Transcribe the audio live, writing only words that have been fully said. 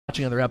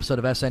Watching another episode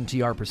of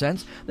SNTR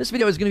Presents. This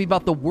video is going to be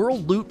about the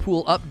World Loot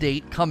Pool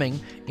update coming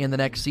in the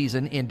next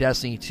season in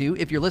Destiny 2.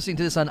 If you're listening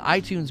to this on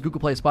iTunes, Google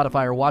Play,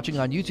 Spotify, or watching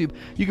on YouTube,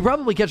 you can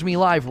probably catch me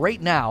live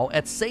right now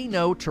at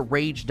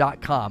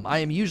saynotorage.com. I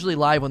am usually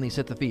live when these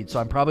hit the feed, so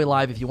I'm probably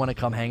live if you want to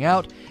come hang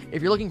out.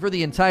 If you're looking for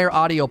the entire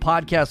audio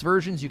podcast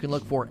versions, you can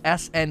look for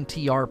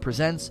SNTR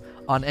Presents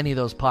on any of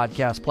those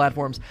podcast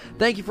platforms.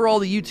 Thank you for all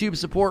the YouTube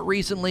support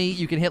recently.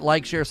 You can hit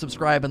like, share,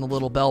 subscribe, and the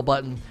little bell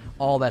button.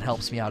 All that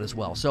helps me out as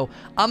well. So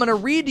I'm going to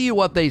read to you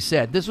what they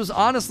said. This was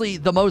honestly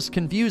the most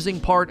confusing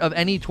part of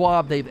any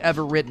TWAB they've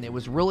ever written. It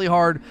was really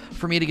hard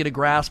for me to get a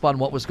grasp on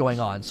what was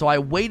going on. So I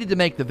waited to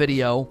make the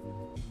video.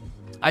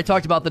 I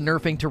talked about the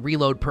nerfing to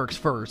reload perks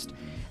first.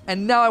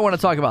 And now I want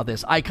to talk about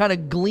this. I kind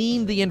of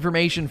gleaned the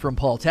information from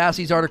Paul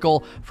Tassie's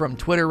article, from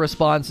Twitter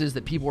responses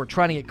that people were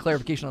trying to get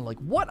clarification on, like,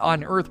 what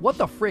on earth, what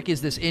the frick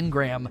is this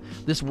Ingram,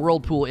 this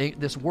World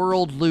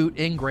Loot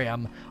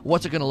Ingram?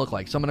 What's it going to look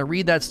like? So I'm going to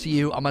read that to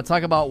you. I'm going to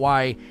talk about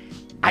why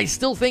I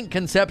still think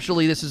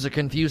conceptually this is a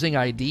confusing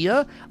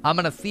idea. I'm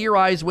going to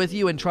theorize with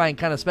you and try and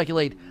kind of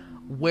speculate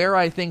where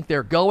I think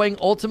they're going.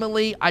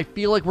 Ultimately, I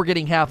feel like we're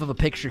getting half of a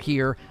picture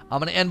here. I'm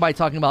going to end by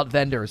talking about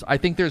vendors. I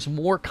think there's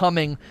more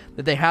coming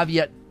that they have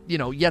yet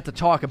to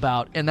talk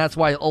about, and that's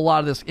why a lot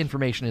of this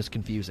information is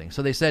confusing.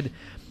 So they said,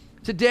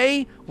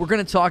 today we're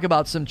going to talk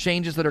about some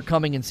changes that are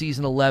coming in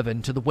Season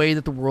 11 to the way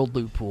that the World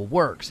Loot Pool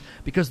works.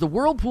 Because the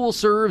World Pool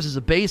serves as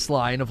a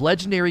baseline of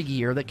legendary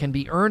gear that can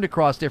be earned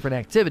across different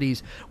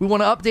activities, we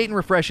want to update and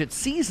refresh it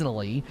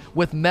seasonally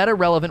with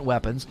meta-relevant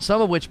weapons,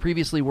 some of which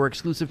previously were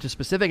exclusive to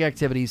specific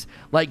activities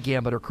like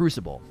Gambit or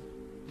Crucible.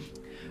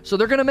 So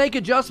they're going to make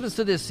adjustments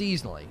to this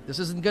seasonally. This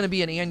isn't going to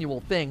be an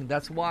annual thing.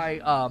 That's why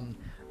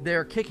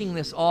they're kicking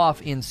this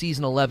off in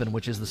Season 11,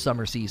 which is the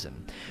summer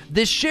season.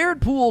 This shared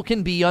pool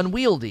can be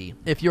unwieldy.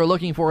 If you're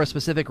looking for a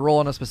specific role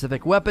on a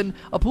specific weapon,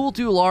 a pool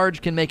too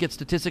large can make it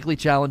statistically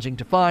challenging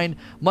to find,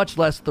 much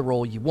less the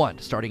role you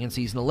want. Starting in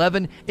Season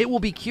 11, it will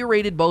be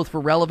curated both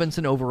for relevance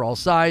and overall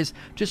size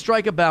to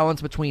strike a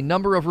balance between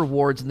number of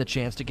rewards and the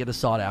chance to get a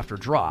sought-after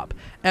drop.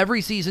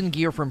 Every season,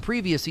 gear from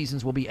previous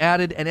seasons will be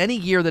added, and any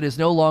gear that is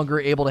no longer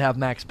able to have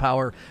max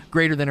power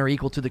greater than or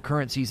equal to the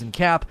current season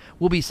cap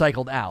will be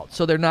cycled out.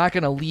 So they're not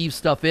going to leave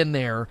stuff in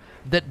there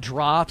that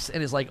drops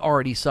and is like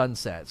already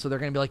sunset. So they're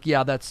going to be like,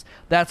 yeah,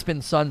 that's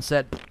been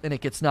sunset and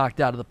it gets knocked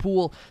out of the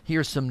pool.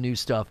 Here's some new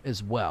stuff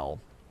as well.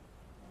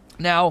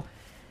 Now,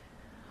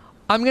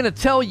 I'm going to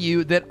tell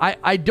you that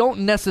I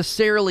don't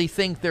necessarily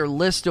think their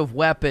list of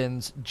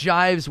weapons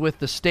jives with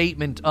the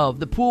statement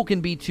of the pool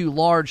can be too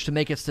large to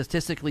make it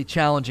statistically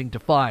challenging to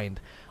find.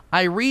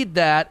 I read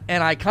that,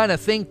 and I kind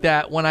of think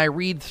that when I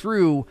read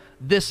through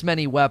this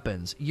many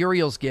weapons: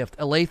 Uriel's Gift,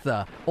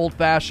 Aletha, Old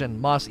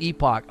Fashioned, Moss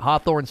Epoch,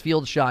 Hawthorne's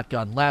Field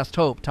Shotgun, Last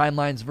Hope,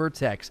 Timeline's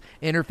Vertex,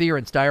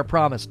 Interference, Dire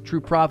Promise,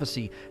 True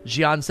Prophecy,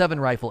 Xian 7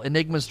 Rifle,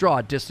 Enigma's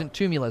Draw, Distant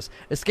Tumulus,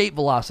 Escape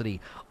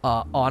Velocity,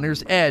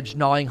 Honor's Edge,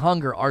 Gnawing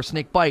Hunger,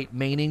 Arsenic Bite,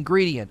 Main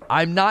Ingredient,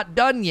 I'm Not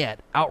Done Yet,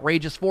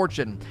 Outrageous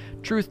Fortune,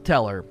 Truth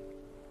Teller,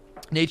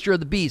 Nature of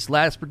the Beast,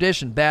 Last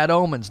Perdition, Bad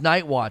Omens,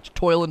 Night Watch,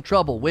 Toil and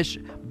Trouble, Wish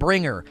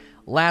Bringer,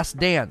 Last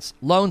Dance,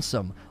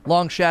 Lonesome,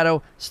 Long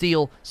Shadow,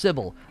 Steel,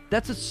 Sybil.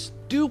 That's a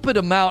stupid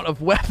amount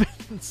of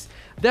weapons.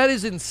 That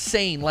is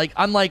insane. Like,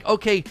 I'm like,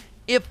 okay,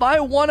 if I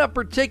want a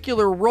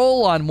particular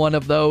role on one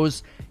of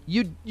those,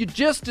 you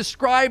just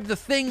described the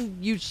thing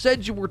you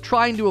said you were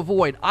trying to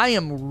avoid. I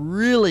am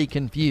really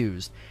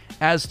confused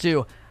as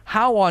to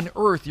how on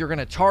earth you're going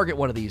to target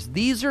one of these.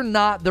 These are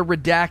not the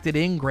redacted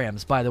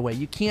engrams, by the way.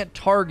 You can't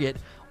target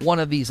one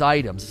of these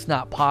items. It's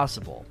not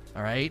possible,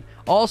 all right?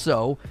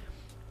 Also,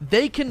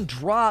 they can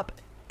drop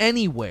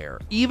anywhere.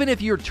 Even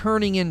if you're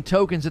turning in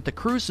tokens at the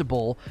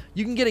Crucible,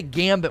 you can get a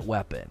Gambit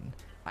weapon.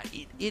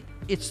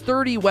 It's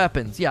 30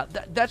 weapons. Yeah,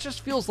 that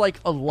just feels like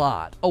a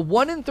lot. A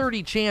 1 in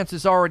 30 chance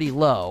is already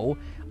low.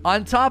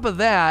 On top of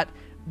that,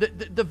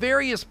 the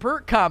various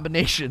perk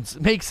combinations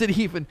makes it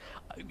even...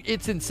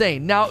 It's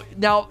insane. Now,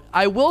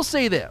 I will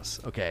say this,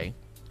 okay?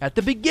 At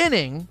the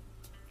beginning,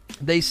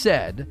 they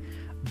said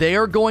they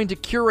are going to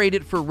curate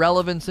it for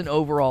relevance and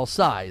overall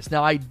size.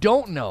 Now, I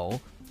don't know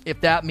if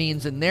that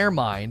means in their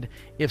mind,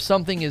 if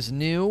something is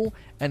new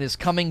and is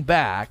coming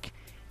back,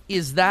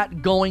 is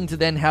that going to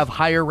then have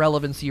higher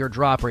relevancy or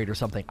drop rate or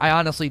something? I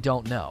honestly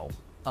don't know.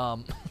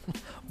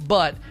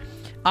 But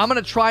I'm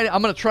gonna try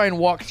and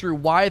walk through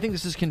why I think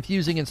this is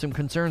confusing and some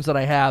concerns that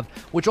I have,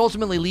 which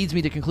ultimately leads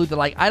me to conclude that,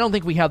 like, I don't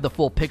think we have the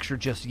full picture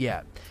just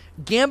yet.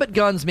 Gambit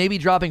guns maybe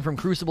dropping from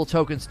Crucible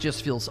tokens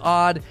just feels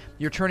odd.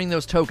 You're turning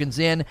those tokens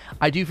in.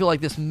 I do feel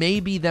like this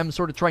may be them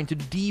sort of trying to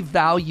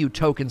devalue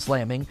token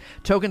slamming.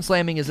 Token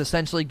slamming is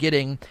essentially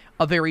getting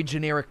a very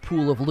generic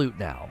pool of loot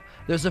now.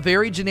 There's a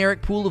very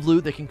generic pool of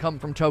loot that can come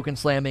from token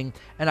slamming,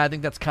 and I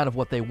think that's kind of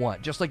what they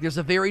want. Just like there's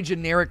a very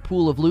generic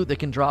pool of loot that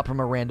can drop from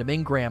a random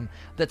engram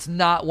that's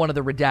not one of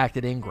the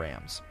redacted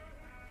engrams.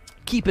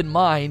 Keep in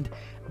mind,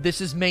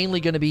 this is mainly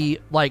going to be,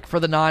 like, for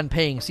the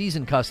non-paying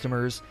season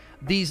customers.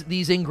 These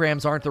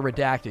engrams aren't the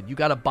redacted. You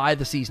got to buy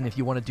the season if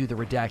you want to do the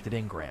redacted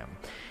engram.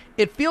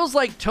 it feels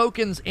like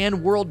tokens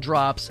and world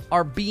drops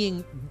are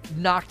being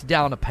knocked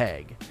down a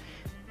peg.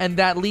 And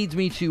that leads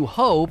me to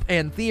hope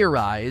and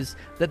theorize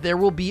that there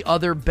will be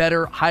other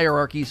better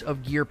hierarchies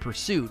of gear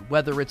pursuit,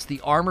 whether it's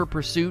the armor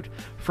pursuit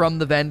from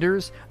the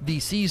vendors, the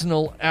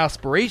seasonal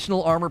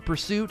aspirational armor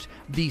pursuit,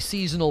 the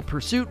seasonal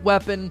pursuit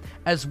weapon,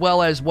 as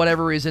well as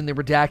whatever is in the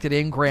redacted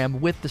engram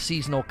with the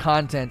seasonal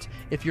content.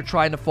 If you're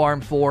trying to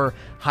farm for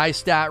high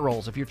stat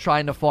rolls, if you're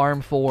trying to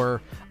farm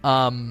for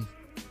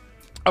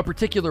a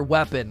particular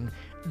weapon,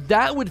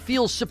 that would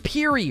feel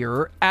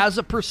superior as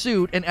a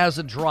pursuit and as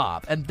a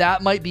drop, and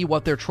that might be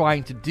what they're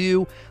trying to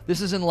do.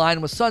 This is in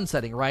line with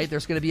sunsetting, right?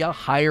 There's going to be a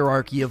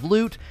hierarchy of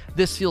loot.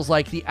 This feels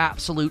like the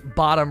absolute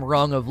bottom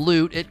rung of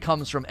loot. It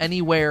comes from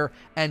anywhere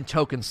and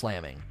token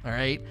slamming, all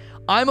right?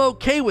 I'm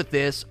okay with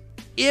this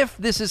if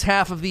this is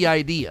half of the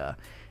idea.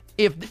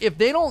 If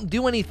they don't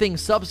do anything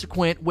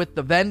subsequent with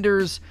the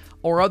vendors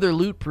or other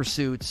loot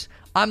pursuits,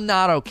 I'm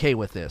not okay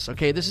with this.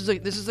 Okay, this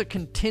is a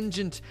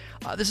contingent,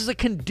 this is a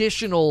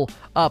conditional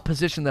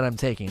position that I'm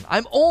taking.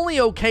 I'm only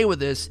okay with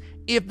this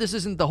if this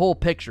isn't the whole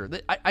picture.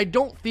 I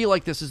don't feel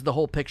like this is the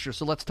whole picture.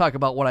 So let's talk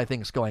about what I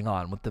think is going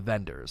on with the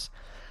vendors.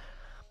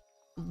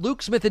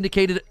 Luke Smith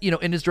indicated,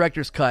 in his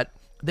director's cut,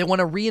 they want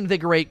to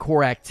reinvigorate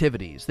core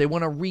activities. They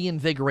want to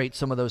reinvigorate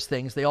some of those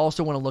things. They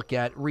also want to look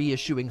at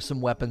reissuing some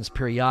weapons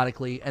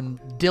periodically. And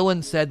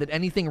Dylan said that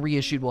anything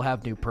reissued will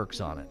have new perks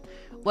on it.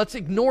 Let's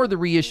ignore the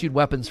reissued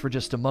weapons for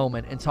just a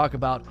moment and talk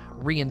about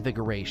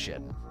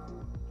reinvigoration.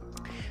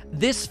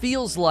 This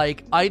feels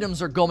like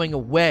items are going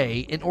away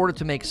in order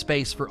to make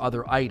space for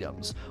other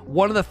items.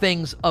 One of the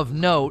things of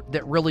note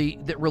that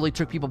really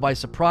took people by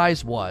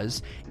surprise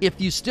was, if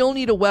you still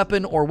need a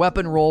weapon or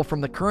weapon roll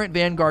from the current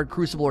Vanguard,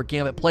 Crucible, or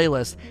Gambit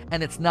playlist,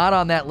 and it's not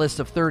on that list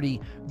of 30,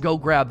 go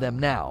grab them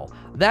now.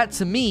 That,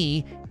 to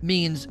me,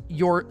 means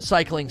you're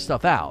cycling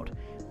stuff out.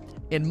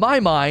 In my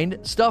mind,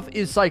 stuff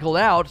is cycled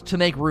out to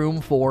make room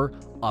for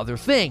other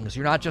things.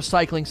 You're not just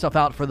cycling stuff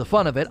out for the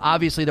fun of it.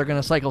 Obviously, they're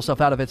going to cycle stuff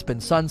out if it's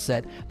been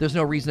sunset. There's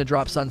no reason to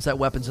drop sunset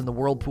weapons in the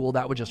world pool.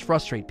 That would just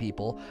frustrate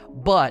people.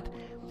 But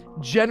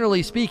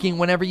generally speaking,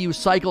 whenever you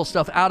cycle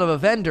stuff out of a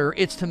vendor,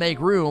 it's to make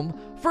room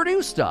for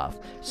new stuff.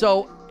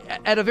 So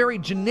at a very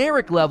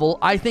generic level,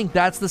 I think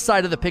that's the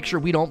side of the picture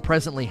we don't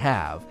presently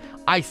have.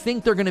 I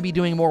think they're going to be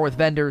doing more with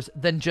vendors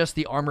than just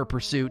the armor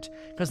pursuit,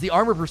 because the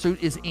armor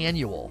pursuit is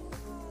annual.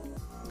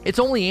 It's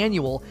only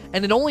annual,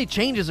 and it only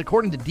changes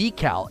according to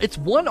decal. It's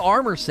one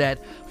armor set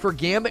for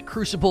Gambit,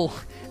 Crucible,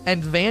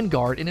 and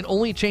Vanguard, and it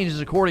only changes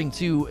according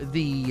to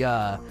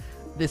the,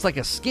 it's like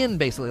a skin,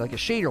 basically, like a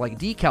shader, like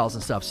decals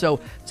and stuff.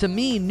 So, to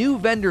me, new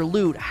vendor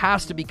loot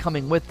has to be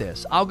coming with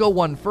this. I'll go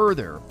one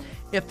further.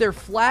 If they're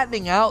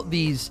flattening out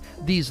these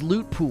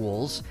loot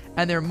pools,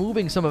 and they're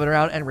moving some of it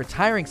around and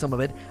retiring some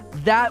of it,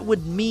 that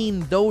would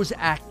mean those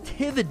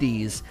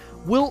activities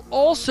will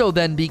also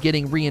then be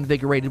getting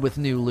reinvigorated with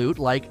new loot,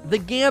 like the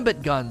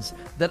Gambit guns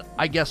that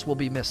I guess will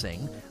be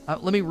missing.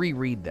 Let me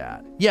reread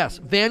that. Yes,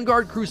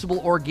 Vanguard, Crucible,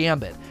 or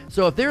Gambit.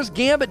 So if there's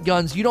Gambit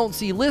guns you don't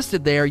see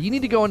listed there, you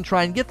need to go and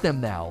try and get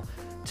them now.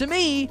 To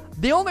me,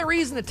 the only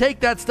reason to take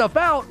that stuff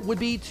out would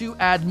be to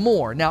add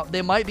more. Now,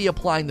 they might be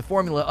applying the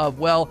formula of,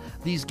 well,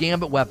 these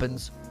Gambit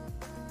weapons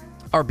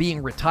are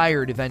being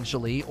retired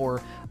eventually,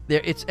 or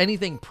it's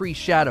anything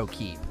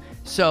pre-Shadowkeep.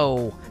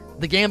 So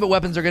the Gambit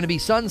weapons are going to be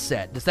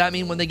sunset. Does that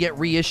mean when they get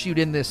reissued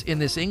in this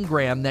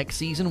engram next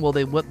season, will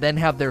they then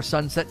have their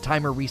sunset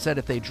timer reset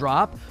if they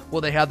drop?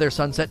 Will they have their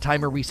sunset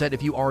timer reset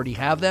if you already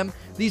have them?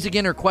 These,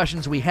 again, are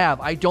questions we have.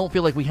 I don't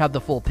feel like we have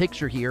the full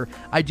picture here.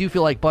 I do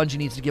feel like Bungie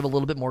needs to give a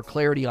little bit more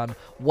clarity on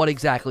what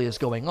exactly is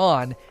going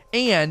on.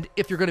 And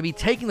if you're going to be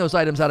taking those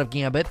items out of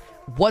Gambit,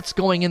 what's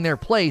going in their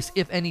place,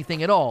 if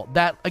anything at all?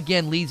 That,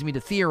 again, leads me to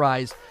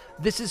theorize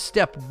this is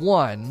step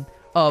one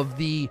of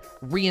the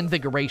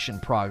reinvigoration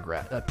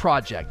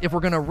project. If we're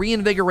going to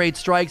reinvigorate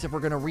strikes, if we're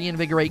going to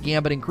reinvigorate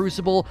Gambit and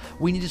Crucible,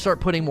 we need to start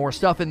putting more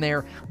stuff in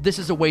there. This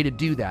is a way to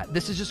do that.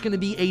 This is just going to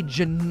be a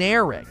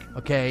generic,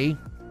 okay?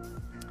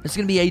 It's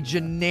going to be a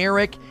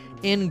generic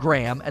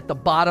engram at the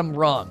bottom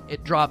rung.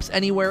 It drops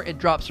anywhere. It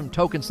drops from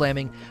token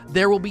slamming.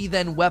 There will be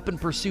then weapon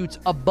pursuits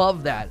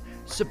above that,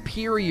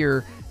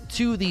 superior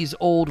to these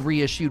old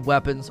reissued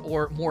weapons,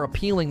 or more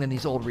appealing than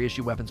these old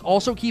reissued weapons.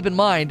 Also keep in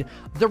mind,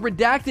 the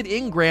redacted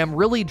engram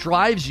really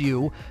drives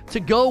you to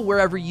go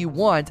wherever you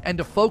want and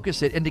to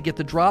focus it and to get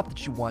the drop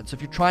that you want. So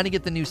if you're trying to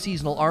get the new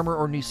seasonal armor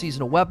or new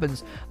seasonal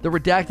weapons, the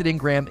redacted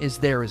engram is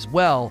there as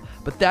well.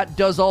 But that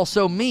does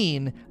also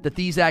mean that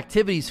these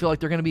activities feel like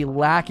they're going to be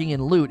lacking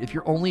in loot if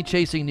you're only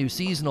chasing new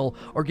seasonal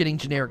or getting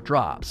generic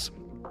drops.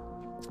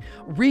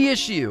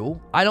 Reissue,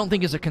 I don't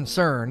think is a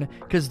concern,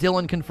 because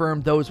Dylan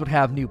confirmed those would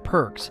have new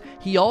perks.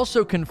 He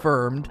also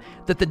confirmed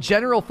that the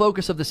general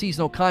focus of the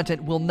seasonal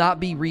content will not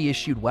be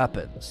reissued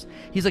weapons.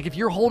 He's like, if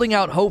you're holding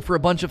out hope for a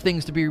bunch of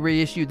things to be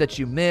reissued that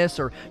you miss,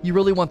 or you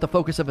really want the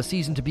focus of a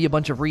season to be a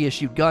bunch of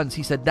reissued guns,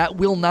 he said that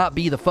will not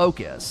be the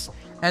focus.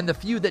 And the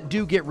few that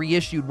do get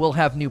reissued will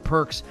have new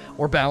perks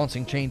or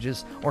balancing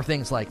changes or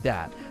things like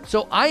that.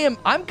 So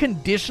I'm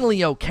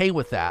conditionally okay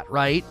with that,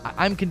 right?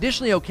 I'm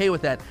conditionally okay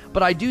with that,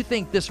 but I do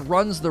think this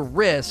runs the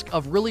risk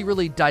of really,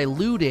 really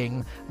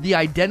diluting the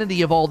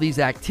identity of all these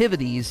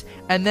activities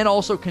and then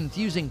also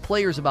confusing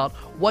players about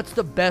what's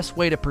the best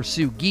way to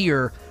pursue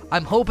gear.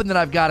 I'm hoping that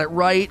I've got it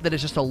right, that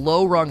it's just a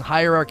low-rung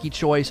hierarchy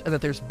choice, and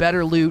that there's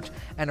better loot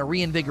and a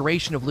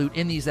reinvigoration of loot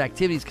in these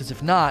activities, because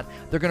if not,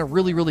 they're going to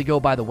really, really go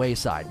by the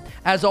wayside.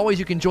 As always,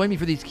 you can join me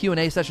for these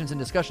Q&A sessions and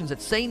discussions at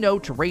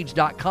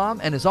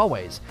sayno2rage.com, and as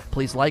always,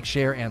 please like,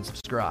 share, and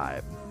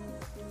subscribe.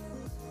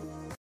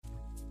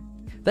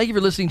 Thank you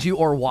for listening to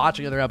or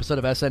watching another episode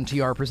of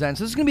SNTR Presents.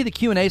 This is going to be the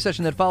Q&A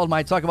session that followed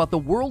my talk about the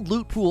World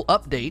Loot Pool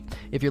update.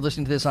 If you're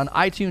listening to this on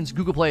iTunes,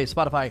 Google Play,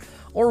 Spotify,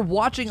 or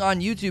watching on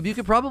YouTube, you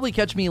could probably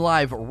catch me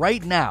live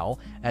right now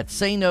at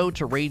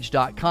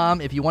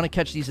sayno2rage.com. If you want to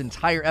catch these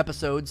entire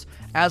episodes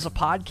as a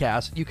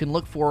podcast, you can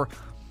look for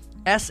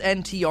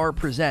SNTR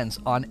Presents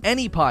on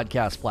any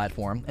podcast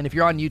platform. And if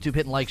you're on YouTube,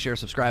 hitting like, share,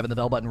 subscribe, and the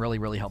bell button really,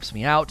 really helps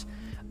me out.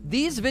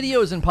 These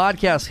videos and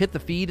podcasts hit the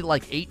feed at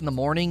like 8 in the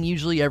morning,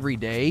 usually every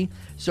day.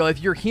 So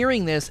if you're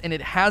hearing this and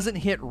it hasn't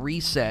hit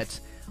reset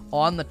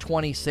on the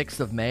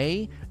 26th of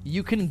May,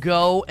 you can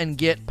go and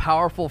get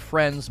Powerful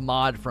Friends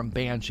mod from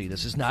Banshee.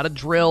 This is not a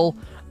drill.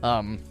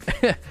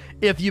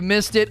 If you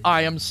missed it,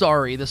 I am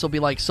sorry. This will be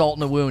like salt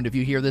in a wound if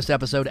you hear this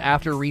episode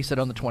after reset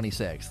on the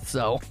 26th.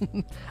 So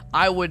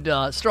I would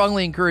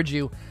strongly encourage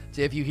you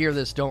to, if you hear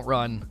this, don't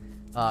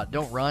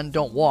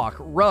walk,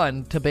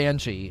 run to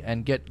Banshee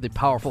and get the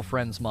Powerful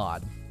Friends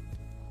mod.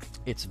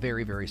 It's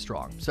very, very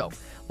strong. So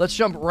let's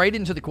jump right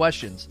into the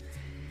questions.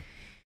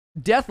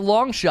 Death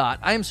Longshot,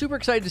 I am super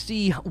excited to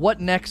see what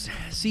next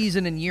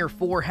season in Year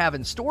 4 have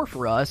in store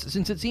for us,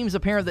 since it seems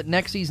apparent that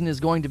next season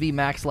is going to be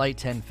Max Light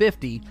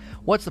 1050.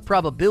 What's the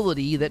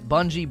probability that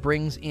Bungie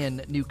brings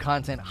in new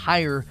content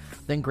higher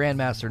than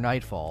Grandmaster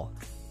Nightfall?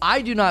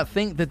 I do not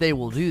think that they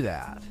will do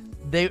that.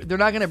 They're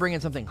not going to bring in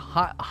something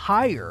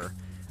higher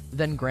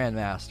than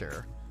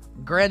Grandmaster.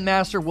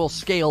 Grandmaster will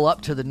scale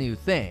up to the new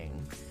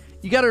thing.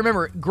 You got to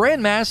remember,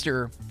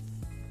 Grandmaster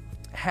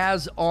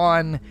has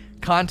on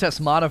contest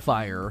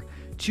modifier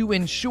to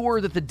ensure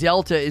that the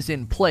delta is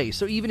in place.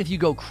 So even if you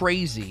go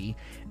crazy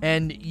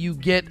and you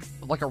get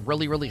like a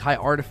really, really high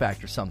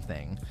artifact or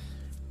something,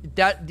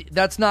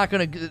 that's not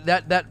going to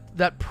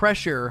that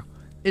pressure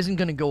isn't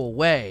going to go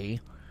away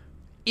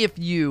if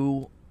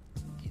you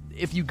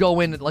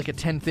go in at like a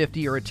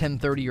 1050 or a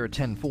 1030 or a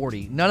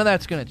 1040. None of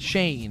that's going to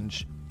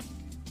change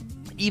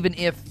even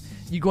if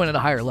you go in at a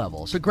higher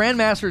level. So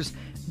Grandmaster's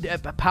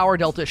power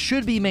delta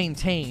should be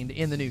maintained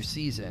in the new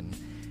season.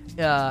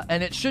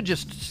 And it should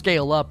just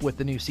scale up with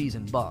the new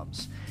season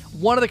bumps.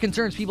 One of the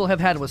concerns people have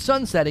had with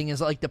sunsetting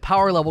is like the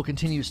power level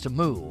continues to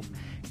move.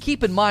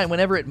 Keep in mind,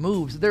 whenever it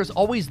moves, there's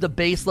always the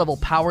base level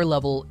power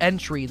level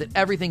entry that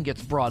everything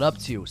gets brought up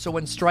to. So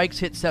when strikes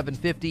hit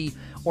 750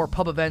 or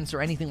pub events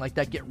or anything like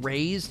that get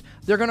raised,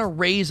 they're going to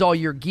raise all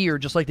your gear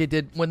just like they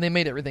did when they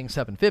made everything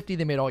 750.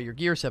 They made all your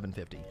gear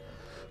 750.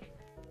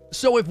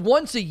 So if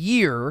once a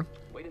year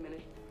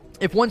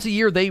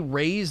they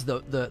raise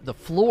the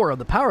floor of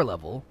the power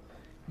level,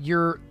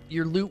 your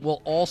loot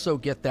will also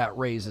get that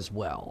raise as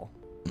well.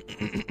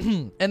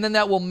 And then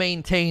that will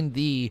maintain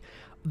the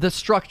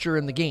structure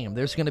in the game.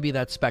 There's going to be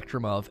that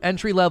spectrum of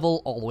entry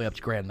level all the way up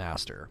to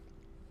Grandmaster.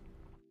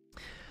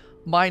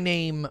 My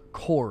name,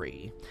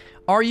 Corey.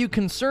 Are you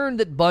concerned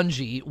that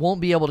Bungie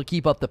won't be able to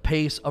keep up the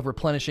pace of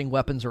replenishing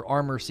weapons or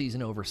armor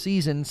season over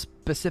season,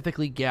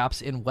 specifically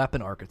gaps in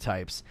weapon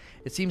archetypes?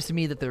 It seems to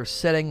me that they're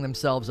setting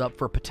themselves up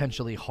for a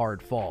potentially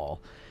hard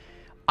fall.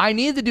 I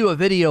need to do a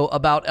video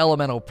about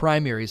elemental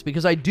primaries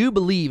because I do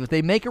believe if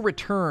they make a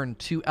return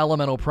to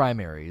elemental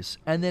primaries,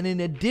 and then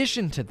in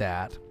addition to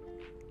that,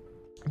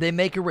 they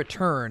make a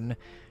return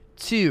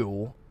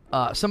to...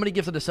 somebody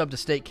gifted a sub to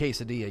Steak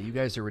Quesadilla. You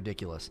guys are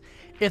ridiculous.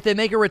 If they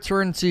make a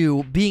return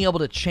to being able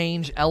to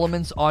change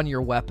elements on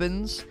your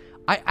weapons,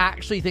 I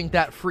actually think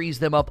that frees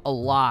them up a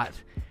lot,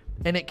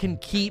 and it can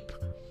keep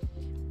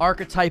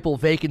archetypal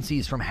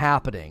vacancies from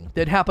happening.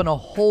 They'd happen a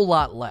whole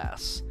lot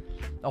less.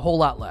 A whole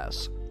lot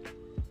less.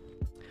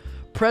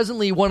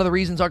 Presently, one of the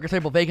reasons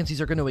archetypal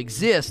vacancies are going to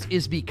exist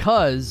is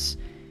because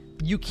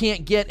you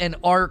can't get an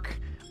arc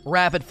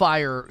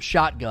rapid-fire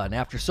shotgun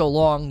after so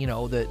long. You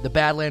know, the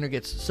Badlander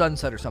gets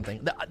sunset or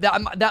something.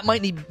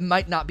 That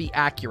might not be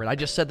accurate. I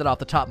just said that off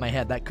the top of my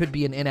head. That could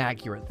be an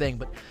inaccurate thing,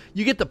 but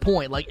you get the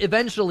point. Like,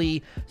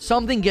 eventually,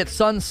 something gets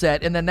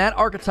sunset, and then that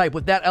archetype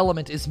with that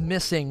element is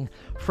missing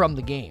from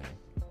the game.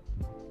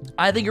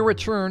 I think a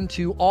return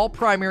to all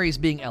primaries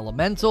being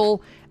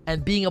elemental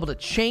and being able to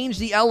change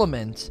the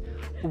element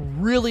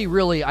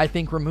really, I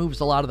think, removes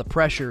a lot of the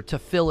pressure to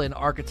fill in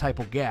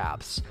archetypal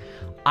gaps.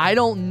 I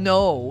don't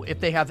know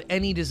if they have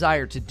any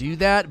desire to do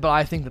that, but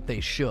I think that they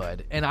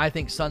should. And I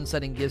think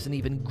sunsetting gives an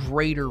even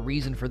greater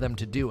reason for them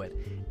to do it,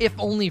 if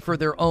only for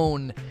their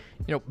own,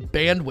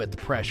 bandwidth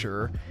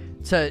pressure.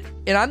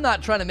 And I'm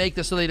not trying to make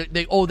this so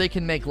they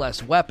can make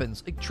less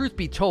weapons. Like, truth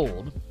be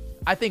told,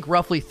 I think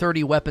roughly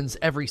 30 weapons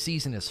every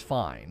season is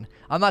fine.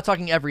 I'm not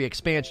talking every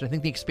expansion. I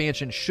think the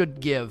expansion should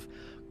give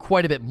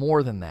quite a bit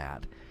more than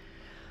that.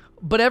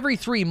 But every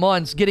 3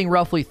 months, getting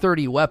roughly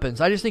 30 weapons,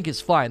 I just think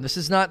is fine. This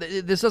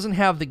doesn't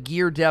have the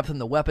gear depth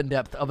and the weapon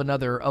depth of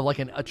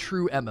a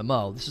true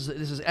MMO. This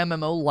is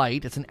MMO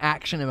light. It's an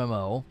action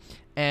MMO,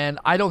 and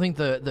I don't think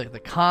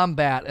the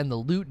combat and the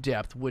loot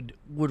depth would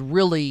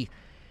really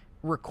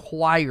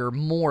require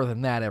more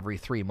than that every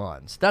 3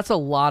 months. That's a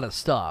lot of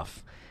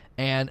stuff,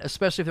 and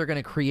especially if they're going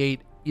to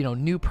create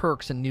new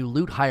perks and new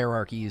loot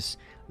hierarchies,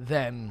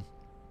 then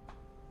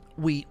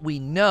we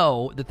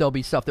know that there'll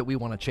be stuff that we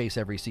want to chase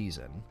every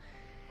season.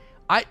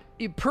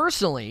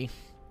 Personally,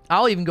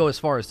 I'll even go as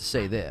far as to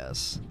say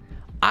this.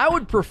 I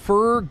would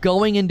prefer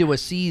going into a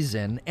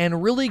season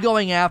and really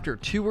going after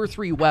 2 or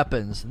 3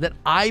 weapons that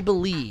I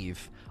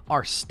believe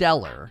are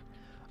stellar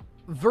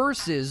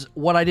versus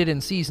what I did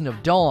in Season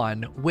of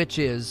Dawn, which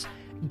is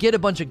get a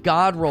bunch of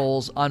god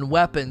rolls on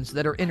weapons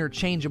that are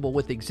interchangeable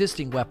with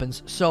existing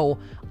weapons. So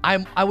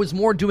I was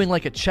more doing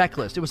like a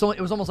checklist. It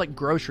was almost like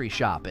grocery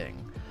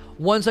shopping.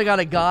 Once I got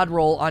a god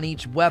roll on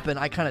each weapon,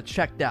 I kind of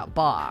checked that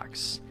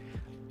box.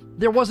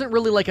 There wasn't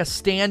really like a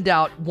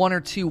standout 1 or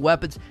 2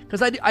 weapons,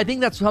 because I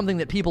think that's something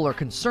that people are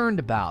concerned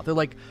about. They're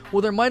like,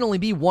 well, there might only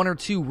be 1 or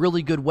 2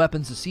 really good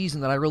weapons a season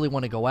that I really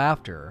want to go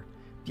after.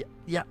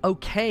 Yeah,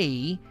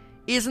 okay.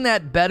 Isn't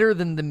that better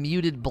than the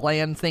muted,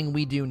 bland thing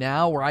we do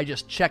now, where I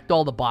just checked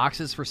all the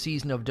boxes for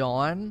Season of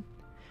Dawn?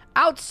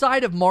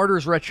 Outside of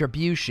Martyr's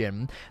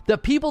Retribution, the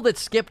people that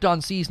skipped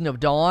on Season of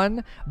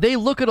Dawn, they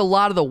look at a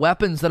lot of the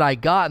weapons that I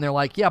got, and they're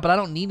like, yeah, but I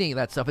don't need any of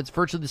that stuff. It's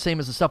virtually the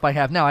same as the stuff I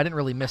have now. I didn't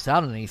really miss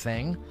out on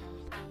anything.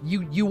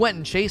 You went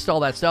and chased all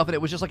that stuff, and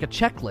it was just like a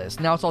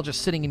checklist. Now it's all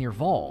just sitting in your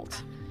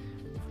vault.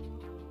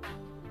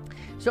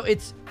 So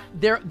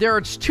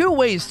there's 2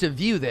 ways to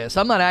view this.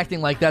 I'm not acting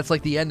like that's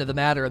like the end of the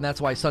matter, and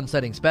that's why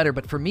sunsetting's better.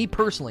 But for me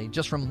personally,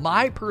 just from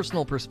my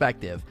personal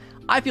perspective,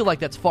 I feel like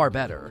that's far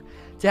better.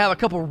 To have a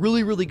couple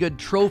really, really good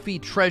trophy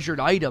treasured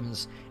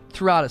items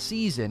throughout a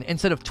season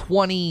instead of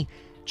 20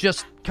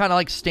 just kind of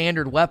like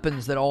standard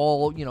weapons that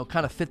all,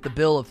 kind of fit the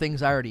bill of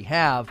things I already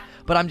have,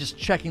 but I'm just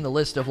checking the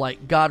list of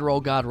like god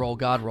roll, god roll,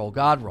 god roll,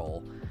 god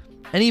roll.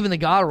 And even the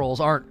god rolls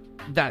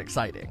aren't that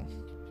exciting.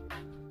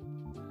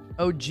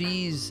 Oh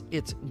geez,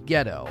 it's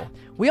ghetto.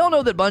 We all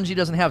know that Bungie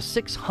doesn't have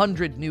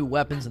 600 new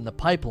weapons in the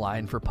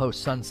pipeline for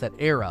post-Sunset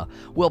era.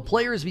 Will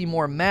players be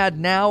more mad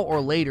now or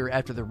later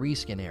after the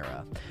reskin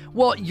era?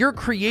 Well, you're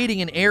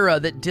creating an era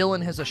that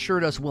Dylan has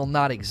assured us will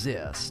not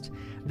exist.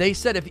 He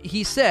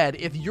said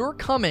if you're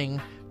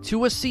coming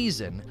to a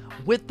season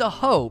with the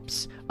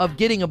hopes of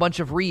getting a bunch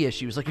of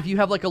reissues, like if you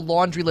have like a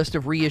laundry list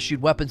of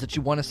reissued weapons that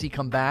you want to see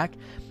come back,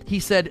 he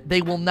said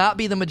they will not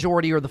be the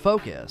majority or the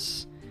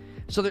focus.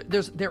 So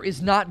there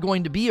is not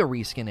going to be a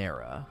reskin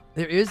era.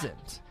 There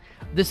isn't.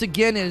 This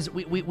again is,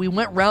 we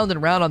went round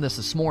and round on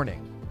this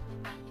morning.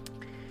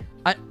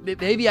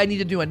 Maybe I need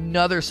to do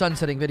another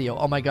sunsetting video.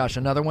 Oh my gosh,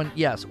 another one?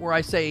 Yes, where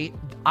I say,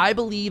 I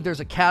believe there's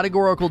a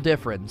categorical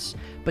difference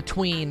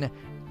between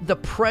the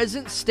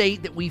present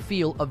state that we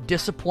feel of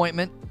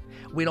disappointment.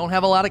 We don't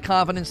have a lot of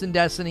confidence in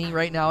Destiny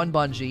right now in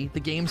Bungie. The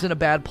game's in a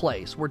bad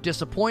place. We're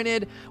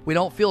disappointed. We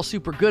don't feel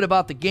super good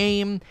about the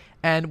game.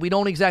 And we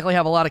don't exactly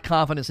have a lot of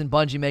confidence in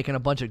Bungie making a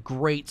bunch of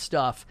great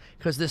stuff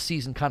because this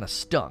season kind of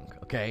stunk,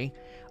 okay?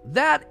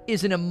 That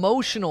is an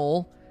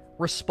emotional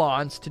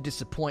response to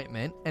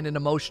disappointment and an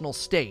emotional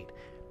state.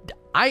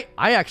 I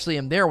actually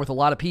am there with a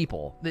lot of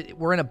people.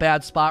 We're in a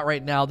bad spot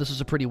right now. This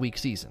is a pretty weak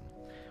season.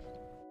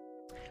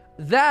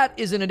 That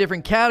is in a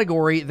different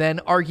category than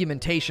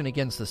argumentation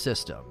against the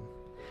system.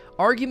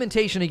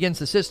 Argumentation against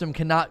the system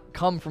cannot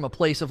come from a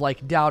place of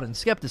like doubt and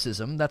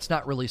skepticism. That's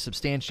not really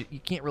you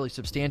can't really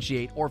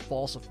substantiate or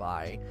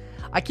falsify.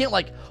 I can't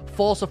like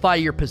falsify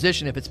your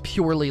position if it's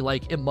purely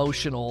like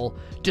emotional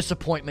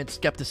disappointment,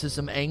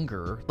 skepticism,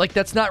 anger. Like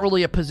that's not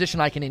really a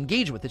position I can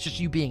engage with. It's just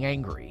you being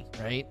angry,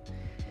 right?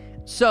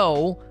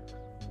 So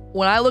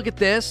when I look at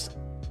this,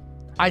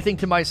 I think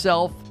to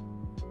myself,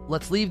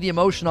 let's leave the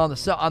emotion on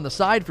the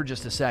side for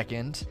just a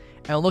second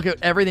and look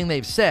at everything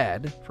they've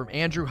said, from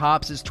Andrew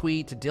Hoppes'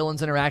 tweet to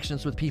Dylan's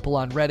interactions with people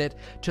on Reddit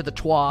to the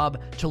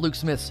TWAB to Luke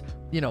Smith's,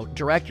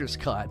 director's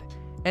cut.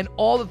 And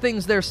all the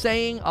things they're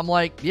saying, I'm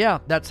like, yeah,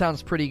 that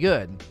sounds pretty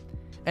good.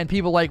 And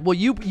people are like, well,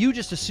 you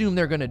just assume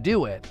they're going to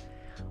do it.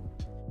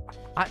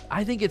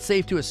 I think it's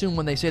safe to assume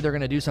when they say they're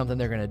going to do something,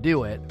 they're going to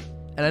do it.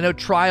 And I know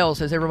Trials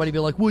has everybody be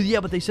like, well, yeah,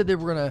 but they said they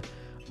were going to,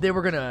 they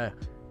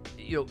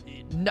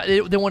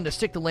wanted to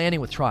stick the landing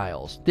with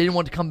Trials. They didn't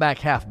want to come back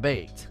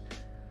half-baked.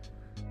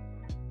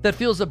 That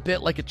feels a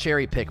bit like a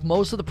cherry pick.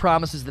 Most of the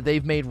promises that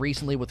they've made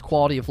recently with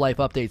quality of life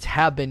updates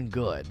have been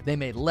good. They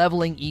made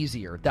leveling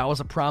easier. That was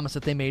a promise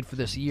that they made for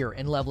this year,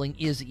 and leveling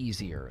is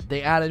easier.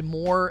 They added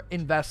more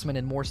investment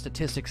and more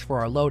statistics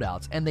for our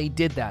loadouts, and they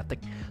did that.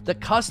 The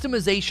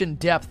customization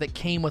depth that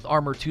came with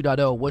Armor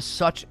 2.0 was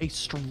such a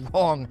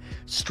strong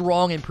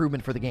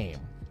improvement for the game.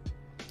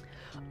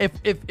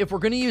 If we're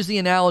going to use the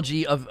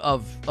analogy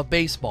of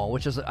baseball,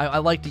 which is I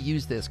like to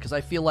use this because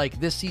I feel like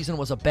this season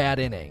was a bad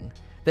inning.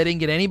 They didn't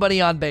get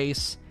anybody on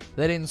base.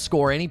 They didn't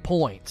score any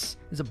points.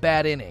 It was a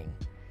bad inning.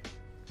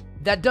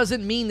 That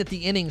doesn't mean that the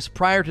innings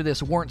prior to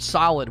this weren't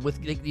solid.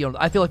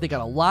 I feel like they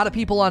got a lot of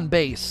people on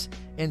base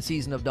in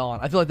Season of Dawn.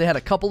 I feel like they had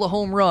a couple of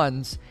home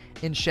runs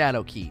in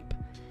Shadowkeep.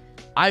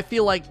 I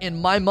feel like, in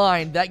my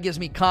mind, that gives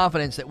me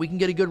confidence that we can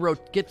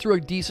get through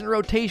a decent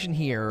rotation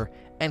here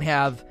and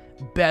have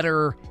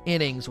better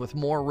innings with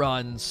more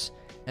runs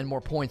and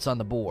more points on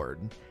the board.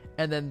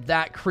 And then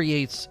that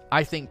creates,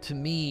 I think, to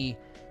me,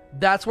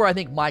 that's where I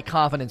think my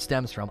confidence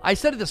stems from. I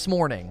said it this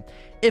morning.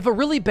 If a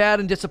really bad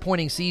and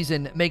disappointing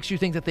season makes you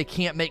think that they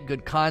can't make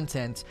good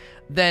content,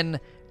 then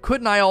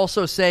couldn't I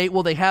also say,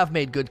 well, they have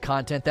made good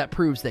content that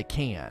proves they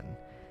can?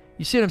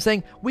 You see what I'm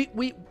saying?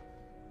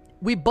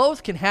 We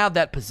both can have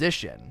that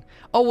position.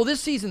 Oh, well,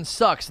 this season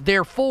sucks,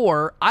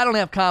 therefore, I don't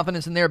have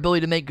confidence in their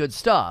ability to make good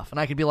stuff. And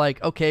I could be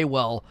like, okay,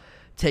 well,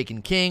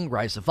 Taken King,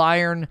 Rise of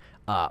Iron,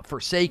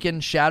 Forsaken,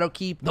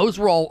 Shadowkeep, those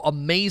were all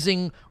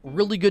amazing,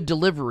 really good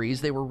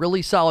deliveries. They were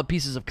really solid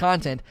pieces of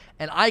content,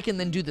 and I can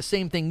then do the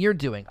same thing you're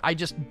doing. I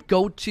just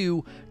go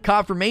to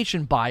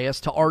confirmation bias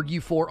to argue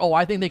for,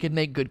 I think they could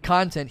make good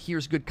content.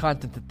 Here's good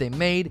content that they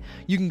made.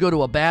 You can go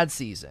to a bad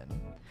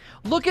season.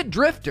 Look at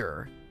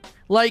Drifter.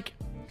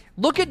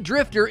 Look at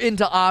Drifter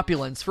into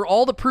Opulence for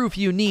all the proof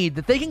you need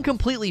that they can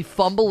completely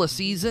fumble a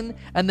season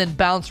and then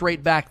bounce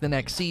right back the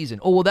next season.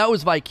 Oh, well, that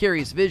was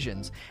Vicarious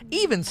Visions.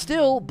 Even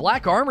still,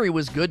 Black Armory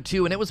was good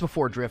too, and it was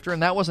before Drifter,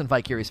 and that wasn't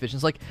Vicarious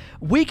Visions.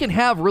 We can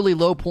have really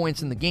low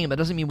points in the game. That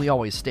doesn't mean we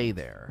always stay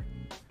there.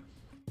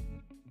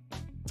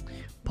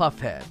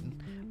 Puffhead.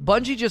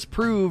 Bungie just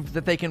proved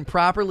that they can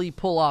properly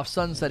pull off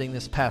sunsetting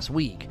this past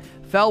week.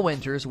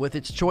 Fellwinters, with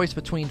its choice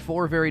between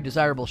 4 very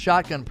desirable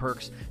shotgun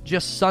perks,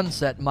 just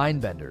sunset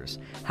Mindbenders.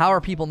 How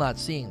are people not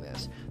seeing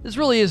this? This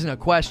really isn't a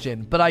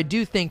question, but I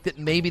do think that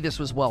maybe this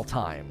was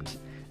well-timed.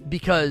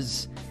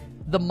 Because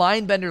the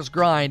Mindbenders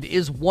grind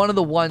is one of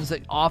the ones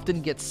that often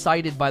gets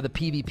cited by the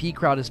PvP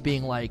crowd as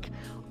being like,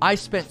 I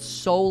spent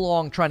so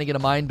long trying to get a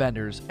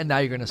Mindbenders, and now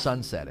you're going to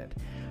sunset it.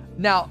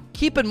 Now,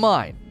 keep in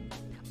mind,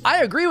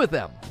 I agree with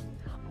them.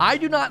 I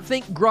do not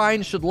think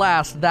grind should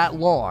last that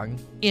long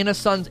in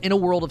a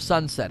world of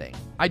sunsetting.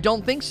 I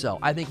don't think so.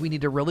 I think we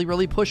need to really,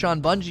 really push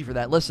on Bungie for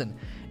that. Listen,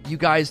 you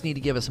guys need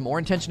to give us more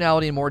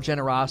intentionality and more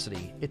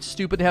generosity. It's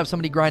stupid to have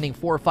somebody grinding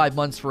 4 or 5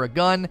 months for a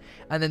gun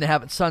and then to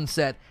have it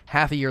sunset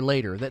half a year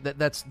later.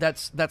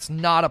 That's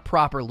not a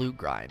proper loot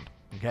grind,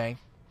 okay?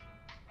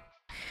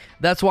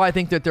 That's why I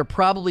think that they're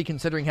probably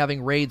considering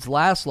having raids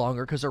last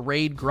longer, because a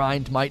raid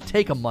grind might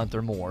take a month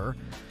or more.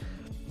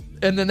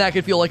 And then that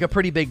could feel like a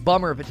pretty big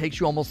bummer if it takes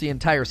you almost the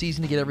entire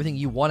season to get everything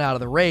you want out of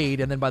the raid,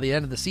 and then by the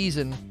end of the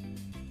season,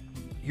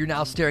 you're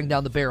now staring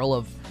down the barrel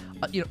of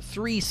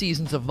 3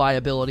 seasons of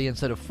viability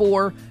instead of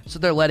 4, so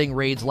they're letting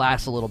raids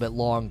last a little bit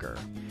longer.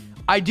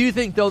 I do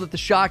think, though, that the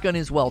shotgun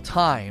is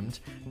well-timed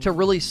to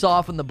really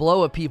soften the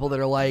blow of people that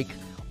are like,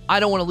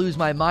 I don't want to lose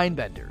my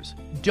Mindbenders.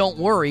 Don't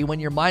worry, when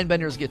your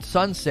Mindbenders get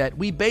sunset,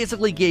 we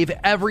basically gave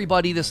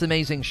everybody this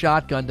amazing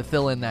shotgun to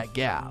fill in that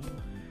gap.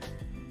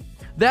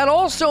 That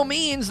also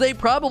means they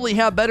probably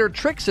have better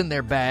tricks in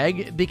their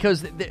bag,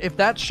 because if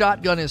that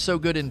shotgun is so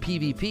good in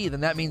PvP,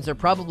 then that means they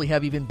probably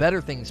have even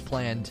better things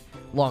planned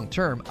long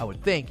term, I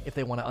would think, if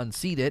they want to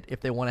unseat it, if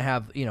they want to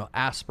have,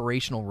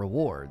 aspirational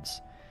rewards.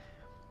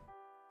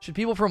 Should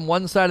people from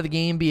one side of the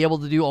game be able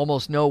to do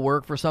almost no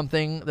work for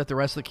something that the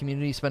rest of the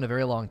community spend a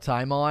very long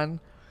time on?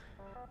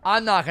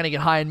 I'm not going to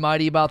get high and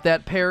mighty about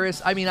that,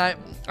 Paris. I mean,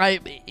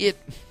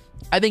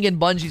 I think in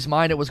Bungie's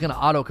mind it was going to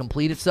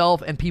auto-complete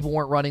itself, and people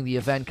weren't running the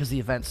event because the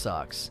event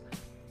sucks.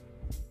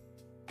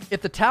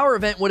 If the tower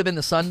event would have been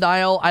the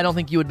sundial, I don't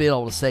think you would be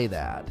able to say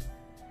that.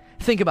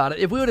 Think about it.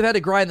 If we would have had to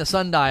grind the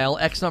sundial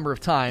X number of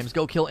times,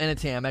 go kill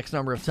Enitam X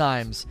number of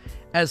times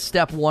as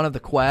step 1 of the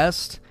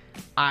quest,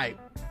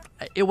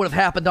 it would have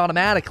happened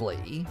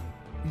automatically.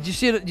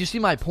 Did you see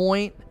my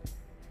point?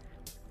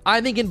 I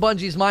think in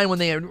Bungie's mind, when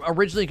they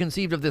originally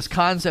conceived of this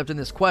concept and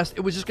this quest, it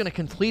was just going to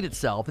complete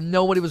itself, and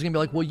nobody was going to be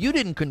like, well, you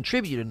didn't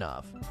contribute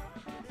enough.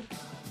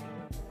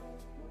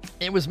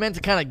 It was meant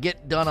to kind of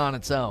get done on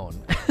its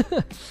own.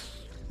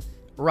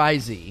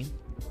 Risey.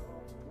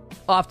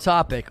 Off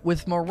topic,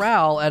 with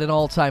morale at an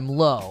all-time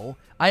low,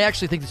 I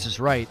actually think this is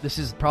right. This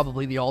is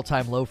probably the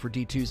all-time low for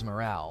D2's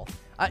morale.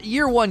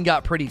 Year 1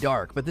 got pretty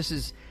dark, but this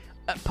is,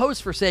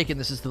 post-Forsaken,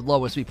 this is the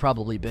lowest we've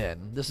probably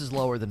been. This is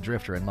lower than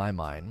Drifter in my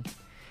mind.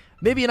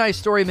 Maybe a nice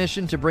story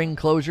mission to bring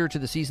closure to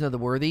the Season of the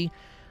Worthy.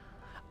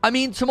 I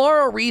mean,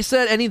 tomorrow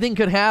reset, anything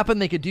could happen.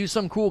 They could do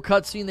some cool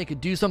cutscene. They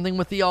could do something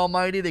with the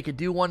Almighty. They could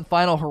do one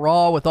final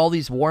hurrah with all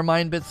these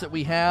Warmind bits that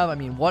we have. I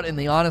mean, what in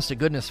the honest to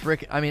goodness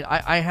frick? I mean,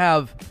 I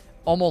have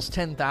almost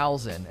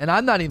 10,000, and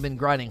I'm not even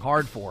grinding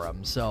hard for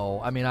them. So,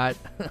 I mean, I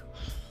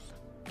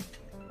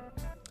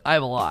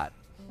have a lot.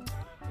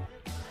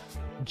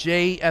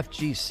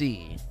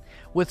 JFGC.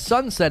 With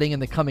sunsetting in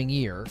the coming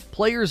year,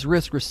 players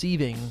risk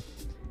receiving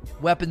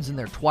weapons in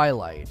their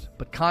twilight,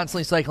 but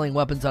constantly cycling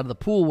weapons out of the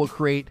pool will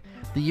create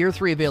the Year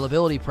 3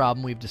 availability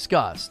problem we've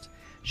discussed.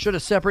 Should a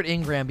separate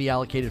engram be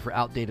allocated for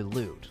outdated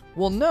loot?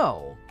 Well,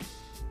 no.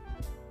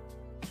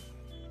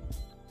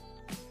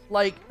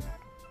 Like,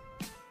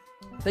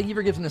 thank you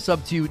for giving a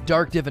sub to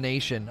Dark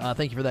Divination.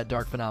 Thank you for that,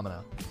 Dark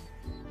Phenomena.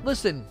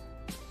 Listen,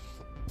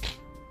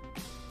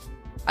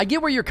 I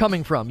get where you're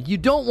coming from. You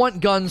don't want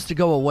guns to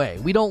go away.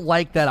 We don't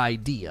like that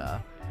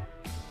idea.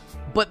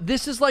 But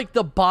this is like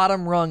the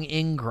bottom rung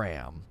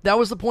engram. That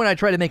was the point I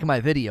tried to make in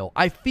my video.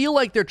 I feel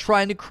like they're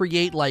trying to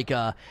create like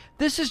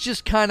this is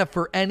just kind of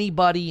for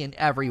anybody and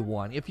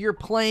everyone. If you're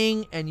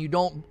playing and you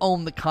don't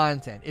own the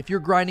content, if you're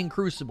grinding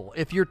Crucible,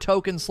 if you're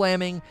token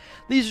slamming,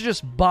 these are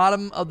just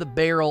bottom of the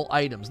barrel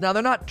items. Now,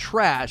 they're not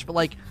trash, but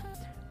like,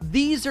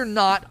 these are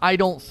not, I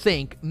don't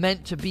think,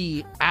 meant to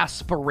be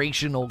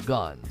aspirational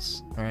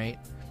guns, all right?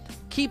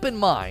 Keep in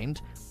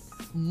mind,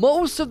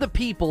 most of the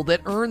people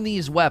that earn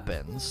these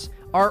weapons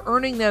are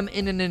earning them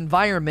in an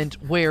environment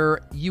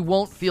where you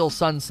won't feel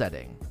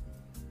sunsetting.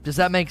 Does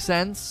that make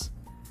sense?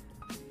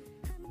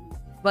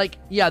 Like,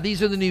 yeah,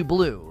 these are the new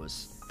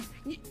blues.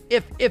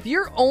 If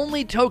you're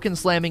only token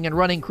slamming and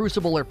running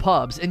Crucible or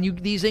pubs and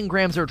these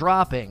engrams are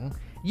dropping,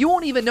 you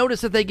won't even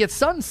notice that they get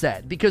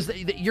sunset because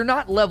you're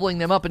not leveling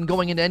them up and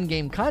going into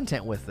endgame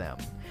content with them.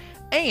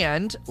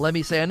 And let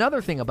me say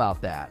another thing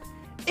about that.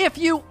 If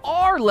you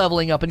are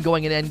leveling up and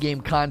going into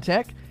endgame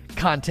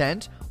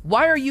content,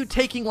 why are you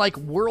taking, like,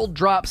 world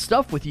drop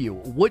stuff with you?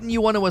 Wouldn't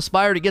you want to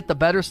aspire to get the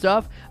better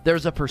stuff?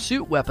 There's a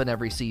pursuit weapon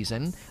every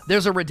season.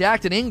 There's a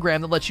redacted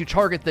engram that lets you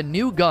target the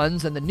new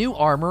guns and the new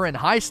armor and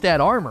high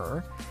stat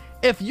armor.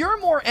 If you're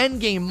more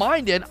endgame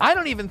minded, I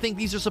don't even think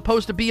these are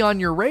supposed to be on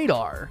your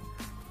radar.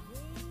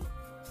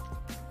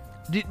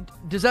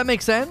 Does that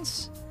make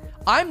sense?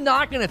 I'm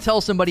not going to tell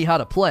somebody how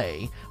to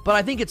play, but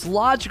I think it's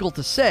logical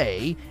to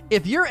say,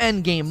 if you're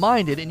endgame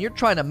minded and you're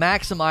trying to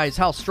maximize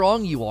how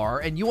strong you are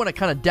and you want to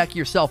kind of deck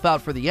yourself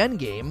out for the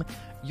endgame,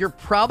 you're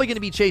probably going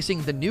to be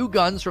chasing the new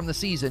guns from the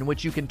season,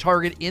 which you can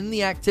target in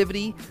the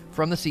activity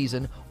from the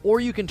season, or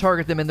you can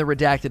target them in the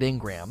redacted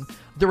engram.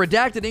 The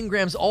redacted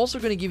engram is also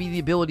going to give you the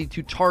ability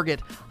to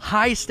target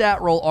high stat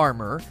roll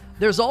armor.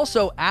 There's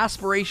also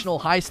aspirational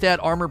high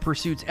stat armor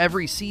pursuits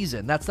every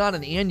season. That's not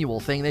an annual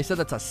thing. They said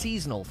that's a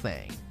seasonal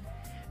thing.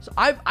 So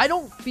I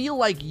don't feel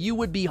like you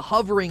would be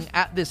hovering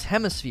at this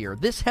hemisphere.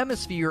 This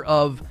hemisphere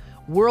of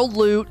world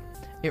loot,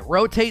 it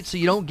rotates so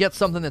you don't get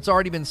something that's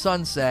already been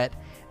sunset,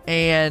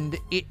 and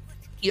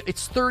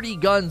it's 30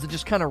 guns that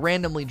just kind of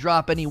randomly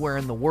drop anywhere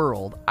in the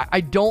world.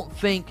 I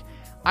think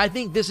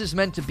this is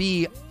meant to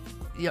be,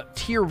 you know,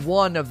 tier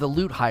 1 of the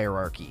loot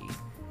hierarchy.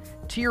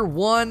 Tier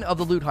 1 of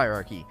the loot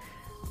hierarchy.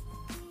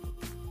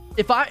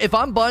 If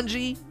I'm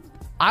Bungie,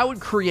 I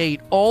would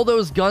create all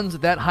those guns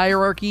at that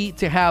hierarchy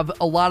to have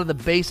a lot of the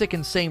basic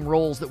and same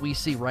roles that we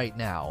see right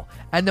now.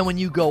 And then when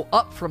you go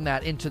up from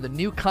that into the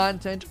new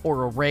content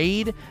or a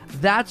raid,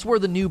 that's where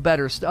the new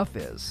better stuff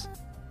is.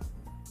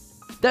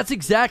 That's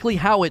exactly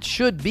how it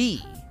should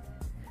be.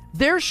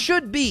 There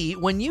should be,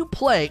 when you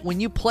play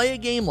a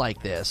game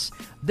like this,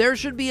 there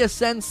should be a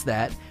sense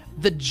that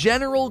the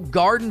general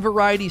garden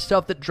variety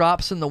stuff that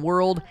drops in the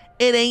world,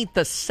 it ain't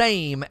the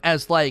same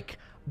as, like,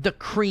 the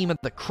cream of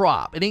the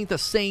crop. It ain't the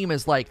same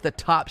as, like, the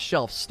top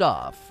shelf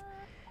stuff.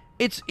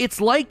 It's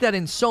like that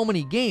in so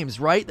many games,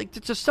 right? Like,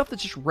 it's just stuff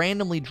that's just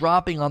randomly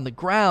dropping on the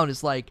ground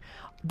is like,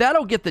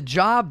 that'll get the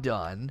job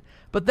done,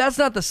 but that's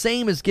not the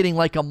same as getting,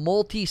 like, a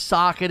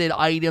multi-socketed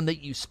item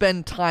that you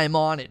spend time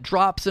on. It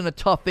drops in a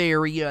tough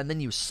area, and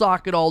then you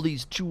socket all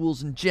these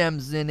jewels and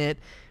gems in it.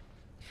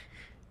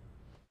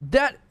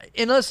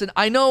 And listen,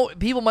 I know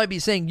people might be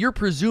saying, you're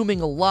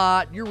presuming a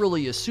lot, you're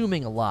really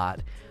assuming a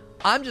lot.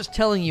 I'm just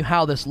telling you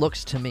how this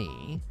looks to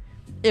me.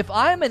 If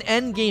I'm an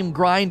endgame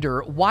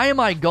grinder, why am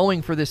I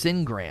going for this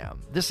engram?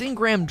 This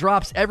engram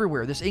drops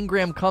everywhere. This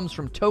engram comes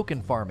from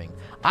token farming.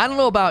 I don't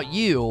know about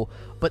you,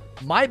 but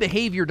my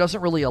behavior doesn't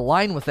really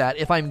align with that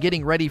if I'm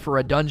getting ready for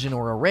a dungeon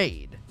or a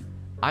raid.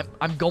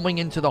 I'm going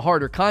into the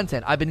harder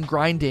content. I've been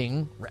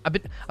grinding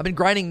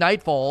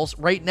Nightfalls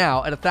right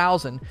now at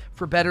 1,000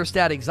 for better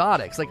stat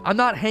exotics. Like, I'm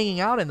not hanging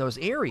out in those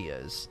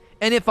areas.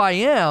 And if I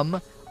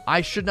am,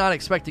 I should not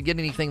expect to get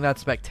anything that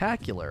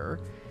spectacular.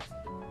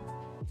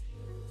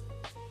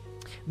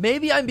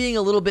 Maybe I'm being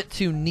a little bit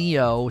too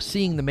Neo,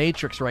 seeing the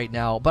Matrix right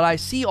now, but I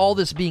see all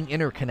this being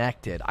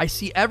interconnected. I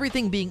see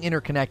everything being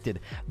interconnected.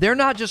 They're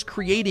not just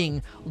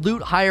creating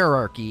loot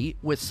hierarchy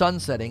with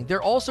sunsetting,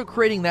 they're also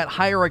creating that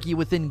hierarchy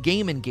within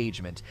game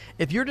engagement.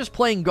 If you're just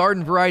playing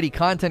garden variety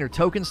content or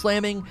token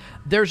slamming,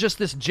 there's just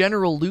this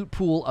general loot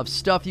pool of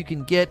stuff you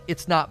can get.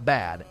 It's not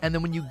bad. And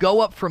then when you go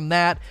up from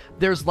that,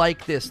 there's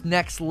like this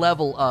next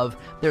level of,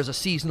 there's a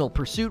seasonal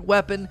pursuit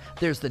weapon,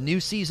 there's the new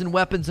season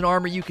weapons and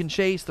armor you can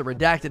chase, the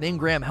redacted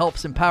engram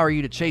helps empower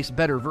you to chase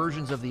better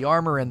versions of the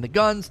armor and the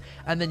guns,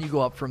 and then you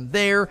go up from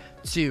there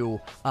to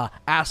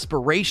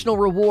aspirational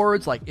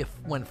rewards, like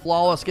when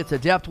Flawless gets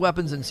adept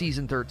weapons in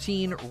Season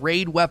 13,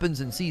 raid weapons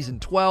in Season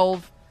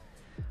 12.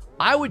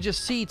 I would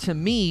just see, to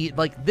me,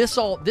 like, this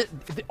all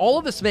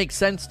of this makes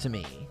sense to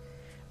me.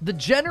 The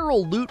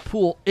general loot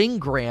pool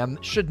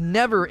engram should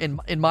never, in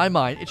my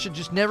mind, it should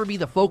just never be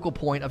the focal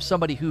point of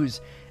somebody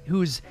who's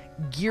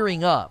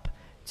gearing up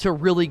to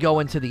really go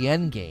into the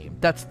end game.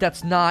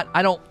 That's not,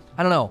 I don't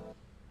know.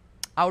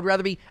 I would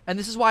rather be, and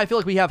this is why I feel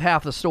like we have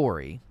half the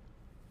story.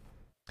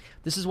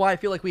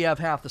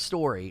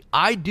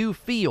 I do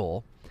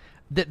feel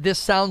that this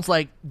sounds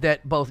like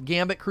that both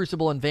Gambit,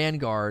 Crucible, and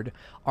Vanguard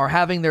are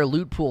having their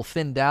loot pool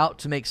thinned out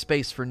to make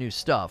space for new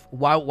stuff.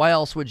 Why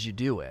else would you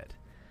do it?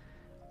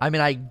 I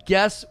mean, I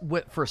guess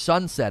for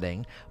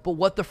sunsetting, but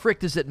what the frick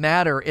does it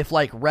matter if,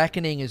 like,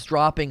 Reckoning is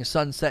dropping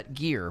sunset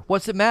gear?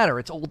 What's it matter?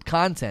 It's old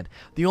content.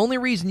 The only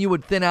reason you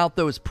would thin out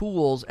those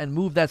pools and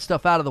move that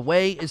stuff out of the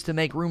way is to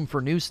make room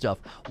for new stuff.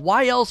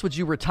 Why else would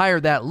you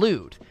retire that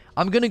loot?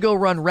 I'm going to go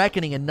run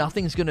Reckoning and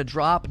nothing's going to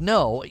drop?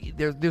 No,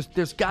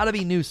 there's got to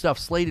be new stuff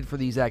slated for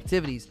these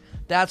activities.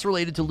 That's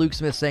related to Luke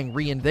Smith saying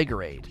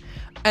reinvigorate.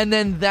 And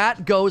then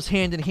that goes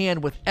hand in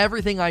hand with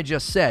everything I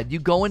just said. You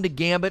go into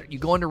Gambit, you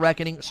go into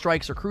Reckoning,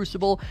 Strikes, or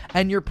Crucible,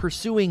 and you're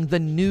pursuing the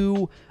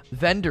new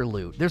vendor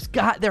loot.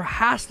 There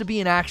has to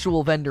be an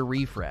actual vendor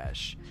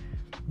refresh.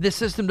 This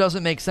system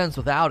doesn't make sense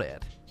without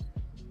it.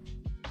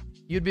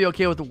 You'd be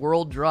okay with the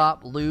world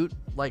drop loot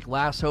like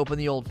Last Hope in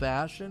the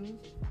old-fashioned?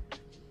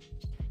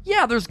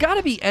 Yeah, there's got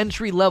to be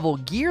entry-level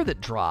gear that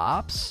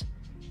drops.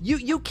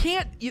 You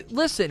can't...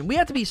 listen, we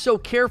have to be so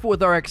careful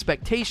with our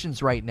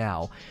expectations right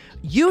now.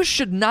 You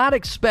should not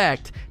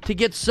expect to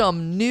get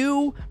some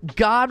new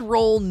God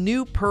roll,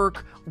 new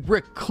perk,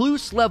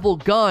 recluse level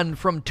gun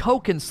from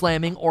token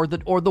slamming or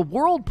the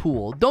world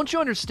pool. Don't you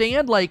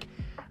understand? Like,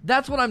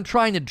 that's what I'm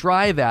trying to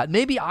drive at.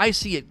 Maybe I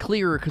see it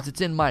clearer because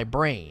it's in my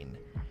brain.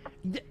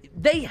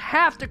 They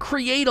have to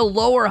create a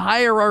lower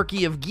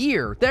hierarchy of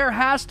gear. There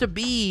has to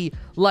be,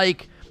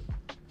 like,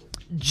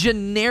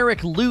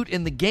 generic loot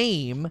in the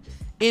game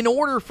in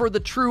order for the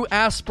true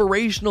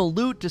aspirational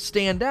loot to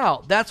stand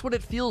out. That's what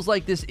it feels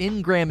like this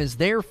engram is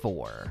there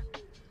for.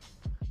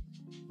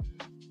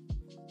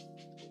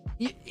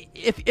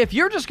 If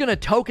you're just going to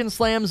token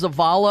slam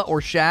Zavala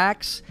or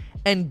Shaxx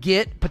and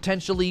get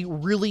potentially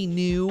really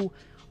new,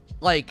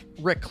 like,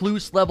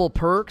 recluse level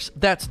perks,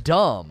 that's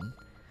dumb.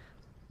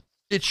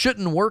 It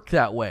shouldn't work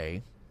that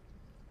way.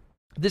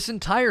 This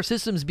entire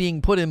system's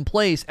being put in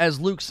place, as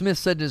Luke Smith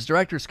said in his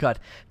director's cut,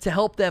 to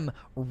help them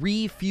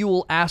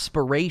refuel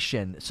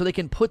aspiration so they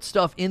can put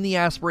stuff in the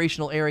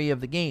aspirational area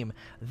of the game.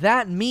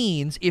 That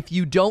means if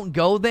you don't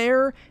go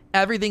there,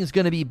 everything's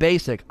going to be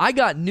basic. I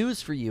got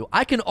news for you.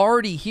 I can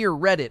already hear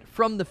Reddit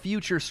from the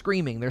future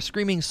screaming. They're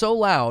screaming so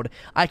loud,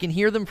 I can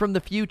hear them from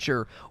the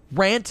future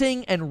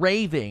ranting and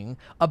raving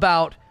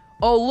about,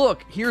 oh,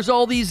 look, here's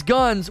all these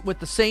guns with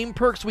the same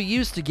perks we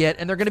used to get,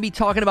 and they're going to be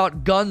talking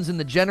about guns in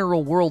the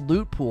general world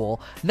loot pool,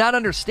 not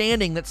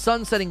understanding that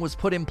sunsetting was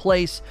put in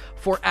place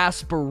for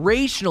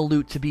aspirational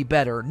loot to be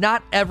better,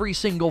 not every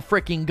single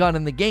freaking gun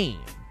in the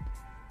game.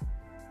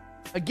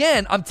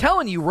 Again, I'm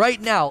telling you right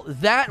now,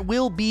 that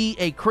will be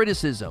a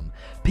criticism.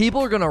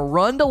 People are going to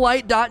run to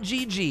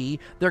light.gg,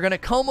 they're going to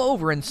come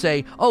over and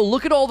say, oh,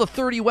 look at all the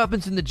 30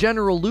 weapons in the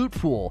general loot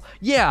pool.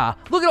 Yeah,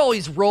 look at all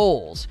these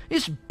rolls.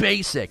 It's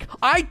basic.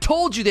 I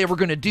told you they were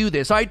going to do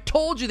this. I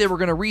told you they were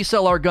going to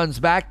resell our guns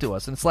back to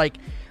us. And it's like,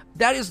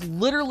 that is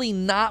literally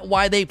not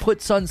why they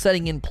put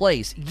sunsetting in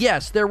place.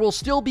 Yes, there will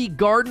still be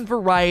garden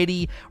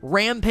variety,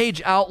 rampage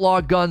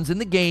outlaw guns in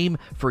the game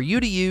for you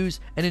to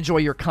use and enjoy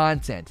your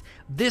content.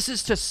 This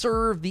is to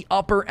serve the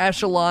upper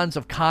echelons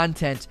of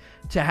content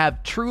to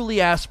have truly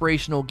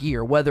aspirational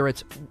gear, whether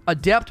it's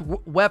adept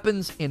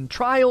weapons in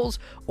trials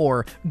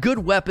or good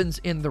weapons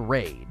in the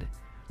raid.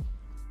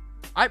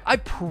 I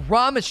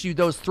promise you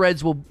those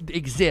threads will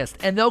exist,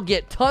 and they'll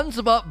get tons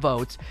of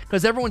upvotes,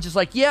 because everyone's just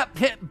like, yep,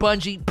 hit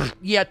Bungie, pfft,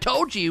 yeah,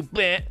 told you,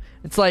 bleh.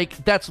 It's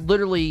like, that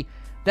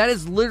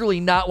is literally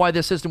not why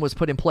this system was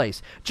put in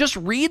place. Just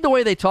read the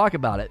way they talk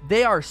about it.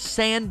 They are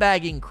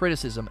sandbagging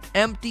criticism,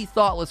 empty,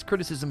 thoughtless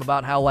criticism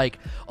about how, like,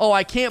 oh,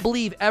 I can't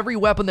believe every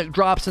weapon that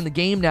drops in the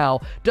game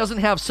now doesn't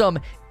have some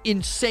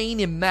insane,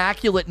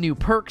 immaculate new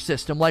perk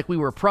system like we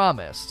were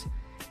promised.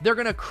 They're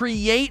going to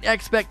create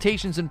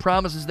expectations and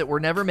promises that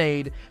were never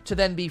made to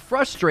then be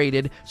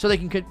frustrated so they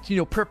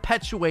can,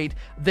 perpetuate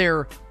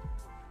their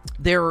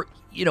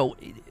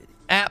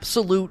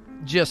absolute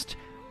just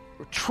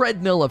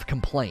treadmill of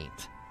complaint.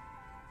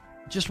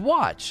 Just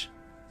watch.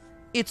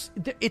 It's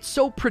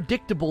so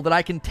predictable that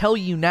I can tell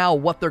you now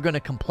what they're going to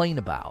complain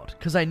about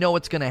because I know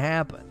it's going to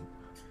happen.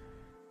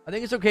 I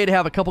think it's okay to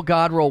have a couple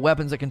god roll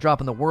weapons that can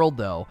drop in the world,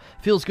 though.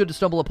 Feels good to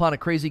stumble upon a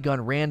crazy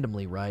gun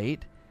randomly,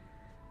 right?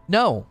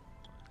 No.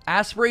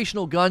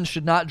 Aspirational guns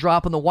should not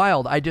drop in the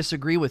wild. I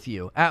disagree with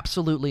you.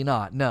 Absolutely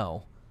not.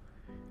 No.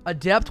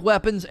 Adept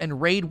weapons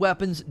and raid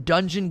weapons,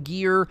 dungeon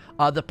gear,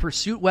 the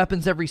pursuit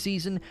weapons every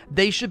season,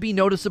 they should be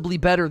noticeably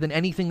better than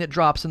anything that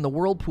drops in the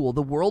world pool.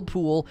 The world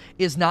pool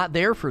is not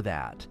there for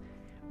that.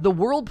 The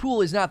world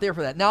pool is not there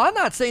for that. Now, I'm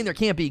not saying there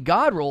can't be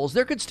god rolls.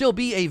 There could still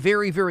be a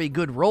very, very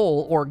good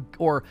roll,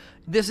 or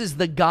this is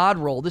the god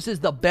roll. This is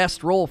the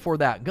best roll for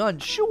that gun.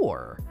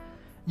 Sure.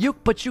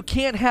 But you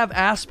can't have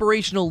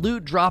aspirational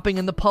loot dropping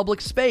in the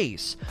public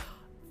space.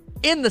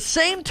 In the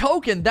same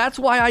token, that's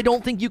why I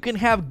don't think you can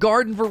have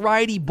garden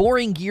variety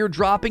boring gear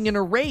dropping in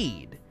a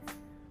raid.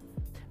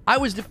 I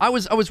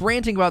was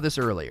ranting about this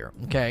earlier,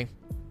 okay?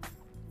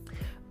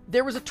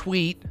 there was a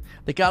tweet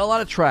that got a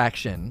lot of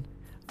traction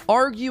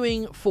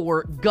arguing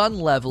for gun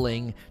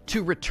leveling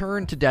to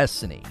return to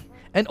Destiny.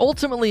 And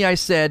ultimately I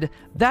said,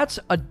 that's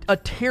a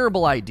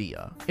terrible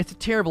idea. It's a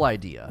terrible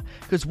idea.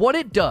 Because what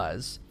it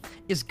does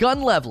is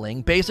gun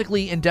leveling,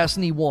 basically in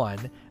Destiny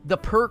 1, the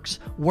perks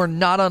were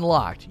not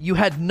unlocked. You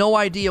had no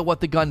idea what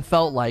the gun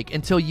felt like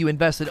until you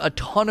invested a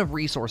ton of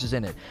resources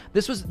in it.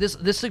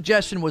 This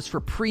suggestion was for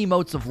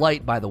pre-Motes of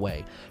Light, by the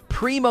way.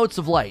 Pre-Motes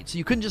of Light. So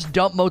you couldn't just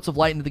dump Motes of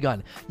Light into the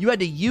gun. You had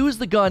to use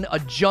the gun a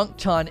junk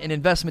ton and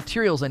invest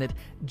materials in it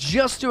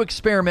just to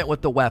experiment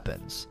with the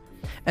weapons.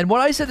 And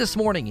what I said this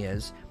morning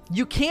is,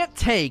 you can't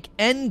take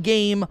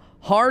endgame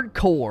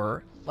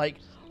hardcore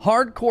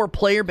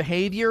player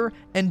behavior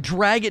and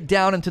drag it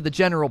down into the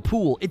general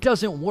pool. It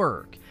doesn't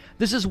work.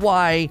 This is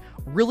why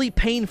really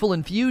painful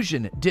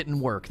infusion didn't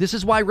work. This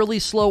is why really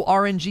slow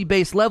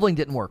RNG-based leveling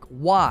didn't work.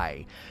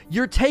 Why?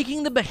 You're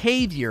taking the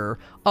behavior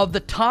of the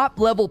top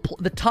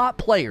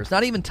players,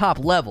 not even top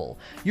level.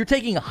 You're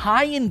taking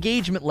high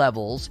engagement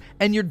levels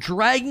and you're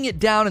dragging it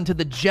down into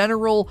the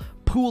general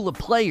pool of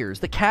players,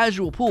 the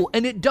casual pool,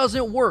 and it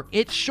doesn't work.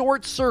 It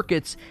short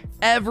circuits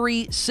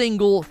every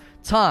single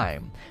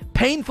time.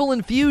 Painful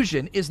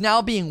infusion is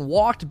now being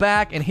walked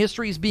back and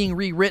history is being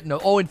rewritten.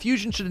 Oh,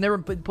 infusion should have never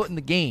been put in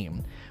the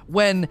game.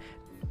 When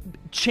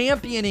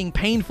championing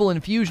painful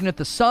infusion at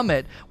the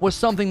summit was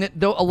something that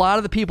a lot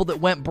of the people that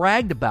went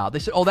bragged about. They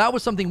said, oh, that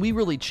was something we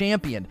really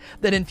championed,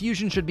 that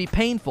infusion should be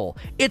painful.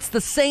 It's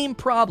the same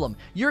problem.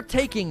 You're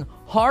taking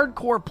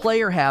hardcore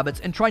player habits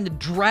and trying to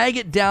drag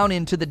it down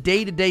into the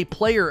day-to-day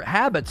player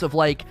habits of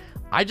like,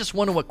 I just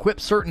want to equip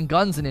certain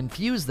guns and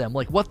infuse them.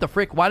 Like, what the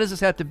frick? Why does this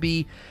have to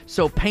be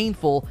so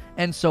painful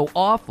and so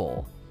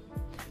awful?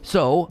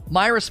 So,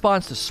 my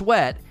response to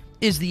Sweat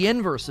is the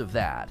inverse of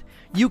that.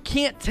 You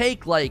can't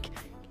take, like,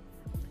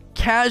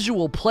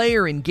 casual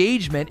player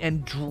engagement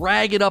and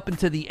drag it up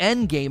into the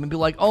end game and be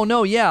like, oh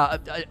no, yeah,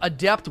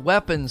 adept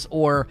weapons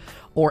or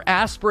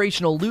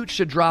aspirational loot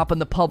should drop in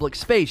the public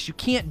space. You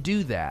can't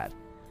do that.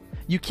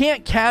 You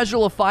can't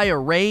casualify a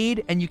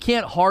raid and you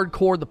can't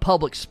hardcore the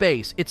public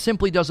space. It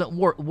simply doesn't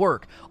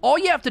work. All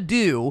you have to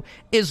do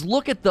is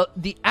look at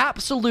the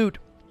absolute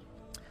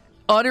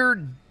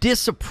utter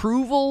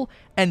disapproval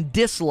and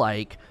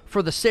dislike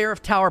for the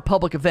Seraph Tower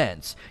public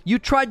events. You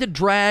tried to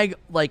drag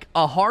like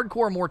a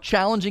hardcore, more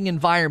challenging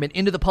environment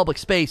into the public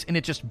space and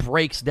it just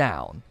breaks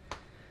down.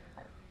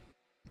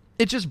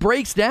 It just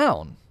breaks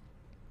down.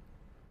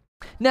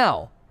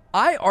 Now,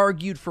 I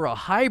argued for a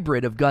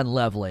hybrid of gun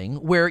leveling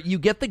where you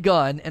get the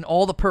gun and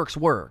all the perks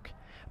work,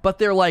 but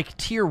they're like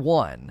tier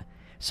 1.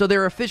 So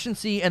their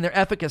efficiency and their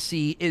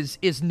efficacy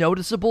is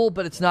noticeable,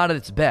 but it's not at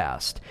its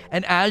best.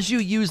 And as you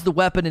use the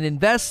weapon and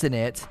invest in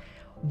it,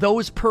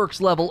 those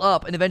perks level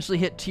up and eventually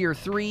hit tier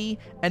 3,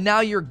 and now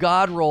your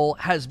god roll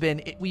has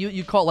been,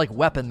 you call it like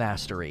weapon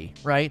mastery,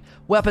 right?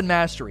 Weapon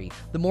mastery.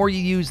 The more you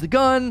use the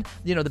gun,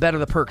 the better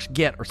the perks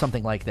get or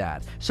something like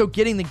that. So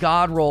getting the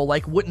god roll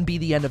like wouldn't be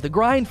the end of the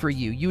grind for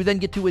you. You then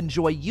get to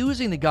enjoy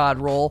using the god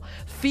roll,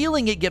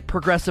 feeling it get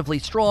progressively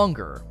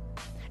stronger.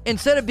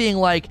 Instead of being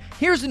like,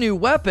 here's a new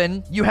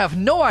weapon, you have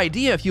no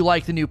idea if you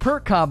like the new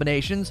perk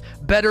combinations,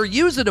 better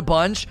use it a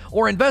bunch,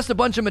 or invest a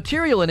bunch of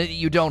material in it that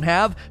you don't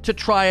have to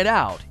try it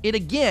out.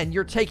 Again,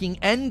 you're taking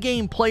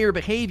endgame player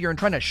behavior and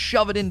trying to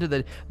shove it into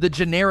the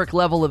generic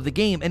level of the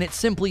game, and it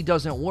simply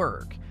doesn't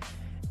work.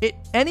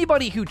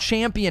 Anybody who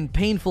championed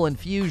painful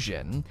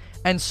infusion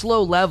and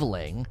slow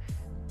leveling,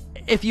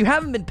 if you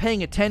haven't been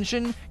paying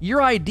attention,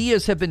 your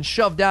ideas have been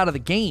shoved out of the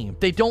game.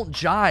 They don't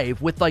jive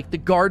with like the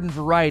garden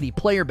variety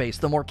player base,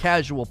 the more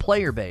casual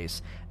player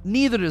base.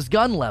 Neither does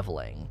gun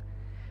leveling.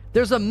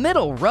 There's a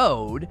middle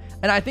road,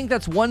 and I think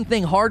that's one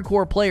thing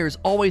hardcore players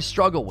always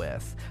struggle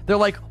with. They're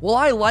like, well,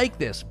 I like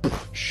this.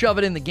 Shove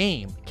it in the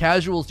game.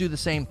 Casuals do the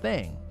same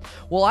thing.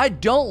 Well, I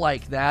don't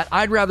like that.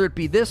 I'd rather it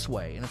be this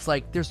way. And it's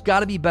like, there's got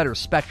to be better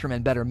spectrum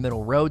and better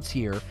middle roads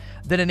here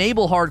that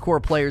enable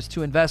hardcore players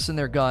to invest in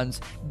their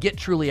guns, get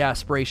truly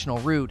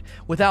aspirational root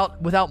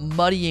without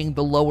muddying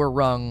the lower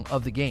rung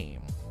of the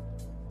game.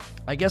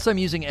 I guess I'm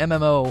using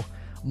MMO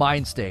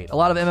mind state. A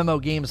lot of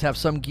MMO games have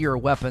some gear or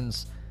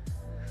weapons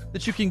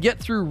that you can get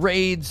through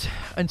raids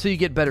until you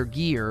get better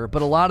gear,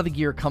 but a lot of the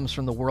gear comes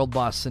from the world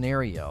boss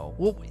scenario.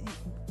 Well,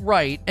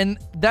 right, and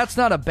that's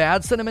not a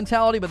bad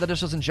sentimentality, but that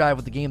just doesn't jive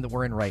with the game that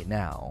we're in right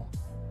now.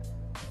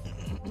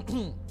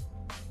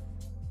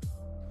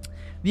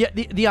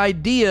 The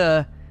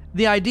idea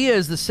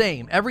is the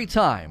same every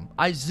time.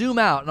 I zoom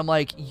out and I'm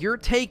like, you're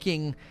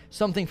taking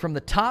something from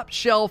the top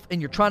shelf and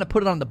you're trying to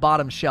put it on the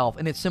bottom shelf,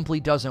 and it simply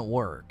doesn't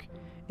work.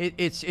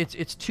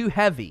 It's too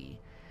heavy.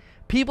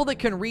 People that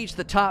can reach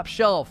the top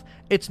shelf,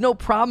 it's no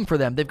problem for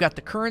them. They've got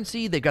the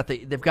currency, they've got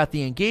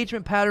the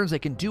engagement patterns, they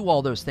can do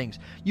all those things.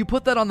 You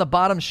put that on the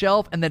bottom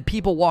shelf and then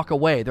people walk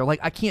away. They're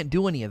like, I can't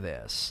do any of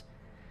this.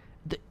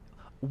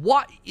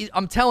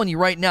 I'm telling you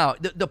right now,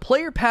 the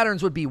player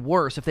patterns would be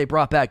worse if they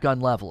brought back gun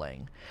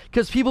leveling.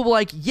 Because people were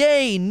like,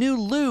 yay, new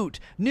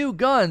loot, new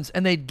guns,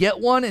 and they'd get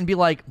one and be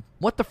like,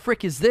 what the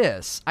frick is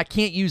this? I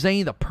can't use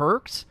any of the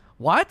perks?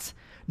 What?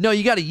 no,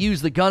 you got to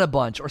use the gun a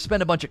bunch or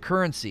spend a bunch of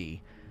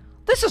currency.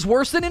 This is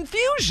worse than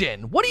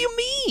Infusion. What do you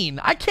mean?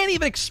 I can't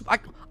even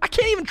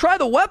try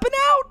the weapon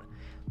out?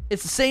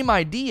 It's the same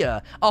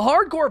idea. A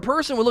hardcore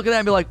person would look at that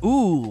and be like,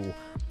 ooh,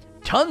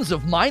 tons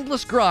of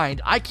mindless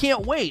grind. I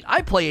can't wait.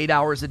 I play 8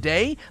 hours a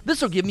day.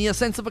 This will give me a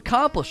sense of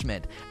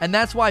accomplishment. And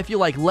that's why I feel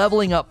like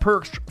leveling up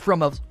perks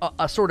from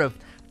a sort of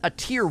a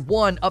tier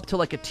 1 up to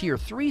like a tier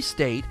 3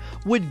 state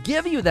would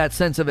give you that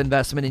sense of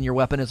investment in your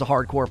weapon as a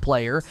hardcore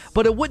player,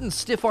 but it wouldn't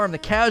stiff arm the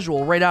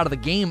casual right out of the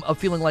game of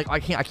feeling like I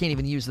can't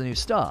even use the new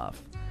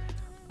stuff.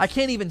 I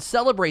can't even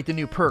celebrate the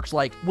new perks.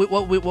 Like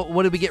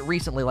what did we get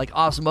recently? Like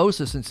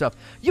osmosis and stuff.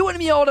 You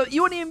wouldn't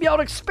even be able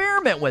to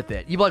experiment with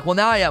it. You'd be like, well,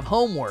 now I have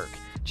homework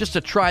just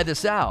to try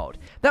this out.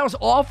 That was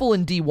awful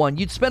in D1.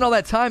 You'd spend all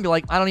that time and be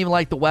like, I don't even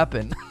like the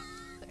weapon.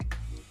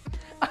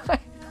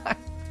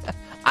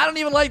 I don't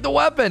even like the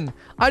weapon.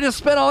 I just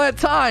spent all that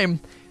time,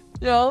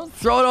 throw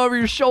it over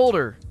your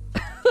shoulder.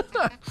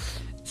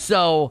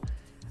 So,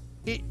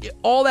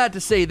 all that to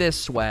say this,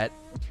 Sweat,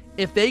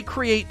 if they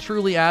create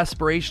truly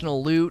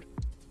aspirational loot,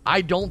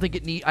 I don't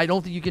think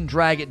you can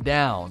drag it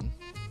down.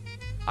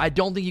 I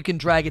don't think you can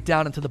drag it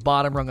down into the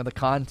bottom rung of the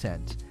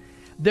content.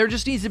 There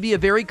just needs to be a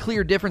very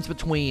clear difference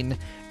between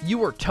you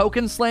were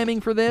token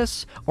slamming for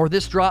this, or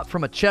this dropped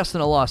from a chest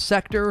in a lost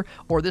sector,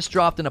 or this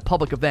dropped in a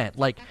public event.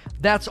 Like,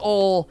 that's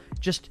all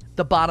just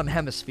the bottom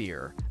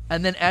hemisphere.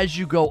 And then as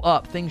you go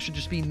up, things should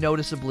just be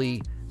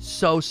noticeably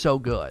so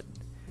good.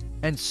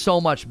 And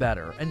so much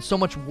better. And so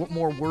much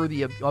more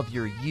worthy of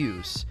your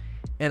use.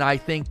 And I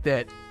think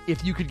that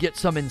if you could get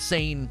some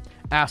insane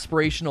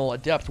aspirational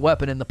adept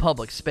weapon in the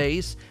public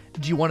space,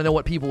 do you want to know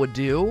what people would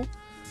do?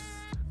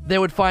 They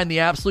would find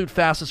the absolute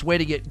fastest way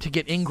to get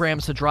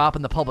engrams to drop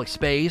in the public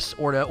space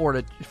or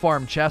to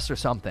farm chests or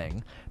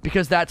something,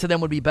 because that to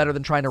them would be better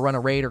than trying to run a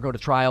raid or go to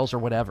trials or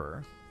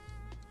whatever.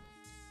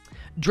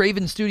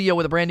 Draven Studio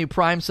with a brand new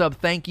Prime sub,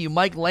 thank you.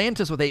 Mike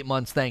Lantis with 8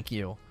 months, thank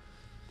you.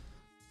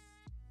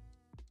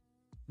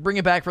 Bring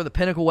it back for the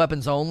pinnacle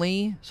weapons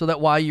only, so that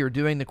while you're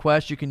doing the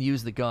quest, you can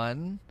use the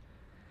gun.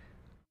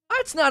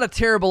 That's not a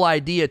terrible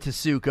idea,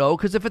 Tsuko,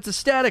 because if it's a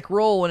static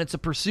roll and it's a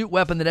pursuit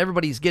weapon that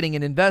everybody's getting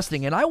and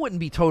investing in, I wouldn't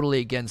be totally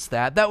against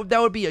that. That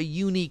would be a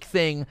unique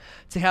thing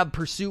to have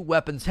pursuit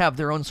weapons have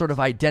their own sort of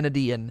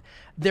identity and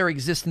their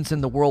existence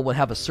in the world would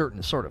have a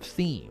certain sort of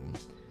theme.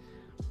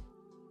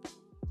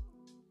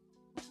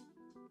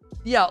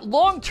 Yeah,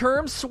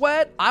 long-term,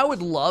 Sweat, I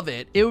would love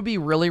it. It would be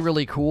really,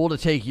 really cool to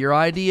take your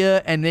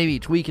idea and maybe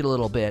tweak it a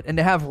little bit and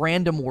to have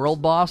random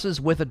world bosses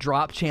with a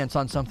drop chance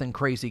on something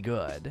crazy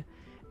good.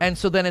 And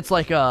so then it's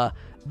like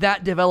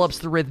that develops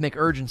the rhythmic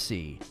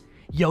urgency.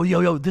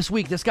 Yo, this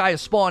week, this guy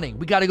is spawning.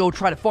 We got to go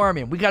try to farm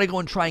him. We got to go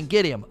and try and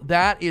get him.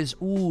 That is,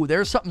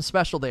 there's something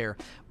special there.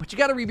 But you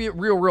got to be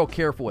real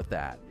careful with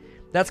that.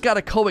 That's got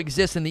to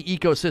coexist in the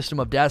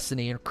ecosystem of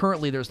Destiny, and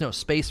currently there's no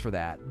space for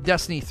that.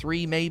 Destiny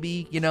 3,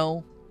 maybe,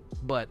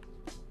 but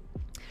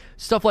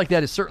stuff like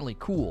that is certainly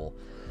cool.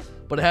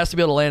 But it has to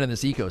be able to land in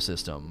this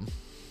ecosystem.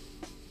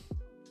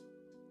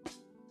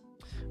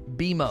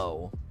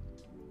 BMO.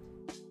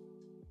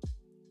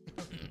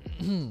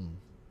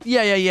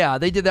 Yeah.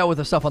 They did that with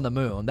the stuff on the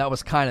moon. That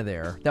was kind of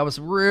there. That was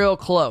real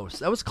close.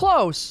 That was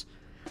close.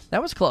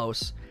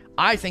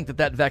 I think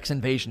that Vex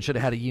invasion should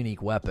have had a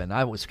unique weapon.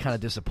 I was kind of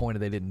disappointed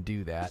they didn't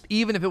do that.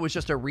 Even if it was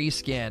just a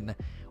reskin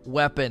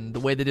weapon, the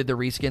way they did the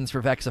reskins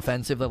for Vex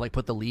Offensive, they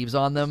put the leaves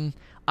on them,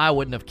 I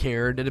wouldn't have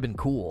cared. It'd have been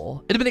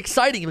cool. It'd have been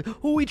exciting.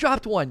 Like, we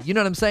dropped one. You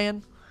know what I'm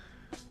saying?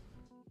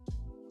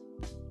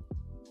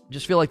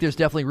 Just feel like there's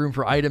definitely room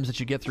for items that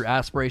you get through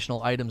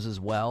aspirational items as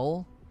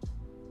well.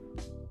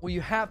 Well,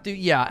 you have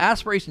to,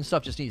 aspiration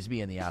stuff just needs to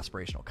be in the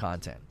aspirational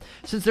content.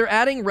 Since they're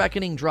adding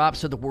Reckoning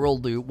drops to the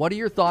world loot, what are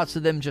your thoughts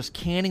of them just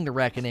canning the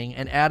Reckoning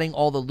and adding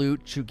all the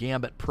loot to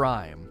Gambit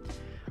Prime?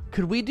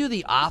 Could we do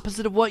the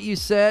opposite of what you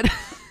said?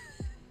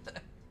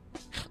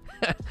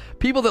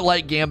 People that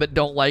like Gambit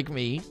don't like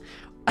me.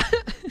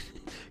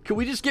 Could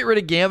we just get rid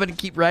of Gambit and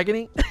keep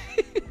Reckoning?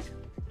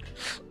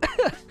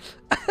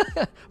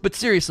 But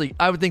seriously,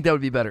 I would think that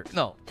would be better.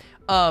 No.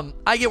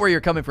 I get where you're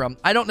coming from.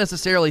 I don't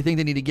necessarily think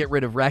they need to get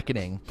rid of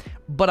Reckoning,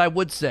 but I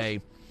would say,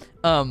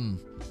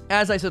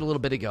 as I said a little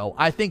bit ago,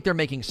 I think they're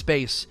making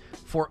space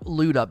for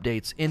loot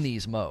updates in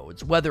these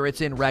modes, whether it's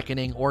in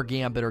Reckoning or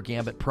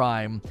Gambit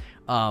Prime.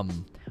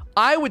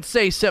 I would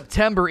say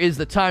September is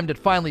the time to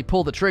finally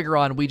pull the trigger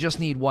on we just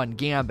need one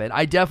Gambit.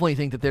 I definitely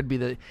think that it'd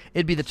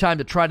be the time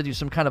to try to do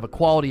some kind of a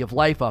quality of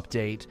life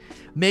update.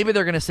 Maybe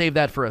they're going to save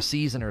that for a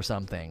season or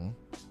something.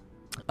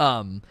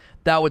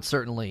 That would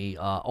certainly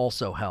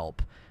also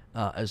help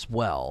as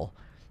well.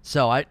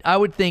 So I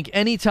would think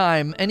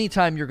anytime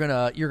you're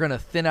gonna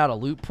thin out a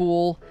loot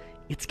pool,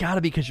 it's got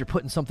to be because you're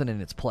putting something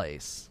in its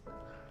place.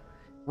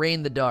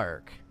 Rain the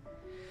Dark.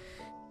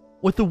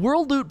 With the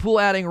world loot pool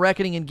adding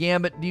Reckoning and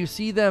Gambit, do you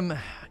see them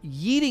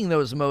yeeting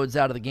those modes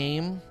out of the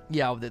game?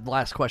 Yeah, the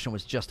last question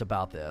was just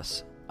about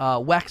this.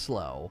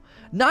 Wexlow.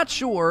 Not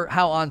sure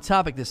how on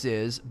topic this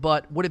is,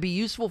 but would it be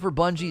useful for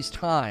Bungie's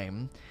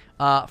time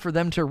for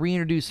them to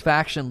reintroduce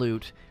faction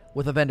loot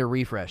with a vendor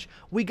refresh?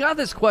 We got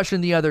this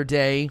question the other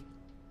day.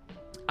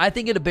 I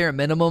think at a bare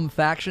minimum,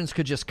 factions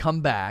could just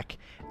come back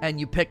and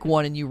you pick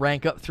one and you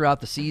rank up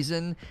throughout the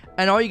season.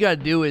 And all you got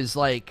to do is,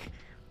 like,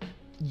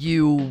 I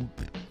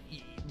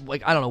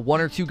don't know,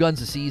 1 or 2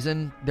 guns a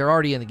season. They're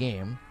already in the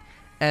game.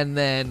 And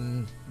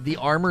then the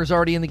armor's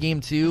already in the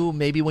game too.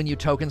 Maybe when you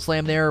token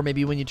slam there, or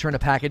maybe when you turn a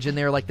package in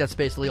there, like, that's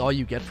basically all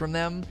you get from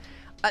them.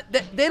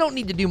 They don't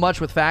need to do much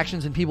with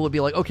factions, and people would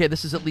be like, okay,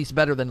 this is at least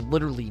better than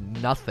literally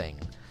nothing.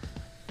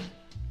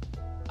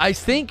 I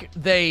think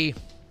they...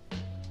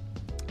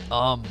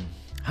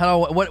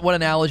 what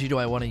analogy do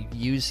I want to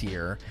use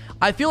here?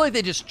 I feel like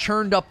they just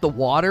churned up the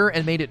water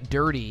and made it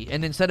dirty,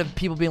 and instead of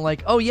people being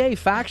like, oh yay,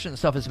 faction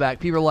stuff is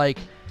back, people are like,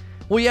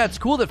 well, yeah, it's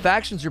cool that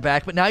factions are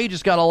back, but now you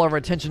just got all of our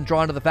attention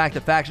drawn to the fact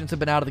that factions have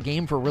been out of the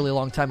game for a really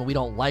long time, and we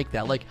don't like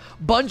that. Like,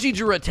 Bungie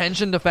drew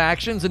attention to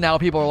factions, and now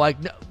people are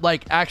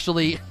like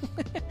actually,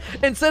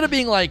 instead of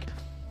being like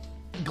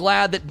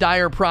glad that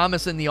Dire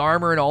Promise and the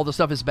armor and all the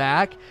stuff is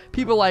back,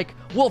 people are like,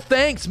 well,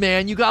 thanks,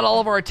 man, you got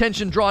all of our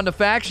attention drawn to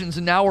factions,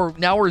 and now we're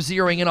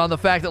zeroing in on the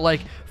fact that,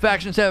 like,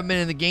 factions haven't been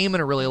in the game in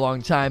a really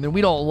long time, and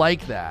we don't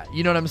like that.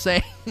 You know what I'm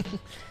saying?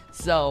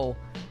 So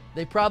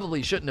they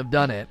probably shouldn't have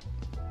done it.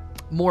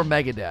 More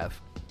Megadeth.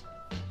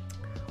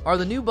 Are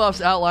the new buffs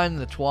outlined in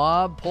the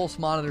TWAB? Pulse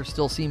Monitor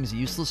still seems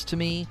useless to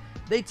me.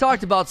 They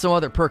talked about some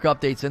other perk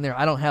updates in there.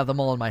 I don't have them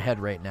all in my head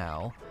right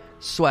now.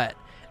 Sweat.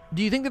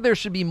 Do you think that there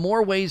should be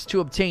more ways to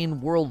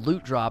obtain world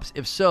loot drops?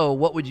 If so,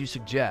 what would you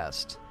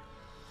suggest?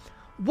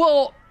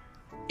 Well,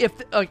 if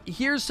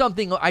here's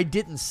something I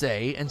didn't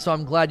say, and so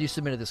I'm glad you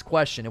submitted this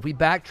question. If we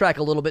backtrack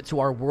a little bit to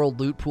our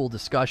world loot pool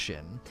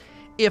discussion,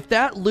 if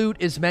that loot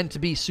is meant to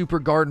be super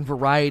garden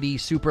variety,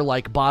 super,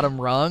 like, bottom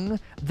rung,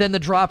 then the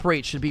drop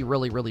rate should be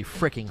really, really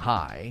freaking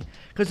high.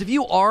 Because if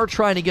you are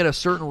trying to get a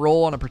certain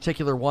roll on a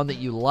particular one that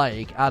you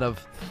like out of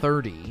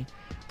 30,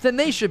 then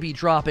they should be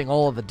dropping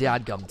all of the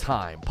dadgum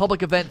time.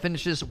 Public event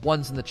finishes,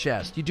 one's in the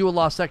chest. You do a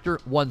Lost Sector,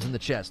 one's in the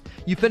chest.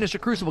 You finish a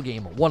Crucible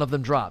game, one of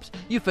them drops.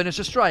 You finish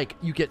a strike,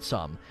 you get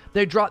some.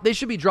 They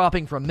should be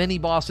dropping from mini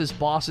bosses,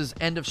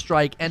 end of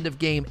strike, end of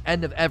game,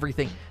 end of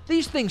everything.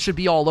 These things should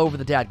be all over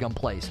the dadgum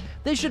place.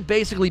 They should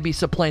basically be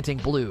supplanting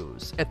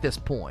blues at this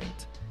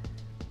point.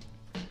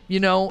 You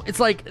know, it's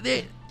like,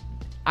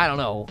 I don't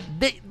know.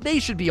 They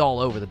should be all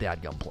over the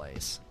dadgum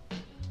place.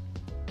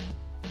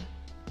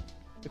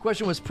 The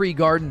question was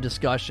pre-garden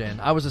discussion.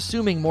 I was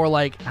assuming more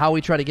like how we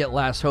try to get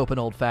Last Hope in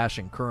Old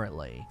Fashioned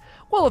currently.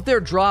 Well, if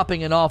they're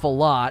dropping an awful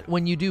lot,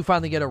 when you do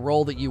finally get a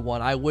roll that you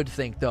want, I would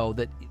think, though,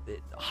 that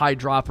high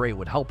drop rate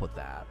would help with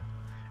that.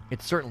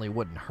 It certainly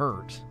wouldn't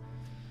hurt.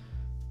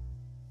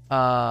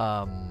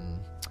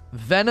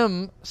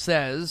 Venom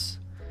says,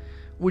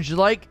 would you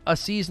like a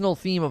seasonal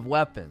theme of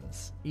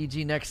weapons?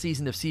 E.g. next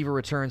season, if Siva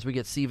returns, we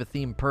get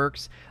Siva-themed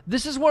perks.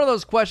 This is one of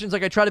those questions,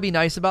 like, I try to be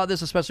nice about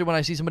this, especially when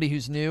I see somebody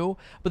who's new,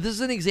 but this is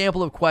an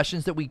example of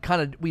questions that we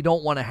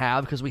don't want to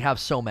have because we have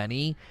so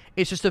many.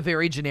 It's just a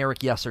very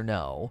generic yes or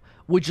no.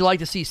 Would you like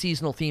to see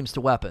seasonal themes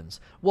to weapons?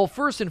 Well,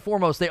 first and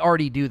foremost, they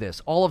already do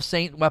this. All of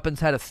Saint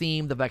weapons had a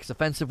theme. The Vex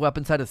offensive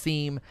weapons had a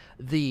theme.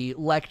 The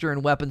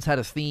Lectern weapons had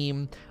a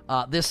theme.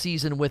 This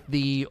season with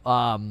the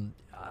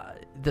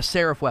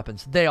Seraph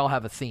weapons, they all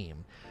have a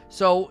theme.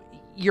 So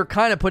you're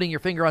kind of putting your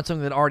finger on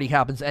something that already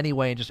happens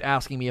anyway and just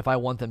asking me if I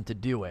want them to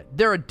do it.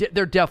 They're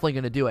definitely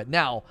going to do it.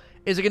 Now,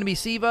 is it going to be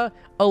Siva?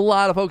 A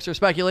lot of folks are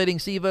speculating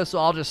Siva, so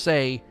I'll just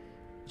say,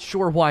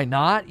 sure, why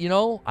not? You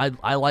know,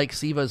 I like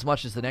Siva as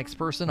much as the next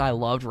person. I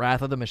loved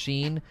Wrath of the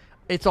Machine.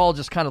 It's all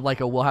just kind of like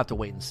a we'll have to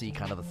wait and see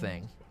kind of a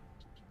thing.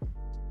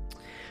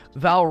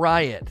 Val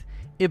Riot.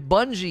 If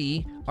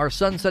Bungie are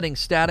sunsetting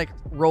static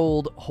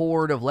rolled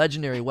horde of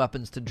legendary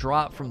weapons to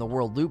drop from the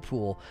world loot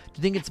pool, do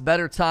you think it's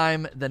better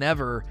time than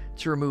ever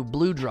to remove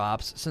blue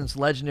drops since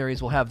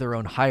legendaries will have their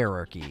own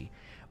hierarchy?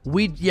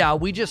 We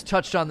just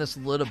touched on this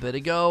a little bit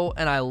ago,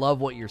 and I love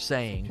what you're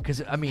saying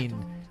because, I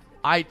mean,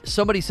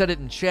 somebody said it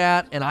in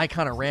chat, and I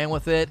kind of ran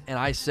with it, and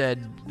I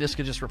said this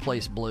could just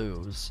replace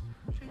blues.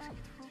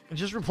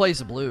 Just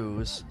replace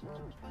blues,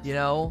 you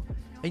know?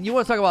 And you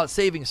want to talk about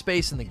saving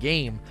space in the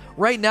game.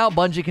 Right now,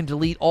 Bungie can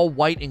delete all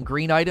white and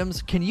green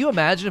items. Can you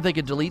imagine if they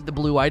could delete the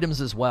blue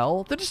items as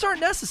well? They just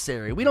aren't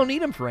necessary. We don't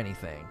need them for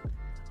anything.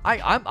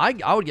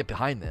 I would get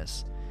behind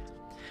this.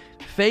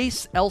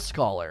 Face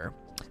Elscholar.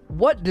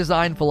 What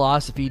design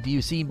philosophy do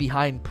you see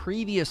behind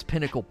previous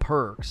Pinnacle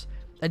perks?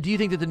 And do you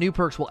think that the new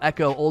perks will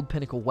echo old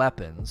Pinnacle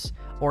weapons?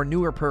 Or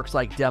newer perks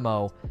like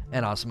Demo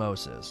and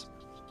Osmosis?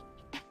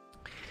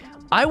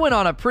 I went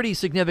on a pretty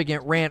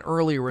significant rant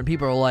earlier when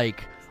people are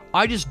like,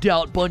 I just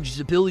doubt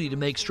Bungie's ability to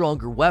make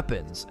stronger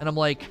weapons. And I'm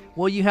like,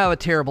 well, you have a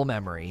terrible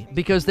memory.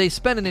 Because they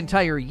spent an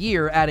entire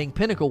year adding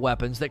Pinnacle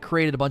weapons that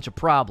created a bunch of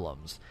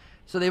problems.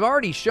 So they've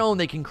already shown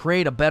they can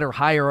create a better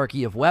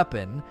hierarchy of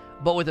weapon,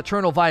 but with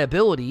Eternal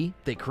Viability,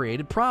 they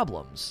created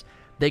problems.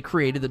 They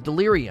created the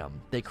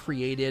Delirium. They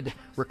created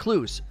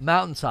Recluse,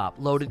 Mountaintop,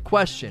 Loaded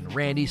Question,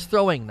 Randy's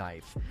Throwing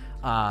Knife,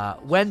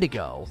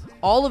 Wendigo.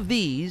 All of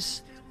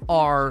these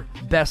are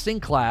best in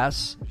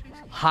class,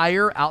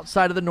 higher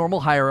outside of the normal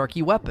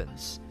hierarchy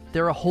weapons.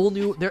 They're a whole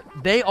new...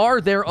 They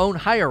are their own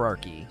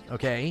hierarchy,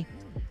 okay?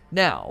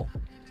 Now,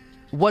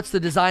 what's the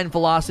design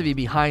philosophy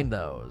behind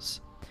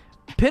those?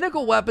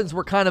 Pinnacle weapons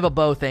were kind of a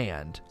both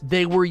and.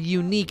 They were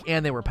unique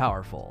and they were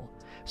powerful.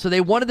 So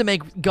they wanted to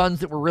make guns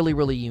that were really,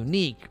 really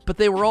unique, but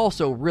they were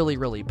also really,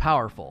 really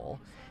powerful.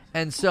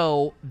 And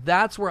so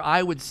that's where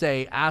I would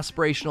say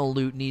aspirational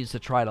loot needs to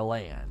try to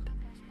land.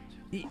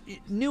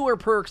 Newer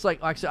perks,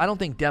 like, actually, I don't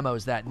think Demo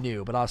is that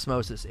new, but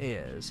Osmosis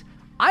is.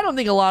 I don't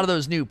think a lot of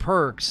those new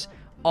perks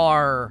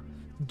are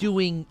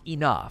doing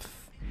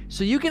enough.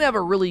 So you can have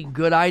a really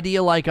good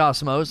idea like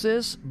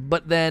Osmosis,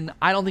 but then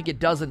I don't think it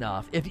does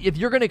enough. If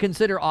you're going to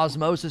consider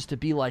Osmosis to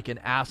be like an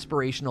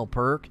aspirational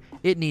perk,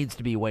 it needs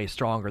to be way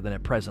stronger than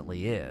it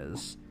presently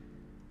is.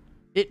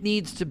 It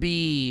needs to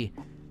be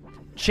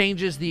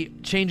changes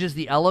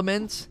the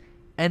elements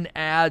and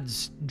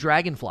adds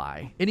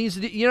Dragonfly. It needs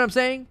to, you know what I'm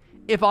saying?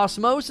 If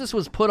Osmosis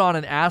was put on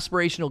an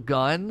aspirational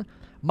gun,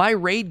 my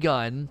raid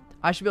gun,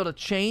 I should be able to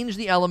change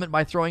the element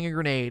by throwing a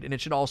grenade, and it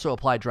should also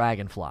apply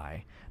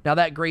Dragonfly. Now,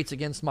 that grates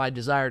against my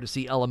desire to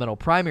see elemental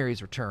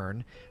primaries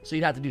return, so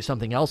you'd have to do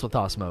something else with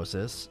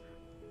Osmosis.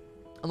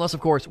 Unless,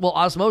 of course, well,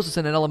 Osmosis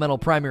in an elemental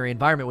primary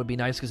environment would be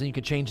nice, because then you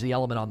could change the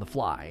element on the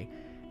fly.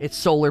 It's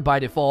solar by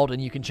default,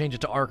 and you can change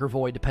it to Arc or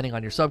Void depending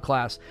on your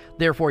subclass.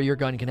 Therefore, your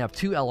gun can have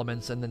 2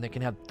 elements, and then it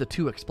can have the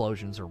 2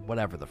 explosions, or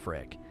whatever the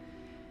frick.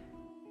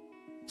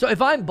 So if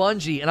I'm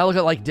Bungie, and I look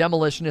at like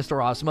Demolitionist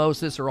or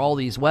Osmosis or all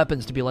these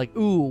weapons to be like,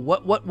 ooh,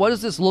 what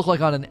does this look like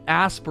on an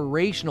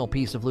aspirational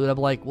piece of loot? I'm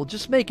like, well,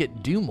 just make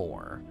it do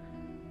more.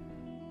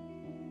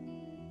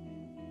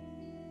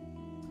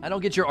 I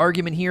don't get your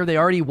argument here. They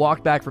already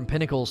walked back from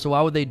Pinnacle, so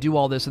why would they do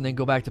all this and then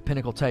go back to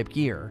Pinnacle-type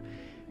gear?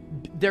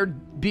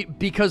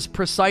 Because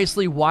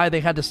precisely why they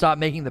had to stop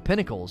making the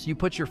Pinnacles. You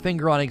put your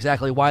finger on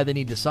exactly why they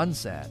need to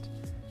sunset.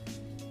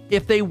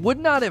 If they would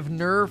not have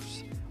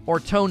nerfed or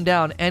tone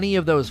down any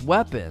of those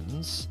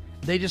weapons,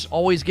 they just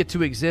always get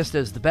to exist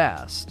as the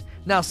best.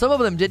 Now, some of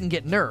them didn't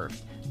get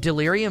nerfed.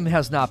 Delirium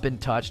has not been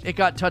touched. It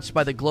got touched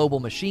by the global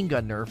machine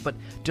gun nerf, but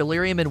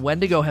Delirium and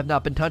Wendigo have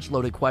not been touched.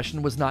 Loaded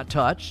Question was not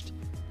touched.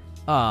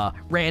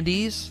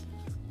 Randy's,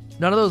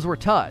 none of those were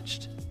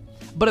touched.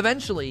 But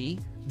eventually,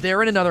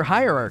 they're in another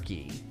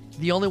hierarchy.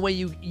 The only way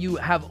you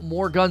have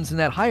more guns in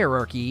that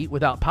hierarchy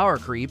without power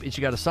creep is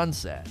you got a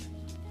sunset.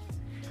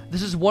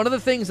 This is one of the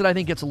things that I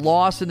think gets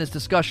lost in this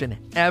discussion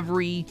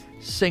every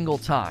single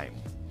time.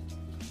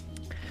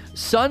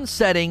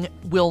 Sunsetting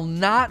will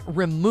not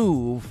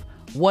remove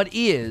what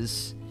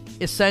is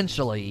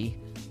essentially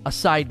a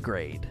side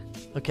grade,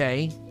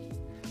 okay?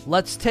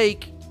 Let's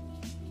take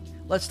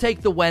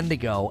the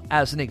Wendigo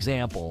as an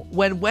example.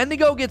 When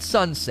Wendigo gets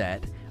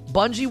sunset,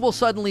 Bungie will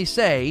suddenly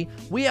say,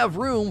 we have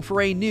room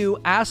for a new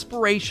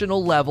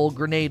aspirational level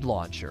grenade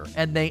launcher,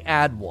 and they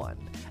add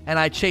one. And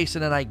I chase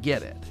it and I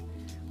get it.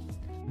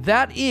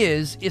 That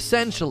is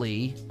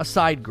essentially a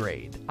side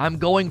grade. I'm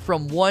going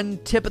from one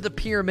tip of the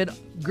pyramid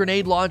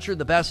grenade launcher,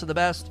 the best of the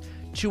best,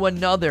 to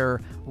another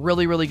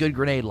really, really good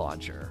grenade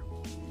launcher.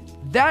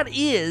 That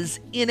is,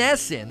 in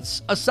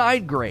essence, a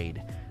side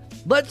grade.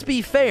 Let's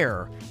be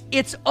fair.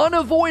 It's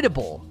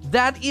unavoidable.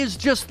 That is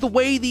just the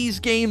way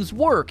these games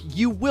work.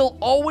 You will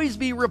always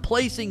be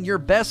replacing your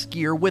best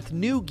gear with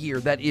new gear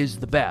that is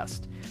the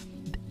best.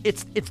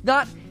 It's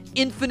not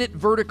infinite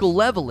vertical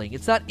leveling.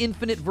 It's not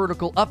infinite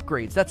vertical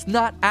upgrades. That's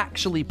not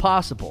actually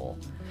possible.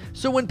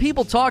 So when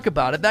people talk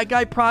about it, that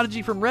guy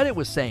Prodigy from Reddit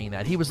was saying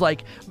that. He was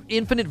like,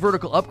 infinite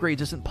vertical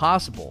upgrades isn't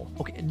possible.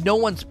 Okay, no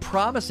one's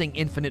promising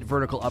infinite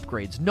vertical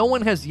upgrades. No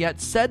one has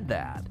yet said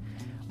that.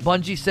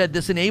 Bungie said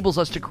this enables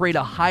us to create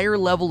a higher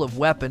level of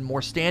weapon,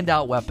 more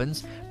standout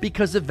weapons,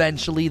 because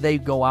eventually they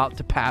go out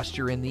to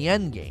pasture in the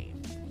endgame.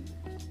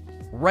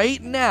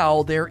 Right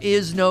now, there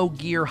is no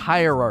gear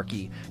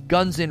hierarchy.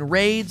 Guns in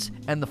raids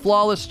and the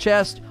Flawless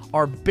Chest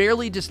are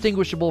barely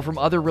distinguishable from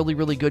other really,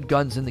 really good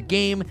guns in the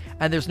game,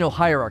 and there's no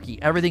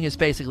hierarchy. Everything is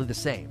basically the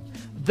same.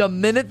 The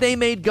minute they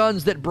made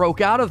guns that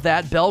broke out of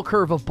that bell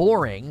curve of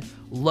boring,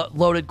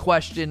 Loaded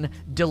Question,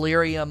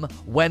 Delirium,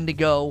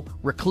 Wendigo,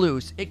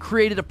 Recluse, it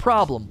created a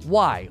problem.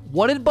 Why?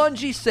 What did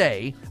Bungie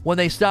say when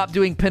they stopped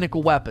doing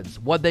pinnacle weapons?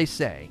 What'd they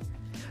say?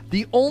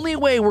 The only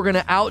way we're going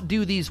to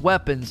outdo these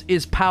weapons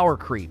is power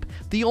creep.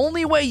 The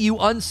only way you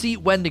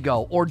unseat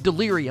Wendigo or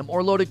Delirium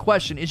or Loaded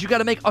Question is you got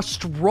to make a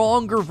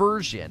stronger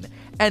version,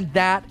 and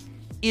that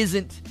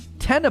isn't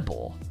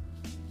tenable.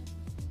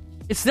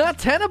 It's not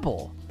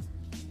tenable.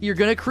 You're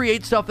going to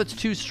create stuff that's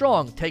too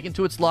strong. Taken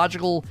to its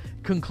logical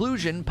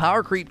conclusion,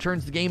 power creep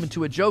turns the game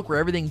into a joke where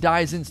everything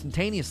dies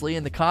instantaneously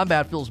and the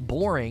combat feels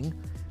boring.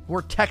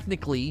 We're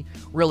technically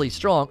really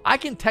strong. I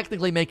can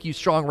technically make you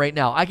strong right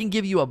now. I can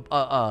give you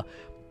a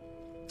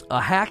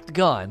hacked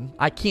gun.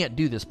 I can't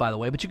do this, by the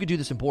way, but you could do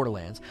this in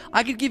Borderlands.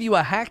 I could give you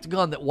a hacked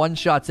gun that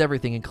one-shots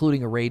everything,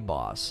 including a raid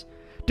boss.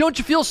 Don't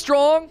you feel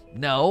strong?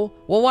 No.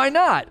 Well, why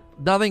not?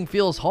 Nothing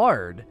feels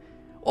hard.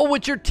 Oh,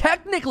 but you're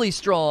technically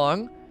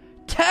strong.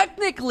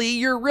 Technically,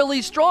 you're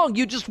really strong.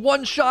 You just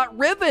one-shot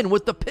Riven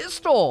with the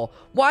pistol.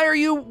 Why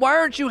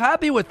aren't you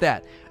happy with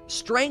that?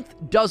 Strength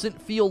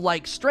doesn't feel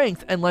like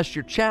strength unless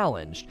you're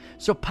challenged.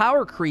 So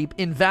power creep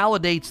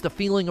invalidates the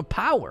feeling of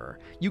power.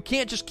 You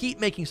can't just keep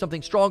making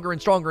something stronger and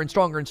stronger and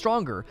stronger and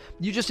stronger.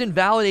 You just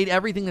invalidate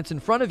everything that's in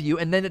front of you,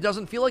 and then it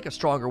doesn't feel like a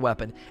stronger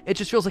weapon. It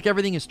just feels like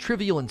everything is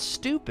trivial and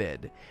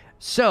stupid.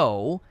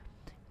 So,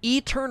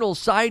 eternal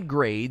side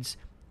grades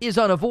is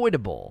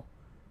unavoidable.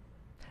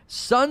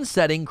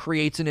 Sunsetting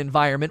creates an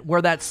environment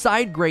where that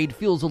side grade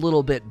feels a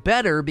little bit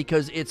better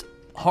because it's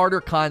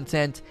harder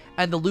content,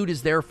 and the loot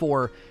is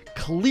therefore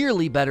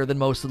clearly better than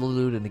most of the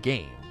loot in the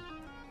game.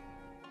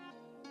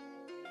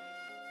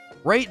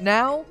 Right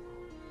now,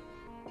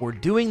 we're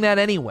doing that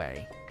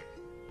anyway.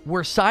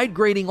 We're side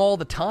grading all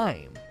the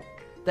time.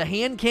 The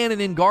hand cannon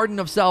in Garden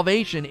of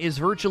Salvation is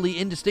virtually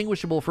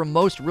indistinguishable from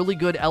most really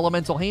good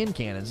elemental hand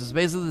cannons. It's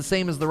basically the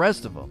same as the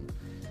rest of them.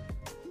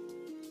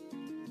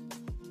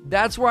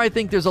 That's where I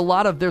think there's a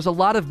lot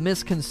of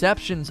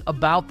misconceptions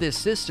about this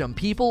system.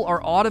 People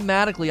are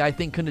automatically, I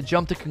think, going to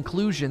jump to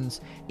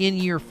conclusions in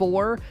year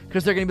 4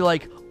 because they're going to be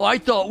like, oh, I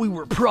thought we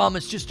were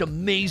promised just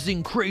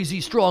amazing, crazy,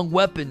 strong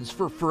weapons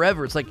for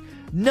forever. It's like,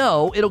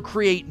 no, it'll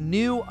create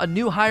a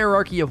new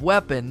hierarchy of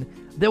weapon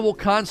that will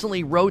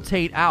constantly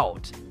rotate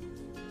out.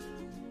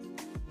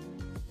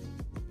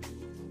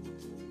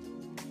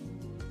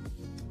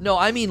 No,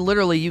 I mean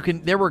literally,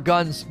 there were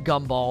guns,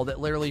 Gumball, that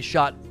literally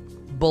shot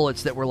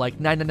bullets that were like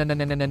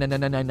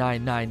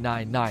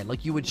 999999999.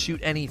 Like you would shoot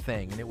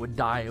anything and it would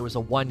die. It was a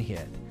one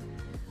hit.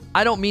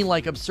 I don't mean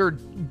like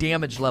absurd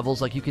damage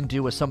levels like you can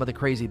do with some of the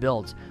crazy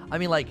builds. I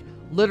mean like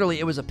literally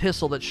it was a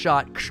pistol that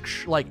shot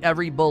like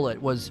every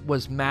bullet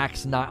was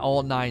max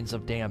all 9s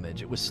of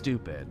damage. It was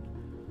stupid.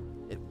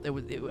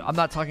 I'm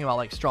not talking about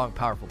like strong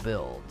powerful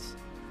builds.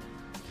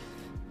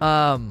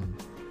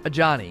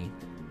 Johnny,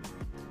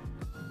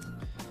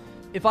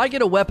 if I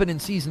get a weapon in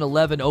Season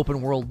 11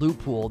 open world loot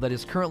pool that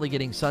is currently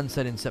getting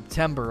sunset in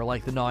September,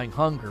 like the Gnawing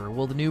Hunger,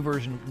 will the new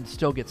version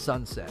still get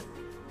sunset?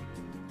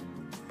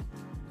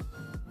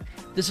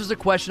 This is a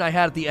question I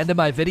had at the end of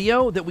my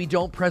video that we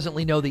don't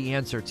presently know the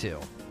answer to.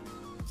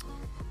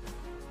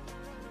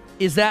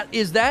 Is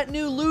that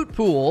new loot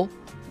pool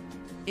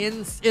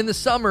in the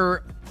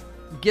summer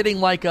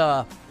getting like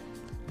a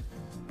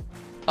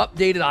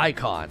updated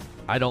icon?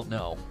 I don't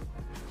know.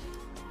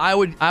 I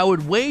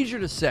would wager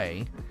to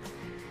say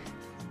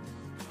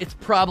it's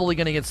probably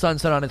going to get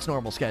sunset on its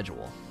normal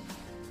schedule.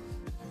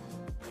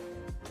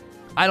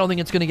 I don't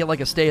think it's going to get like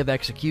a stay of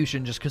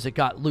execution just because it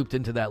got looped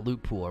into that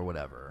loot pool or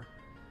whatever.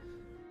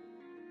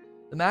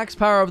 The max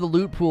power of the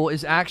loot pool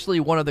is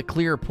actually one of the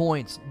clear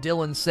points,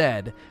 Dylan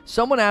said.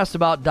 Someone asked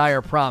about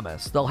Dire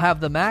Promise. They'll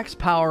have the max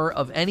power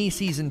of any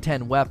Season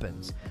 10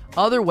 weapons.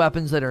 Other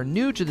weapons that are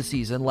new to the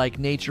season, like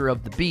Nature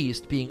of the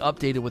Beast, being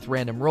updated with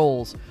random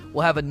rolls,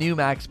 will have a new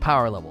max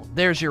power level.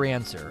 There's your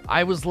answer.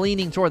 I was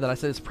leaning toward that. I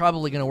said it's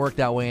probably going to work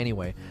that way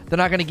anyway. They're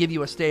not going to give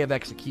you a stay of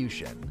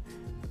execution.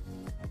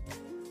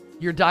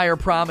 Your Dire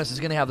Promise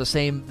is going to have the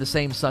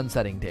same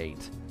sunsetting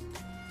date.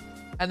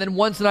 And then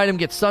once an item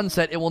gets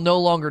sunset, it will no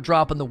longer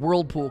drop in the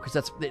world pool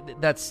because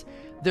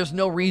there's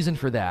no reason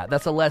for that.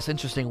 That's a less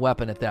interesting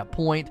weapon at that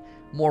point.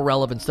 More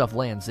relevant stuff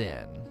lands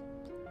in.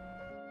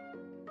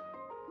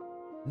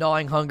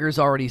 Gnawing Hunger's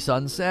already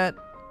sunset?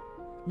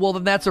 Well,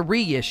 then that's a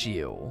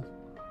reissue,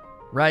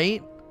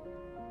 right?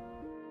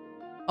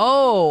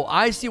 Oh,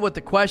 I see what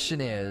the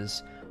question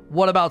is.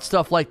 What about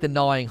stuff like the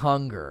Gnawing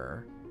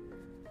Hunger?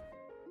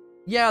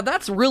 Yeah,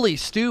 that's really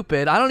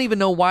stupid. I don't even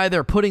know why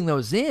they're putting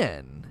those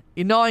in.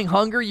 In Gnawing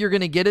Hunger, you're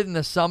going to get it in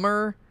the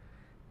summer,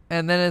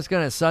 and then it's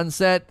going to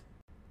sunset.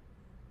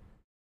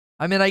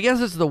 I mean, I guess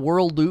it's the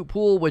world loot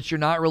pool, which you're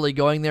not really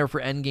going there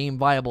for endgame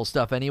viable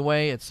stuff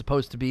anyway. It's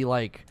supposed to be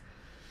like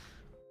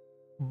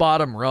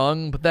bottom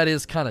rung, but that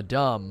is kind of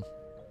dumb.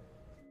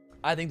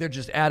 I think they're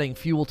just adding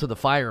fuel to the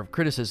fire of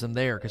criticism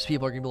there, because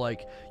people are going to be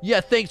like, yeah,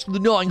 thanks for the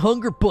Gnawing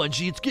Hunger,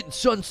 Bungie. It's getting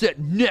sunset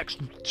next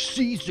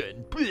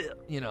season.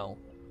 You know.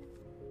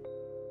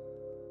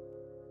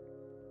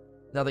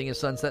 Nothing is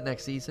sunset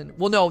next season?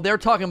 Well, no, they're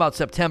talking about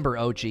September,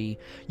 OG.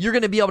 You're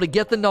going to be able to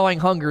get the Gnawing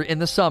Hunger in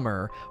the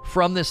summer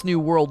from this new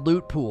world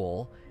loot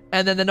pool,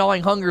 and then the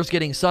Gnawing Hunger is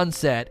getting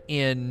sunset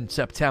in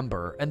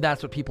September, and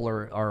that's what people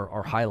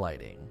are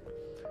highlighting.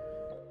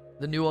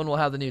 The new one will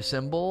have the new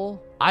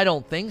symbol? I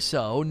don't think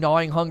so.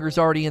 Gnawing Hunger's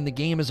already in the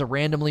game as a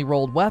randomly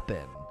rolled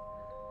weapon.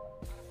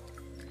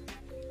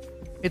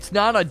 It's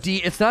not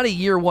a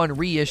year one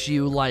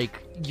reissue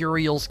like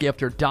Uriel's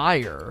Gift or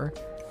Dire.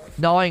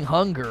 Gnawing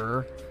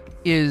Hunger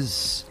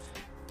it's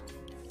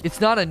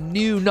not a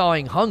new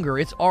Gnawing Hunger.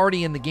 It's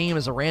already in the game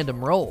as a random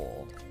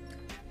roll.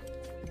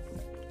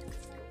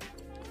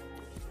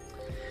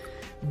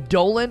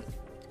 Dolan,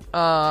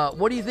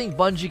 what do you think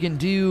Bungie can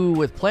do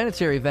with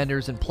planetary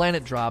vendors and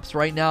planet drops?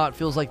 Right now, it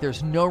feels like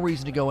there's no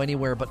reason to go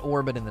anywhere but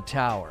orbit in the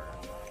tower.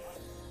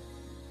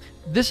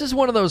 This is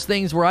one of those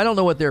things where I don't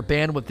know what their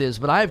bandwidth is,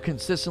 but I've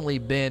consistently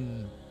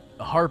been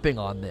harping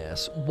on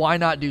this. Why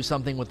not do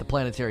something with the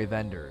planetary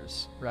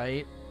vendors,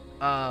 right?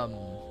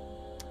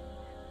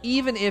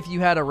 Even if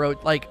you had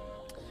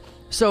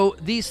so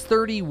these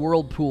 30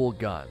 World Pool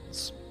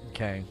guns,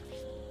 okay?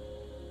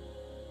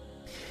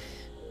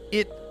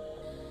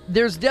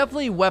 there's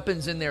definitely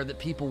weapons in there that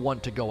people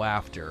want to go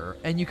after,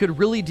 and you could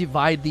really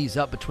divide these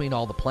up between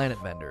all the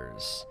planet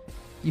vendors.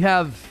 You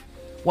have,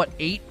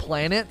 8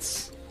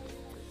 planets,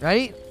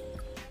 right?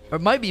 Or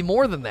it might be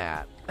more than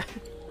that.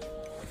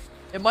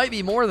 It might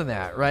be more than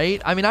that,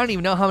 right? I mean, I don't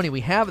even know how many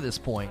we have at this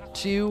point.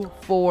 2,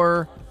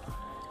 4,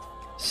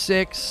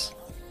 6,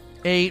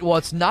 8. Well,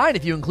 it's 9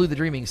 if you include the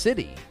Dreaming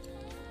City.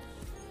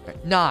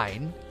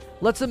 9.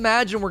 Let's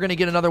imagine we're going to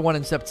get another one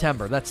in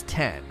September. That's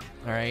 10,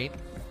 all right?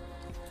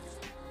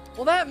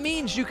 Well, that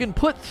means you can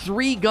put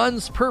 3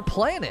 guns per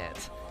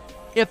planet.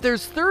 If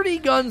there's 30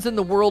 guns in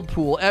the world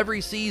pool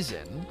every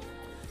season,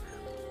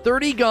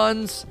 30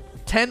 guns,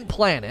 10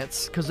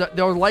 planets, because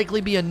there'll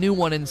likely be a new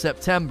one in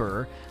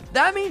September,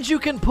 that means you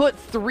can put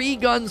 3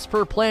 guns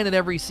per planet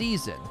every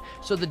season.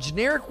 So the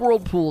generic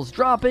world pool is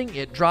dropping.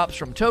 It drops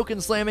from token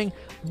slamming.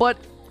 But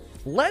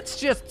let's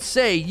just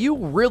say you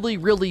really,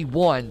 really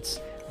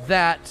want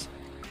that...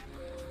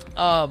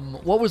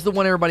 what was the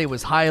one everybody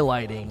was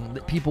highlighting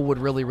that people would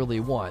really, really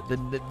want?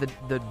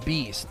 The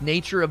beast.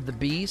 Nature of the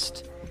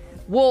beast.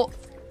 Well,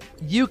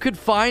 you could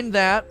find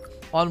that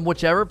on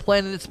whichever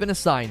planet it's been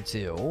assigned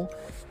to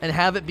and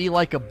have it be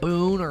like a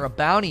boon or a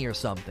bounty or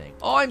something.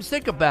 Oh, I'm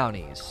sick of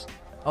bounties.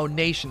 Oh,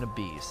 Nation of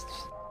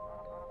Beasts.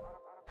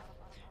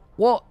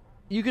 Well,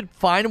 you could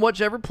find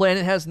whichever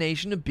planet has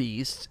Nation of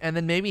Beasts and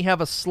then maybe have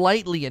a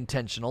slightly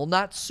intentional,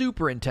 not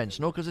super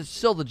intentional because it's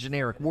still the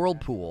generic world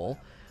pool,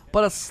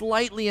 but a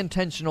slightly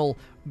intentional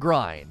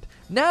grind.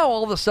 Now,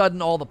 all of a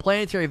sudden, all the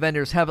planetary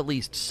vendors have at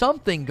least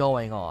something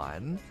going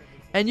on,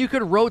 and you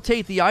could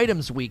rotate the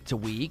items week to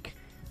week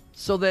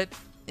so that,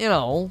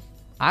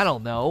 I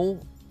don't know,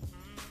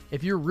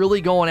 if you're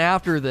really going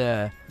after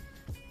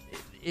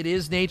it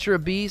is Nature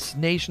of Beasts.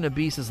 Nation of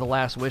Beasts is the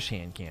Last Wish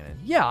hand cannon.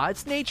 Yeah,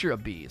 it's Nature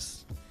of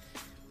Beasts.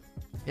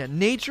 Yeah,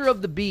 Nature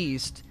of the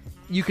Beast,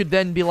 you could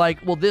then be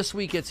like, well, this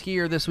week it's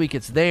here, this week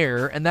it's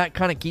there, and that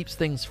kind of keeps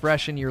things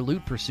fresh in your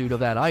loot pursuit of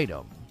that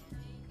item.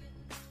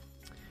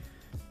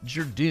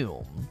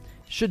 Jerdoom.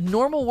 Should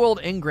normal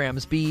world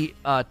engrams be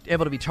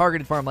able to be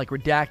targeted farm like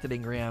redacted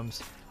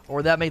engrams, or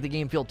would that make the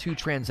game feel too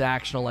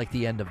transactional like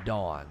the End of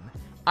Dawn?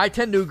 I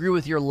tend to agree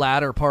with your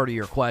latter part of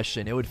your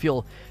question. It would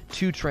feel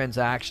too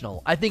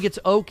transactional. I think it's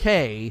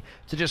okay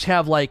to just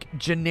have,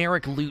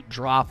 generic loot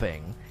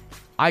dropping.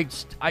 I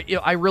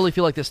really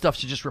feel like this stuff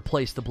should just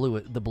replace the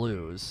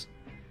blues.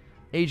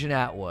 Agent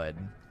Atwood.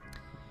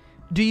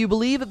 Do you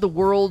believe that the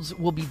worlds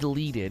will be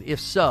deleted? If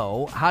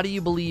so, how do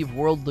you believe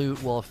world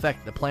loot will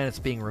affect the planets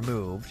being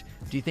removed?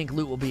 Do you think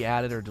loot will be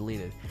added or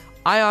deleted?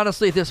 I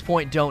honestly, at this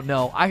point, don't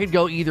know. I could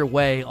go either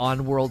way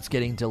on worlds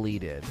getting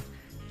deleted.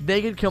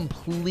 They could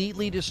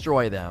completely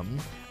destroy them.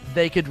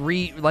 They could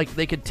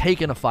they could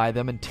takenify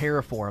them and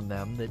terraform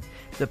them. That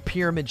the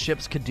pyramid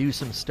ships could do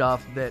some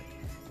stuff that,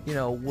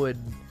 would,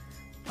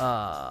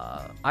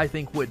 I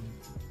think would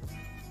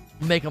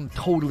make them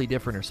totally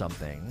different or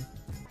something.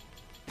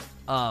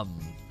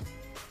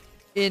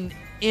 In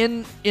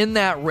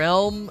that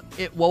realm,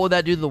 what would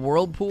that do to the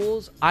world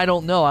pools? I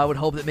don't know. I would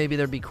hope that maybe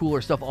there'd be cooler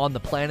stuff on the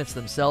planets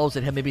themselves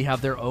that maybe have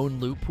their own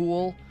loot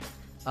pool.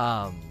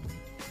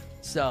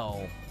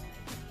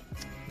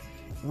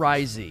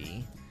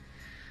 Risey.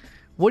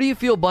 What do you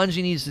feel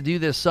Bungie needs to do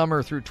this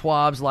summer through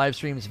TWABs, live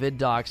streams, vid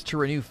docs to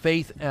renew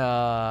faith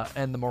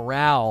and the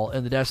morale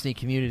in the Destiny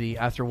community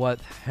after what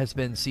has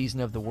been Season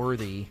of the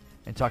Worthy,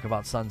 and talk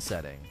about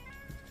sunsetting?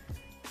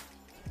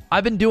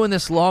 I've been doing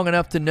this long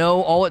enough to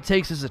know all it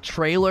takes is a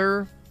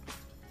trailer.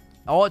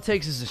 All it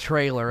takes is a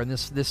trailer, and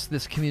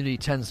this community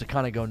tends to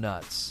kind of go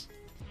nuts.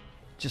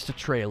 Just a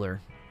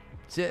trailer.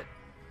 That's it.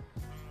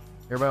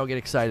 Everybody will get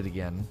excited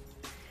again.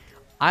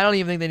 I don't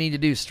even think they need to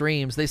do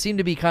streams. They seem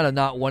to be kind of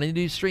not wanting to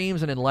do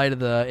streams, and in light of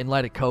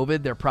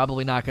COVID, they're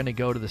probably not going to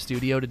go to the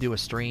studio to do a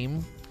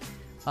stream.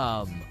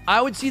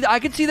 I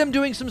could see them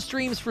doing some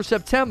streams for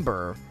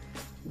September.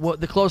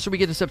 The closer we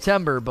get to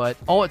September, but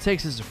all it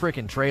takes is a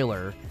freaking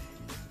trailer.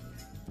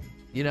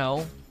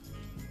 And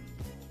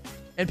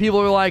people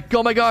are like,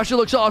 "Oh my gosh, it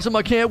looks awesome!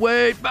 I can't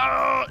wait!"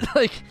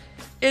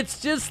 It's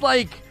just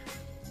like,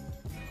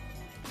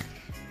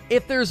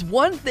 if there's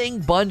one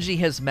thing Bungie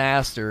has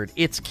mastered,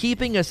 it's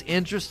keeping us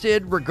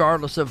interested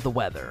regardless of the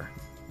weather,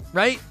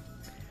 right?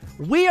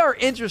 We are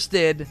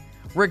interested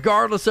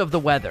regardless of the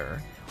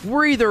weather.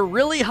 We're either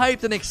really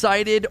hyped and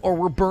excited, or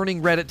we're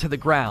burning Reddit to the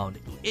ground.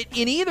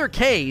 In either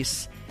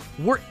case,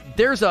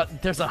 there's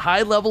a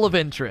high level of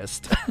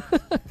interest.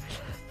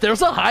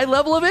 There's a high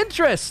level of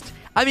interest.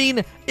 I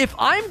mean, if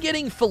I'm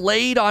getting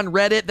filleted on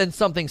Reddit, then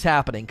something's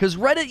happening. Because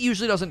Reddit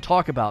usually doesn't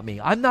talk about me.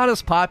 I'm not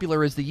as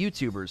popular as the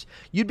YouTubers.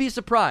 You'd be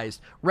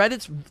surprised.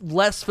 Reddit's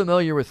less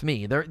familiar with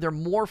me. They're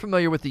more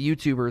familiar with the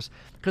YouTubers.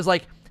 Because,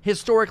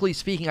 historically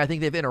speaking, I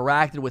think they've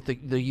interacted with the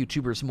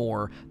YouTubers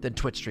more than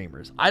Twitch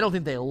streamers. I don't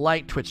think they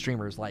like Twitch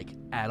streamers,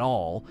 at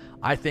all.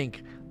 I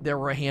think there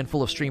were a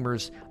handful of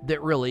streamers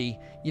that really,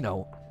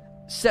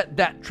 set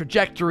that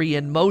trajectory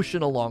in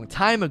motion a long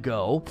time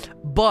ago.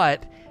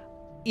 But...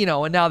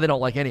 and now they don't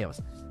like any of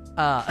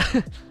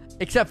us.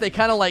 Except they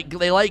kind of like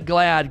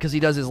Glad because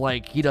he does his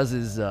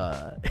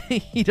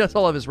he does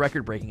all of his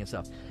record breaking and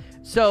stuff.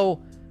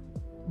 So,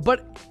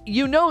 but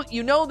you know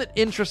that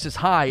interest is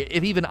high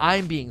if even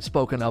I'm being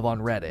spoken of on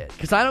Reddit,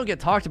 because I don't get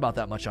talked about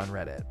that much on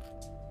Reddit.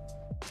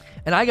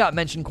 And I got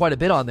mentioned quite a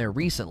bit on there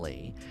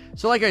recently.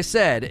 So like I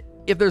said,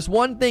 if there's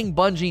one thing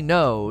Bungie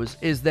knows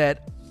is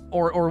that,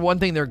 or one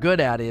thing they're good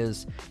at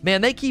is,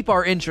 man, they keep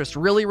our interest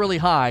really, really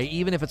high,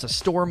 even if it's a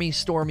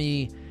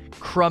stormy,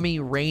 crummy,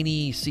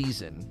 rainy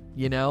season,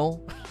 you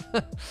know?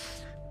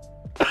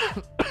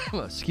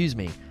 Excuse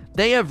me.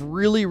 They have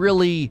really,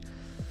 really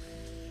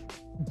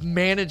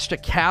managed to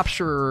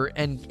capture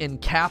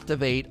and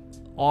captivate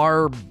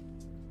our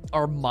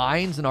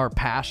minds and our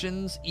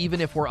passions,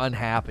 even if we're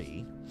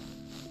unhappy.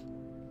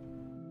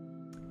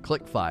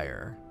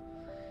 Clickfire.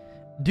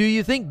 Do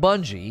you think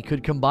Bungie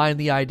could combine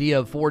the idea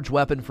of forged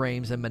weapon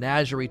frames and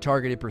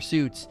menagerie-targeted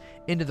pursuits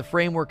into the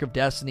framework of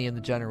Destiny and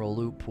the general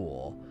loot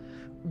pool?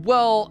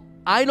 Well,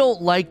 I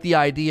don't like the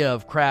idea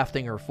of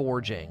crafting or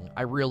forging.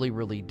 I really,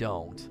 really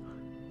don't.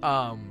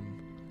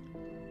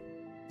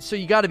 So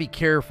you got to be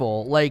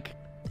careful. Like,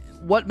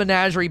 what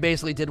Menagerie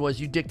basically did was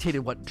you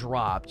dictated what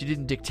dropped. You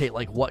didn't dictate,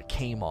 like, what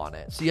came on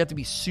it. So you have to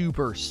be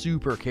super,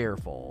 super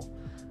careful.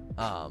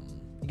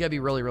 You got to be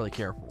really, really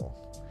careful.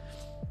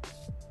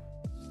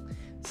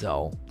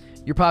 So,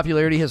 your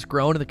popularity has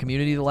grown in the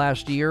community the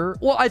last year.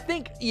 Well, I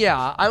think,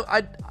 yeah,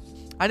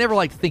 I never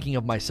liked thinking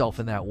of myself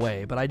in that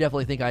way, but I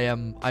definitely think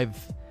I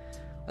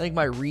think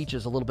my reach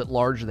is a little bit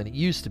larger than it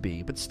used to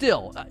be. But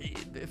still,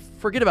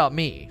 forget about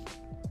me,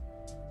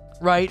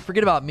 right?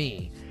 Forget about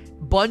me.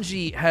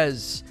 Bungie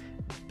has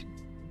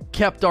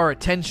kept our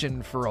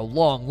attention for a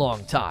long,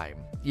 long time.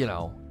 You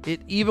know,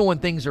 even when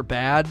things are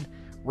bad,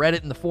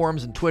 Reddit and the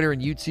forums and Twitter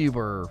and YouTube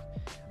are,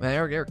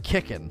 man, they're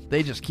kicking.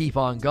 They just keep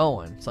on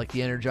going. It's like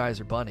the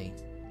Energizer Bunny.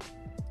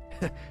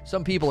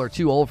 Some people are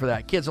too old for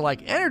that. Kids are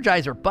like,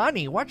 Energizer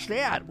Bunny? What's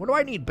that? What do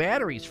I need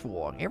batteries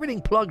for?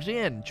 Everything plugs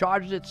in,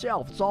 charges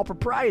itself. It's all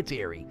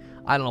proprietary.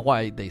 I don't know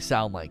why they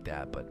sound like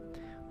that, but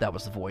that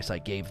was the voice I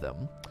gave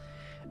them.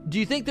 Do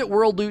you think that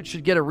World Loot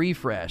should get a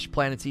refresh?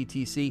 Planets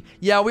ETC.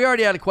 Yeah, we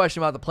already had a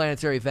question about the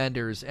planetary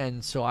vendors,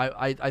 and so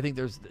I think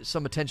there's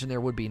some attention there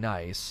would be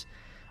nice.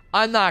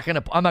 I'm not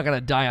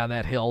gonna die on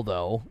that hill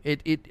though.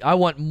 I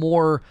want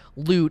more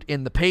loot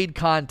in the paid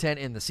content,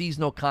 in the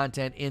seasonal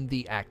content, in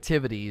the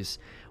activities.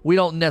 We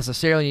don't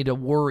necessarily need to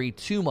worry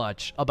too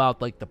much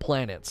about like the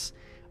planets,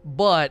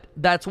 but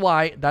that's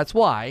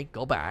why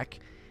go back.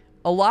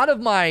 A lot of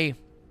my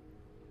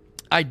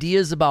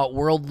ideas about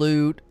world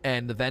loot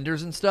and the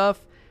vendors and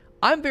stuff,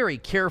 I'm very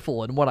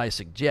careful in what I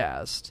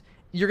suggest.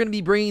 You're going to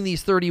be bringing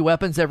these 30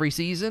 weapons every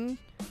season.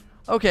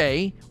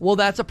 Okay, well,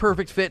 that's a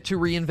perfect fit to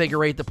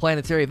reinvigorate the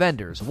planetary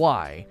vendors.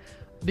 Why?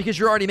 Because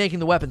you're already making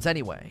the weapons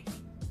anyway,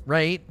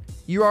 right?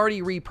 You're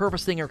already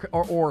repurposing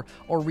or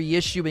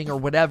reissuing or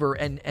whatever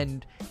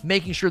and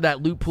making sure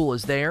that loot pool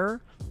is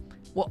there.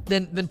 Well,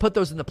 then put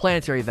those in the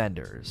planetary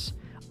vendors.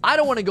 I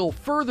don't want to go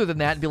further than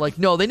that and be like,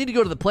 no, they need to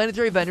go to the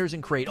planetary vendors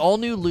and create all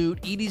new loot,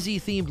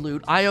 EDZ-themed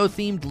loot,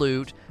 IO-themed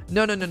loot.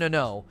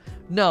 No.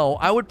 No,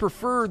 I would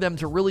prefer them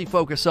to really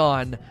focus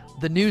on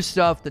the new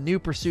stuff, the new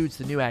pursuits,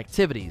 the new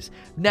activities.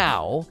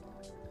 Now,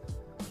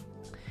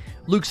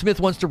 Luke Smith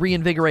wants to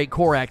reinvigorate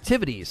core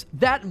activities.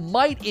 That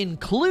might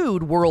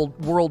include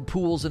world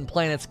pools and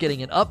planets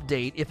getting an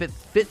update if it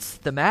fits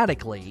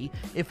thematically.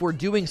 If we're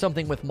doing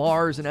something with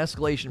Mars and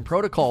Escalation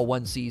Protocol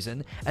one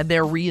season and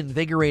they're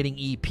reinvigorating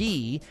EP,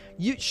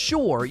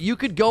 you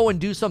could go and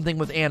do something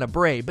with Anna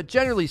Bray. But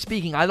generally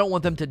speaking, I don't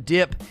want them to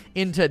dip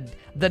into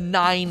the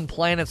 9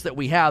 planets that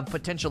we have,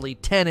 potentially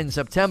 10 in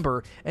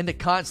September, and to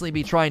constantly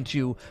be trying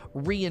to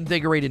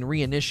reinvigorate and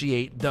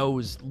reinitiate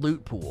those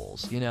loot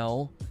pools, you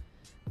know?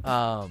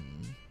 I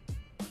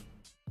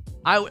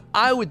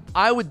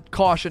would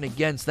caution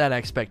against that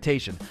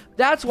expectation.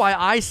 That's why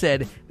I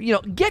said,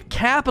 get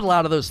capital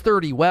out of those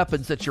 30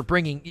 weapons that you're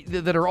bringing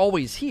that are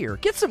always here.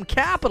 Get some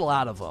capital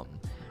out of them.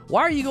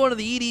 Why are you going to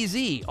the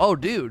EDZ? Oh,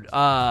 dude,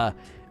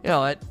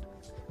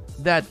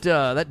 that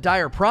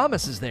Dire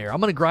Promise is there. I'm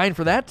going to grind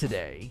for that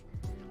today.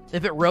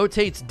 If it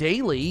rotates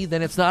daily,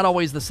 then it's not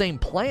always the same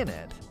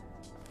planet.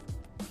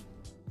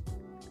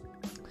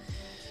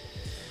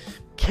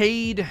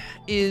 Cade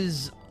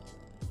is...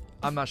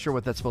 I'm not sure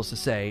what that's supposed to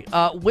say.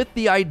 With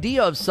the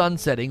idea of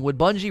sunsetting, would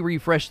Bungie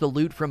refresh the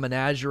loot from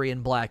Menagerie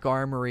and Black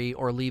Armory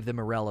or leave them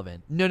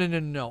irrelevant?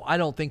 No. I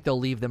don't think they'll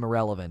leave them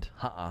irrelevant.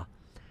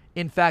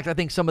 In fact, I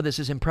think some of this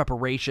is in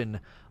preparation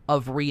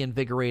of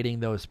reinvigorating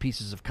those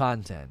pieces of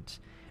content.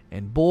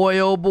 And boy,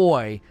 oh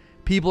boy,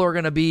 people are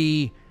going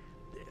to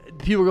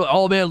go,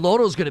 oh man,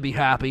 Lono's going to be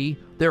happy.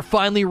 They're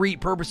finally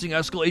repurposing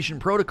Escalation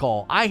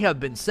Protocol. I have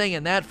been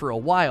saying that for a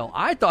while.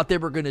 I thought they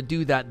were going to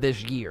do that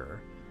this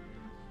year.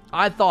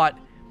 I thought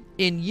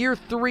in year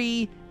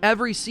 3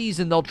 every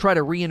season they'll try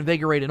to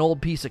reinvigorate an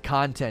old piece of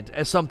content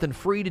as something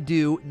free to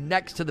do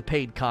next to the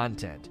paid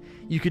content.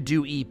 You could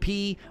do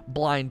EP,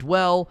 Blind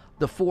Well,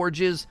 The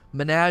Forges,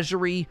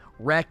 Menagerie,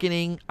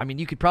 Reckoning. I mean,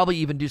 you could probably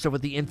even do stuff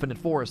with the Infinite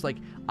Forest. Like,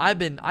 I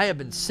have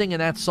been singing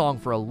that song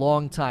for a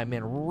long time,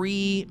 man.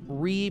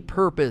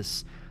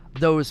 Repurpose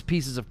those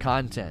pieces of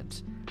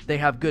content. They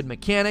have good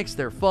mechanics,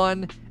 they're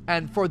fun,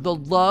 and for the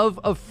love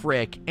of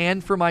Frick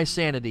and for my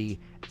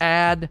sanity,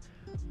 add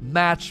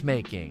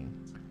matchmaking.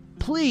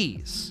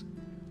 Please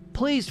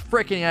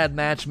frickin' add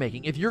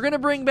matchmaking. If you're going to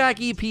bring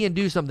back EP and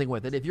do something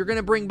with it, if you're going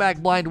to bring back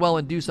Blind Well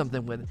and do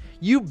something with it,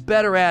 you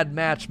better add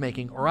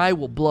matchmaking or I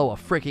will blow a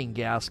frickin'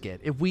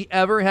 gasket. If we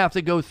ever have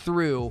to go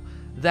through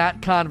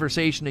that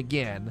conversation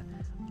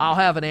again, I'll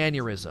have an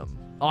aneurysm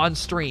on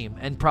stream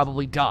and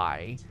probably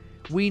die.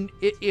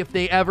 If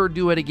they ever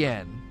do it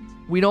again.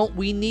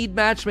 We need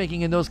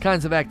matchmaking in those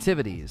kinds of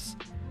activities.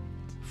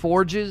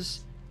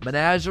 Forges,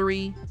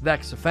 Menagerie,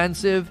 Vex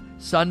Offensive,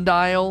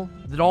 Sundial,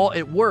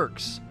 it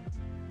works.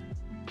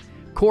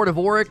 Court of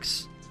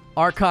Oryx,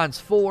 Archon's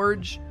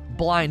Forge,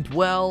 Blind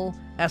Well,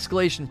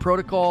 Escalation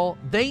Protocol.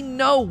 They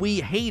know we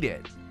hate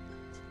it.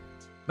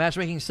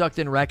 Matchmaking sucked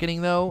in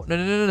Reckoning, though?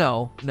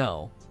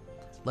 No.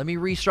 Let me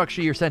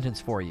restructure your sentence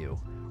for you.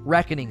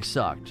 Reckoning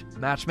sucked.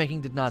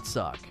 Matchmaking did not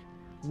suck.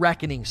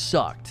 Reckoning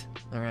sucked.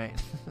 All right?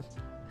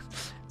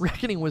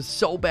 Reckoning was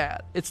so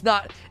bad. It's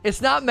not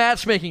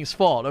matchmaking's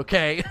fault,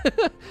 okay?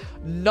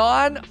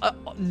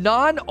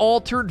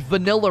 Non-altered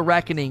vanilla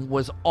Reckoning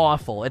was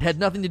awful. It had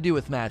nothing to do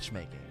with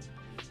matchmaking.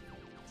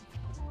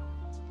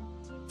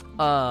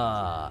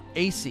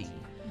 AC.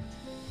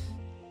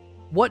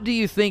 What do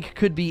you think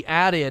could be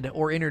added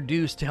or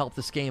introduced to help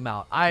this game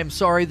out? I am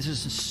sorry, this is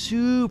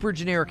super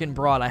generic and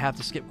broad. I have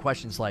to skip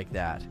questions like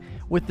that.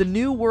 With the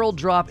new World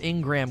Drop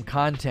Ingram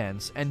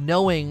contents, and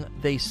knowing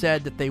they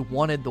said that they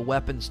wanted the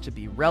weapons to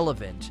be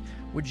relevant,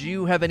 would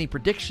you have any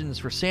predictions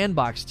for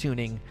sandbox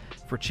tuning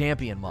for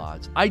champion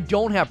mods? I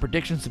don't have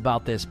predictions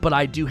about this, but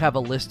I do have a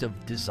list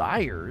of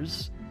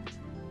desires.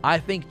 I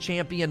think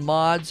champion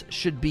mods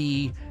should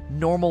be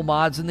normal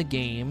mods in the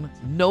game.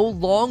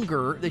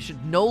 They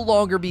should no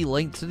longer be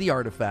linked to the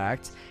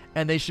artifact,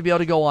 and they should be able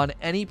to go on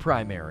any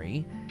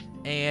primary,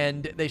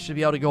 and they should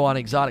be able to go on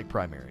exotic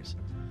primaries.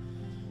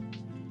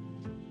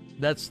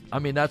 That's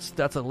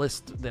a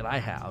list that I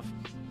have.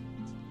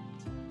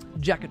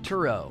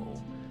 Jackaturo.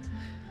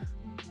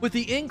 With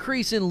the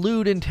increase in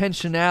loot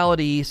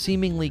intentionality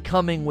seemingly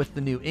coming with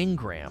the new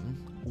Ingram,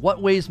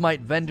 what ways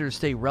might vendors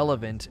stay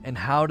relevant and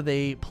how do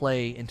they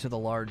play into the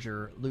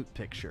larger loot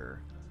picture?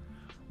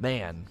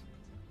 Man.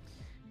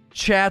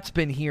 Chat's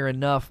been here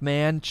enough,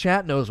 man.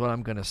 Chat knows what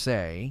I'm going to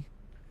say.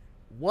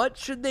 What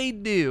should they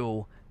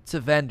do to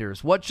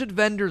vendors? What should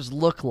vendors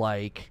look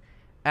like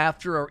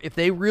if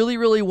they really,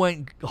 really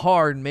went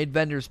hard and made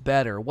vendors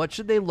better? What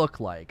should they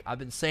look like? I've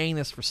been saying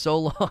this for so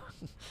long.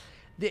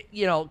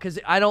 Because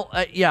I don't...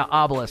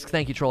 obelisk.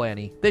 Thank you, Troll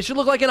Annie. They should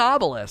look like an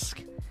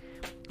obelisk.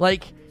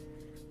 Like,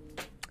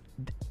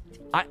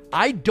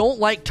 I don't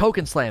like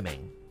token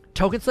slamming.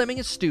 Token slamming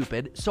is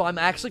stupid, so I'm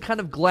actually kind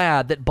of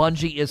glad that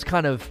Bungie is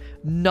kind of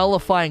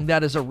nullifying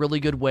that as a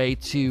really good way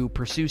to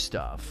pursue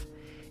stuff.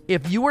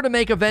 If you were to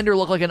make a vendor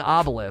look like an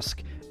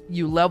obelisk,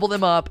 you level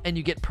them up, and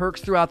you get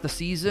perks throughout the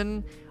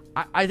season,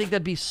 I think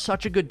that'd be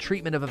such a good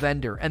treatment of a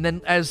vendor. And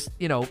then, as,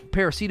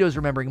 Parasito's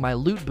remembering my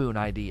loot boon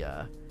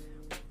idea,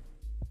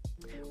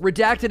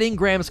 Redacted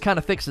Ingrams kind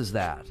of fixes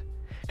that.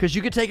 Because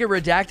you could take a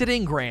Redacted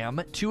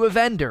Ingram to a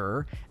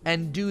vendor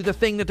and do the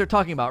thing that they're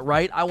talking about,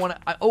 right? I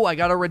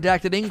got a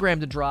Redacted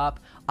Ingram to drop.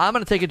 I'm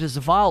going to take it to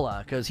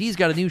Zavala because he's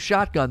got a new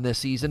shotgun this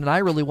season and I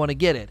really want to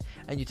get it.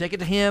 And you take it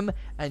to him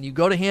and you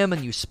go to him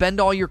and you spend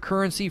all your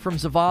currency from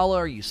Zavala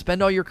or you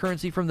spend all your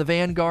currency from the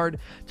Vanguard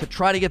to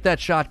try to get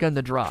that shotgun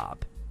to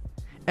drop.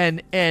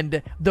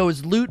 And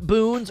those loot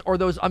boons or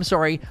those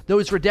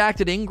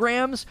Redacted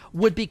Ingrams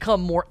would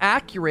become more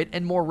accurate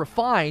and more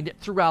refined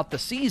throughout the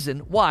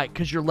season. Why?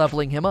 Because you're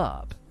leveling him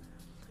up.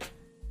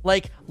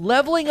 Like,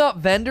 leveling up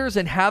vendors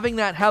and having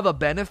that have a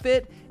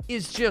benefit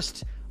is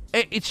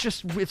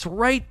it's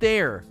right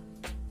there.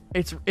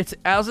 It's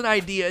as an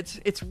idea,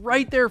 it's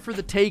right there for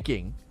the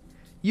taking.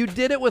 You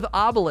did it with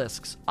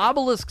obelisks.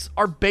 Obelisks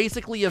are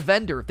basically a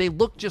vendor. They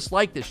look just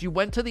like this. You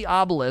went to the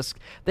obelisk.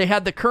 They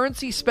had the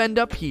currency spend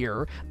up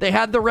here. They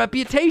had the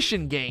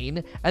reputation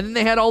gain. And then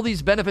they had all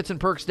these benefits and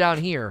perks down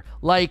here.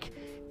 Like,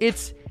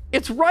 it's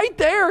right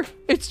there.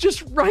 It's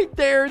just right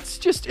there.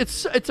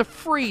 That's a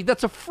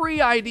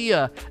free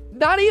idea.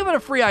 Not even a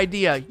free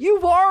idea.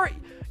 You've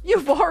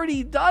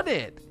already done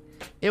it.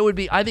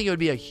 I think it would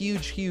be a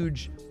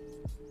huge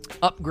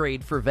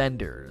upgrade for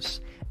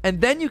vendors. And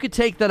then you could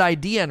take that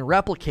idea and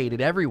replicate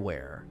it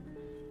everywhere.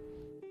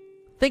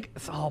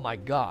 Oh my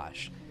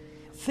gosh.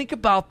 think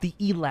about the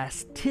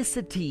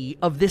elasticity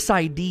of this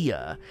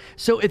idea.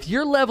 So if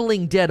you're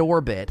leveling Dead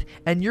Orbit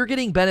and you're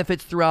getting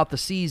benefits throughout the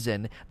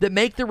season that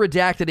make the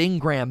redacted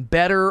engram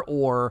better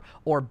or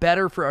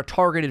better for a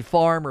targeted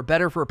farm or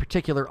better for a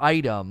particular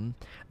item,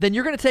 then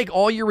you're going to take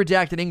all your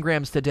redacted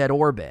engrams to Dead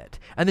Orbit.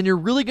 And then you're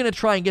really going to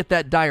try and get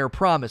that Dire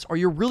Promise, or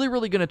you're really,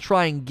 really going to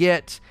try and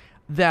get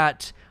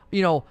that,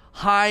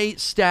 high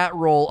stat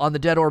roll on the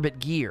Dead Orbit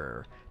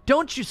gear.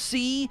 Don't you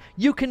see?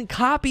 You can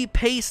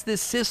copy-paste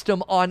this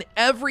system on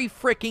every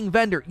freaking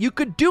vendor. You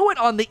could do it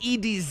on the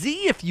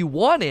EDZ if you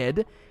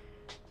wanted.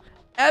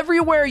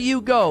 Everywhere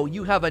you go,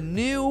 you have a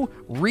new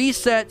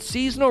reset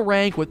seasonal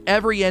rank with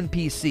every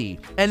NPC.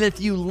 And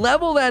if you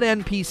level that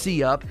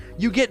NPC up,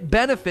 you get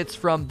benefits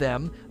from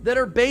them that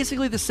are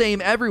basically the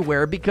same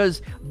everywhere,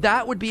 because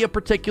that would be a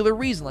particular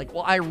reason. Like,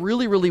 well, I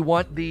really, really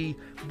want the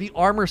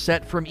armor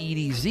set from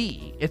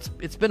EDZ.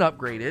 It's been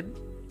upgraded,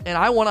 and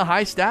I want a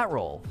high stat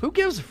roll. Who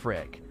gives a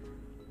frick?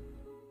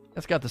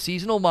 That's got the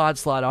seasonal mod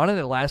slot on it.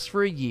 It lasts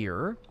for a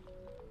year.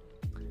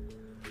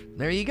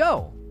 There you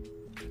go.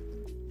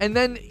 And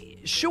then,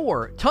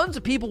 sure, tons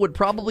of people would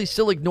probably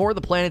still ignore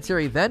the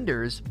planetary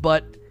vendors,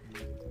 but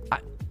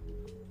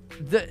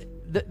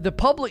the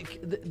public,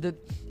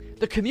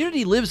 the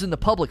community lives in the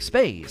public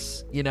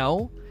space,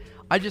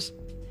 If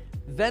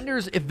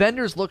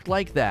vendors looked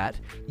like that,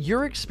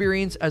 your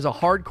experience as a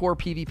hardcore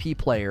PvP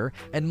player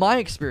and my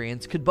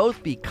experience could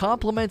both be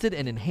complemented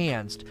and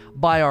enhanced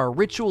by our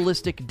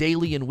ritualistic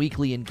daily and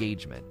weekly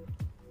engagement.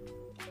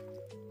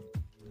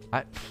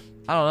 I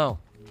don't know.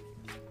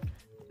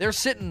 They are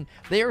sitting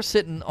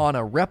on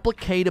a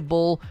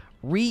replicatable,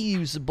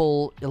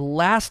 reusable,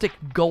 elastic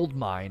gold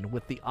mine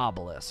with the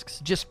obelisks.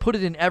 Just put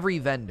it in every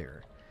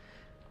vendor.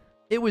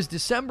 It was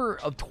December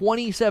of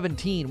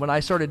 2017 when I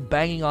started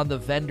banging on the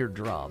vendor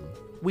drum.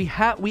 We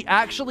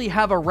actually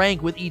have a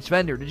rank with each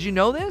vendor. Did you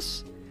know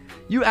this?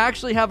 You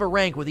actually have a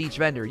rank with each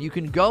vendor. You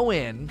can go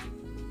in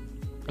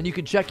and you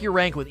can check your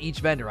rank with each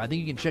vendor. I think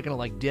you can check it on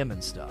like dim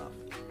and stuff.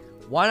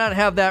 Why not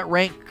have that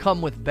rank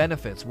come with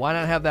benefits? Why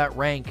not have that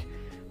rank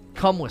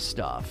come with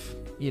stuff?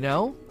 It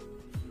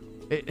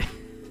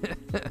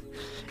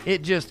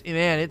just,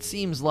 man, it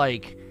seems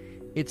like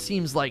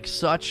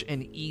such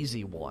an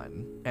easy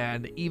one.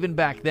 And even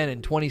back then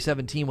in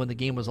 2017, when the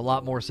game was a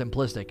lot more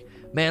simplistic,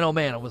 man, oh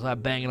man, was I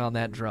banging on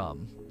that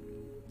drum.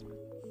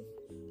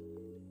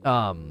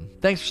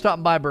 Thanks for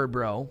stopping by, Bird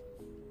Bro.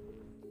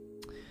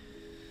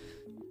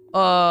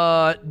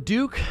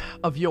 Duke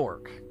of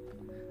York.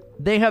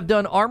 They have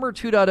done Armor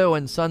 2.0,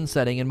 and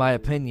sunsetting, in my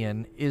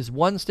opinion, is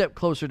one step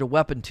closer to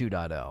Weapon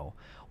 2.0.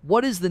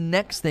 What is the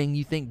next thing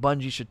you think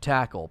Bungie should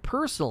tackle?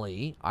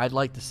 Personally, I'd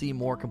like to see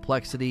more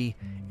complexity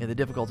in the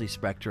difficulty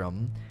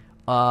spectrum,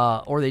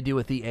 or they do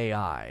with the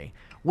AI.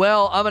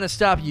 Well, I'm going to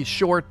stop you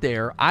short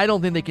there. I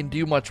don't think they can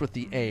do much with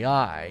the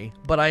AI,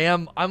 but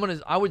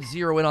I would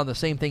zero in on the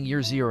same thing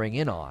you're zeroing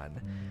in on.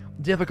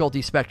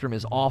 Difficulty spectrum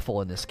is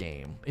awful in this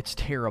game. It's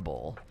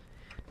terrible.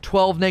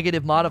 12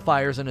 negative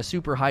modifiers and a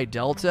super high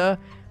delta.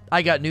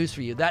 I got news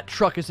for you. That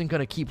truck isn't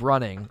going to keep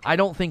running. I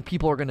don't think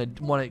people are going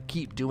to want to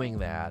keep doing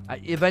that.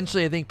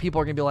 Eventually, I think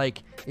people are going to be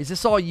like, is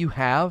this all you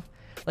have?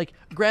 Like,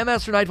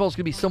 Grandmaster Nightfall is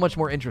going to be so much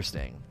more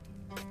interesting.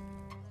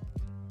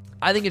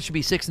 I think it should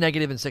be 6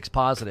 negative and 6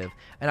 positive.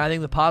 And I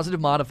think the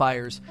positive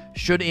modifiers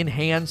should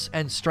enhance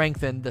and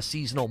strengthen the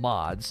seasonal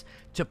mods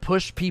to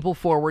push people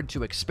forward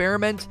to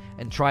experiment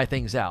and try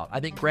things out. I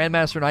think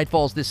Grandmaster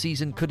Nightfalls this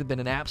season could have been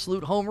an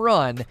absolute home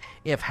run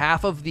if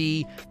half of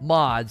the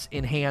mods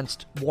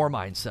enhanced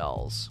Warmind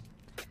cells.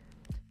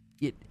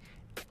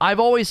 I've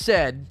always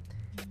said,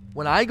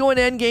 when I go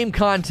into endgame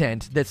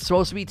content that's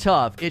supposed to be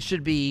tough, it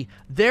should be,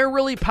 they're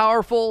really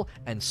powerful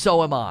and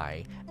so am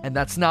I. And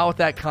that's not what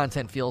that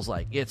content feels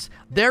like. It's,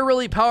 they're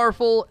really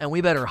powerful and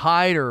we better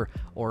hide or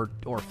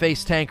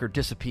face tank or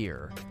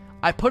disappear.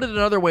 I put it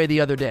another way the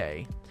other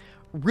day.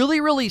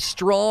 Really, really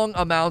strong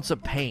amounts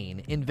of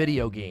pain in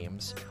video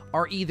games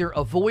are either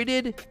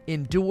avoided,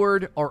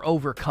 endured, or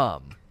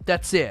overcome.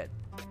 That's it.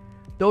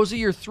 Those are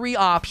your 3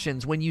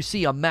 options when you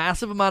see a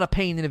massive amount of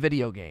pain in a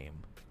video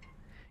game.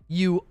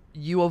 You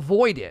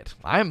avoid it.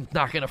 I'm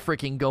not going to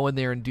freaking go in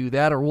there and do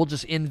that, or we'll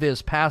just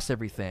invis past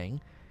everything.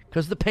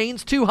 Because the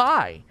pain's too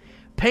high.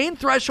 Pain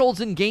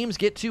thresholds in games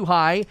get too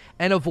high,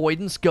 and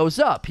avoidance goes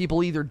up.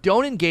 People either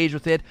don't engage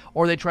with it,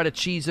 or they try to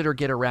cheese it or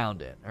get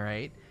around it, all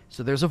right?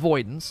 So there's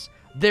avoidance.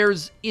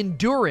 There's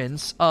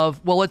endurance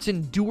of, well, let's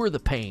endure the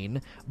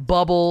pain.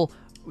 Bubble,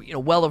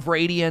 Well of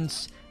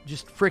Radiance,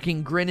 just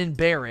freaking grin and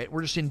bear it.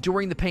 We're just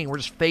enduring the pain. We're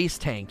just face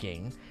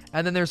tanking.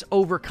 And then there's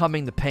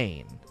overcoming the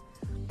pain.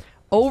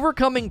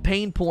 Overcoming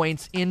pain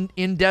points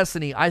in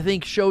Destiny, I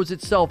think, shows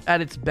itself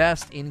at its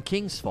best in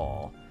King's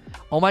Fall.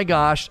 Oh my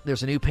gosh,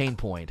 there's a new pain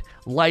point.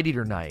 Light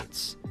Eater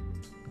Knights.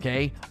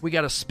 Okay? We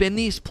got to spin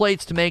these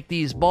plates to make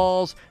these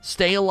balls,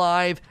 stay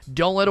alive,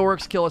 don't let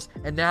orcs kill us,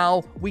 and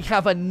now we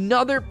have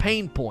another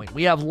pain point.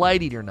 We have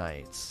Light Eater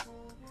Knights.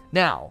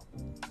 Now,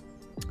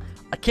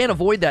 I can't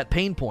avoid that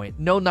pain point.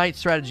 No Knight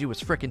strategy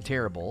was frickin'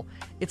 terrible.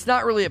 It's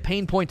not really a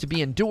pain point to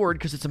be endured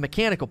because it's a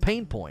mechanical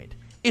pain point.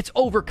 It's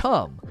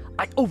overcome.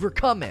 I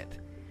overcome it.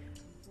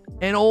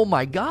 And oh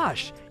my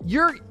gosh,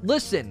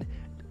 listen,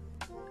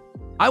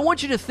 I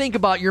want you to think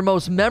about your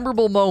most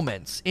memorable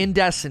moments in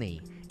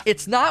Destiny.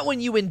 It's not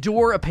when you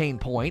endure a pain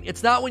point.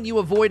 It's not when you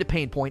avoid a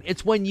pain point.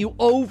 It's when you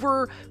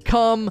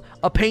overcome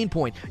a pain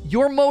point.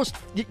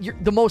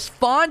 The most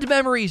fond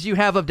memories you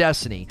have of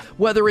Destiny,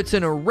 whether it's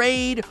in a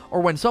raid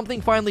or when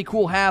something finally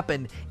cool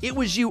happened, it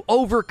was you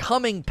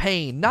overcoming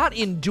pain, not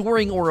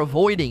enduring or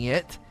avoiding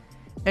it.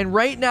 And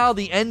right now,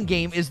 the end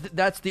game is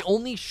that's the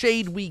only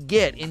shade we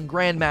get in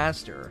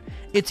Grandmaster.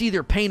 It's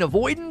either pain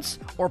avoidance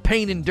or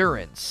pain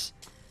endurance.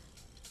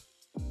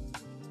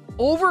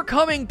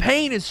 Overcoming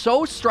pain is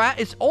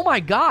oh my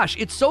gosh,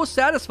 it's so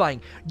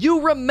satisfying.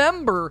 You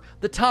remember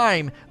the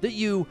time that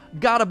you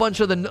got a bunch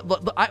of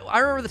I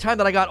remember the time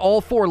that I got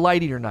all 4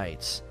 Light Eater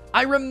Knights.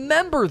 I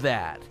remember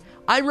that.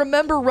 I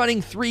remember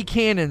running 3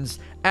 cannons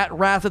at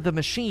Wrath of the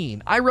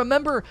Machine. I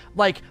remember,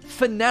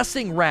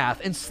 finessing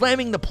Wrath and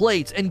slamming the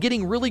plates and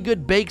getting really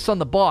good bakes on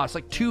the boss,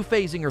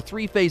 2-phasing or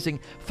 3-phasing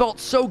felt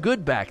so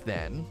good back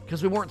then,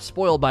 because we weren't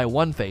spoiled by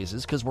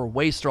 1-phases, because we're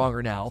way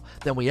stronger now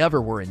than we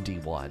ever were in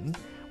D1.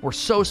 We're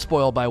so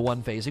spoiled by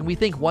 1-phasing. We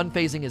think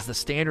 1-phasing is the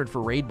standard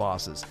for raid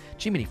bosses.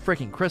 Jiminy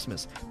freaking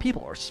Christmas.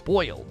 People are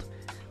spoiled.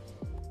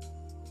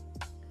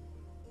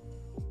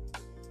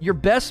 Your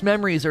best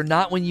memories are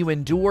not when you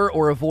endure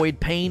or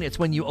avoid pain, it's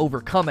when you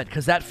overcome it,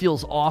 because that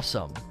feels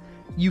awesome.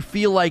 You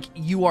feel like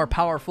you are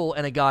powerful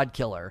and a god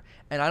killer.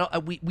 And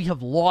we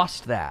have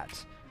lost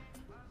that.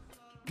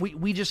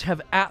 We just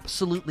have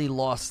absolutely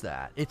lost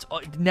that.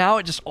 Now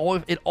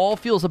it all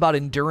feels about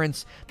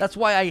endurance. That's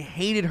why I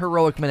hated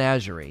Heroic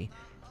Menagerie.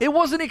 It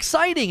wasn't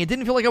exciting. It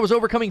didn't feel like I was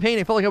overcoming pain.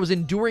 It felt like I was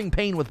enduring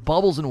pain with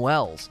bubbles and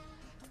wells.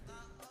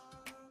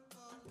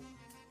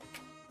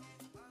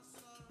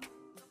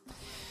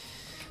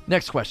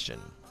 Next question.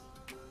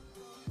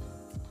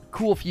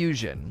 Cool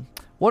Fusion.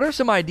 What are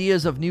some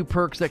ideas of new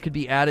perks that could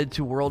be added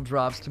to world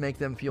drops to make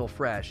them feel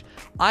fresh?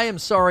 I am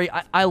sorry,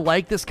 I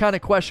like this kind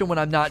of question when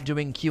I'm not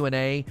doing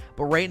Q&A,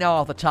 but right now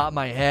off the top of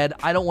my head,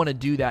 I don't want to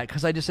do that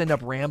because I just end up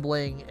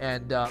rambling,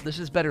 and this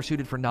is better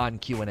suited for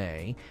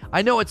non-Q&A.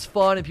 I know it's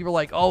fun, and people are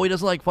like, oh, he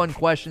doesn't like fun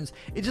questions.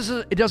 It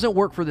doesn't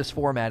work for this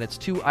format.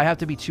 I have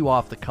to be too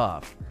off the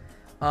cuff.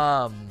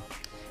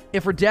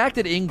 If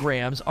redacted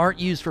engrams aren't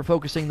used for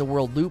focusing the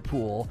world loot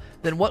pool,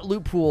 then what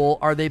loot pool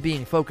are they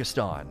being focused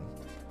on?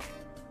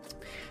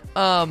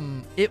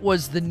 It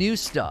was the new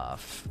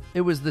stuff.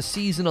 It was the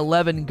Season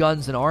 11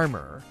 guns and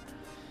armor.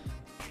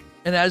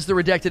 And as the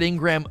redacted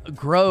engram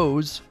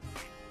grows,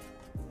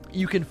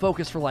 you can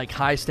focus for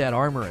high stat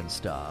armor and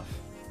stuff.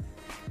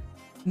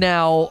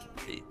 Now,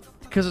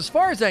 because as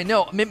far as I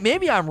know,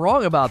 maybe I'm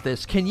wrong about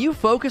this, can you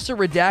focus a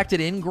redacted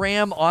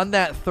engram on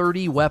that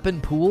 30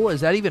 weapon pool?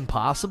 Is that even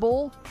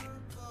possible?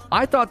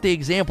 I thought the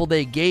example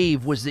they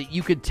gave was that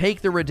you could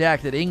take the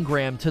redacted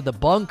engram to the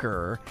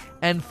bunker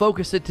and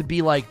focus it to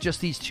be just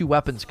these 2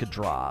 weapons could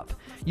drop.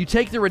 You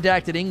take the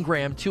redacted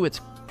engram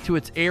to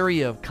its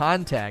area of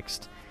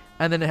context,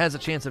 and then it has a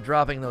chance of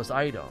dropping those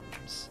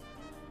items.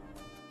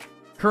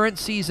 Current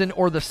season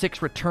or the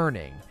 6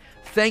 returning.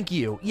 Thank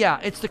you. Yeah,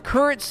 it's the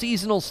current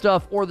seasonal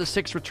stuff or the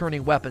 6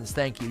 returning weapons.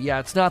 Thank you. Yeah,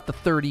 it's not the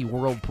 30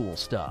 world pool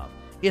stuff.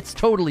 It's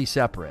totally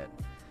separate.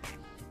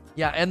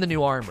 Yeah, and the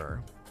new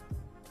armor.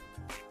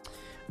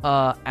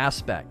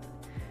 Aspect.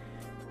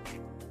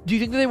 Do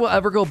you think that they will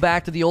ever go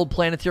back to the old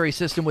planetary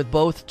system with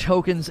both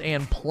tokens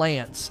and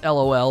plants?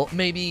 LOL.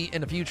 Maybe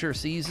in a future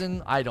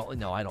season? I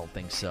don't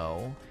think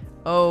so.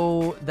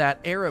 Oh, that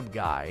Arab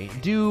guy.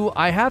 Do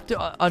I have to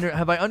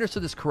have I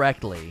understood this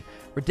correctly?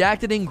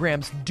 Redacted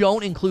engrams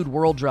don't include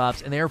world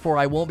drops, and therefore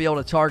I won't be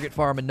able to target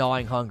farm and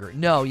gnawing hunger.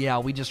 No, yeah,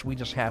 we just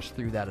hashed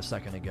through that a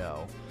second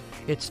ago.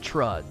 It's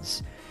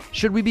Truds.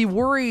 Should we be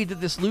worried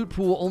that this loot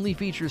pool only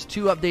features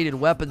 2 updated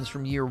weapons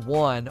from year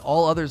 1?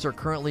 All others are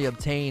currently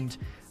obtained,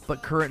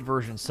 but current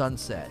version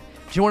sunset.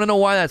 Do you want to know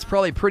why that's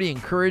probably pretty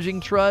encouraging,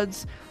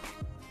 Truds?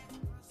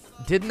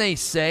 Didn't they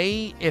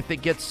say if it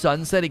gets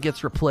sunset, it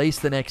gets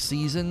replaced the next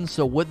season?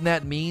 So wouldn't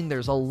that mean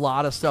there's a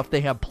lot of stuff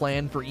they have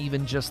planned for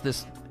even just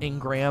this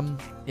engram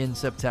in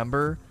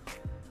September?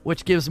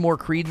 Which gives more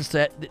credence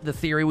to the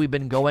theory we've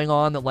been going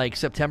on that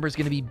September's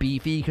going to be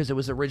beefy because it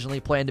was originally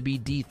planned to be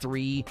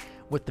D3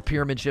 with the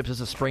pyramid ships as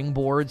a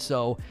springboard,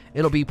 so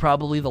it'll be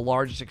probably the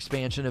largest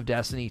expansion of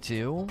Destiny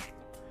 2.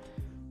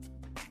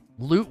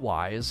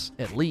 Loot-wise,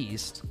 at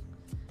least.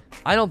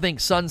 I don't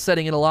think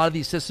sunsetting in a lot of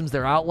these systems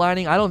they're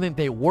outlining, I don't think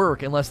they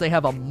work unless they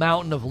have a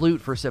mountain of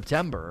loot for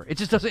September. It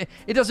just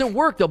doesn't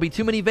work. There'll be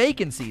too many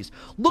vacancies.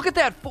 Look at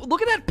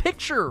that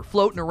picture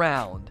floating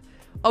around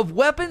of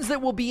weapons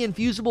that will be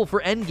infusible for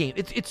endgame.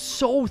 It's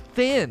so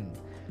thin.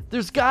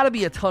 There's got to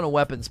be a ton of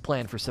weapons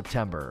planned for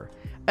September.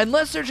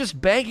 Unless they're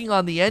just banking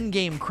on the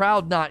endgame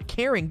crowd not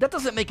caring. That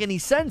doesn't make any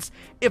sense.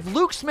 If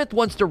Luke Smith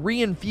wants to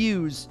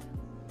refuel,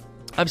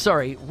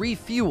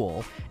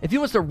 if he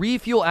wants to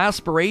refuel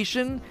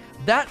Aspiration,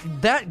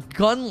 that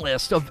gun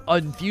list of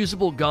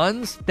unfusable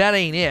guns, that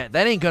ain't it.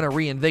 That ain't going to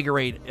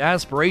reinvigorate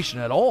Aspiration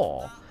at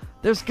all.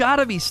 There's got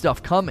to be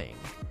stuff coming.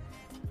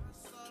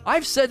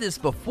 I've said this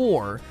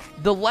before.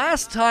 The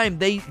last time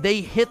they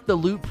hit the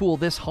loot pool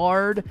this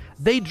hard,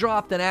 they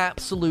dropped an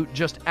absolute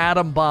just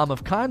atom bomb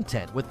of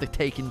content with the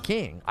Taken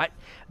King.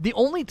 The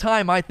only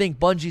time I think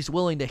Bungie's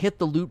willing to hit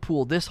the loot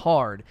pool this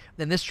hard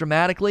and this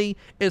dramatically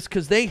is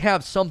because they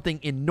have something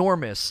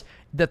enormous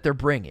that they're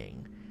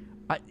bringing.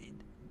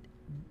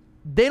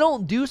 They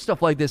don't do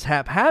stuff like this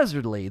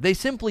haphazardly. They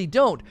simply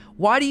don't.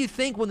 Why do you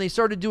think when they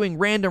started doing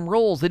random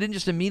rolls, they didn't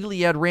just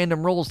immediately add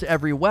random rolls to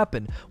every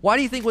weapon? Why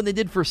do you think when they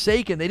did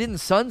Forsaken, they didn't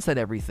sunset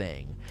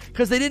everything?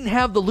 Because they didn't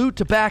have the loot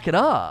to back it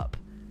up.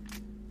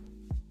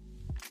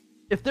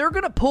 If they're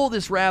going to pull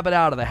this rabbit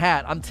out of the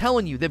hat, I'm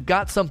telling you, they've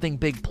got something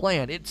big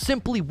planned. It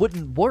simply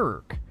wouldn't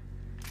work.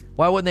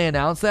 Why wouldn't they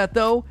announce that,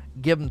 though?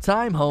 Give them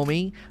time,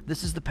 homie.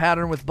 This is the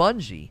pattern with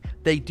Bungie.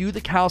 They do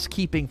the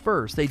housekeeping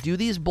first. They do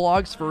these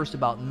blogs first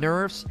about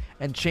nerfs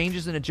and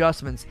changes and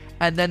adjustments,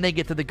 and then they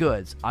get to the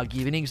goods. I'll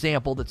give you an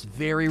example that's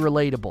very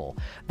relatable.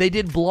 They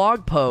did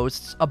blog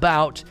posts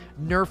about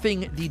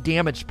nerfing the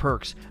damage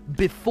perks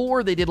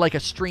before they did like a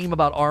stream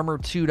about Armor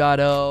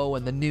 2.0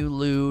 and the new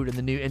loot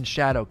and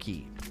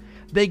Shadowkeep.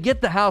 They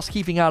get the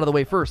housekeeping out of the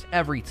way first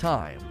every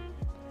time.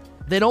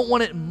 They don't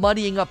want it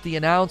muddying up the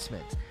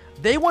announcement.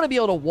 They want to be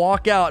able to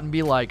walk out and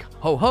be like,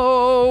 ho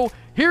ho,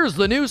 here's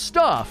the new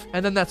stuff.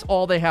 And then that's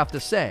all they have to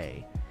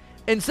say.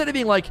 Instead of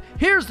being like,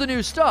 here's the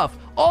new stuff.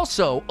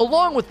 Also,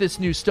 along with this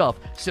new stuff,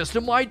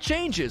 system-wide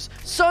changes,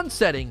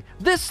 sunsetting,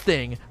 this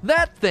thing,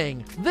 that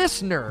thing,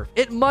 this nerf.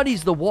 It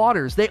muddies the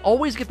waters. They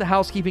always get the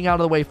housekeeping out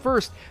of the way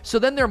first, so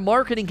then their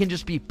marketing can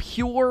just be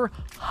pure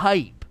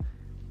hype.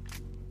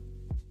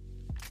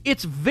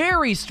 It's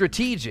very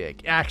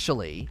strategic,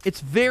 actually. It's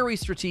very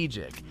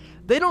strategic.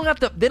 They don't have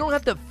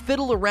to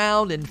fiddle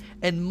around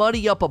and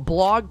muddy up a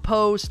blog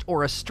post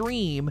or a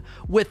stream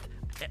with,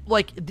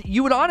 like,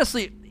 you would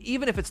honestly,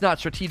 even if it's not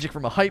strategic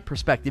from a hype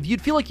perspective,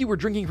 you'd feel like you were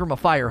drinking from a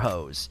fire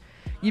hose.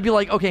 You'd be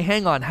like, okay,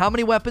 hang on, how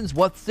many weapons?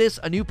 What's this?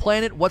 A new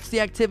planet? What's the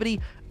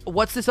activity?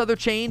 What's this other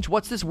change?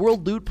 What's this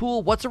world loot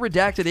pool? What's a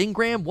redacted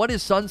engram? What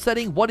is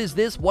sunsetting? What is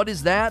this? What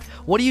is that?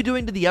 What are you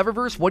doing to the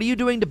Eververse? What are you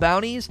doing to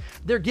bounties?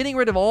 They're getting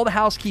rid of all the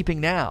housekeeping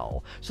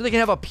now so they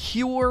can have a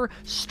pure,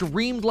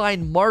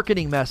 streamlined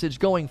marketing message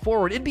going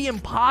forward. It'd be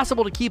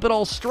impossible to keep it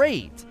all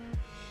straight.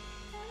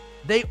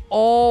 They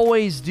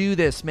always do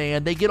this,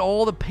 man. They get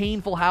all the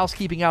painful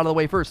housekeeping out of the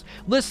way first.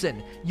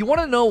 Listen, you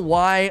want to know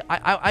why,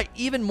 I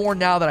even more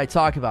now that I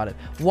talk about it,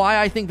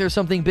 why I think there's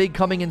something big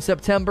coming in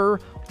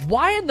September?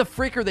 Why in the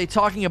frick are they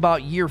talking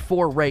about year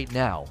 4 right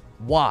now?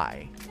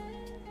 Why?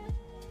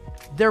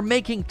 They're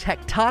making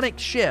tectonic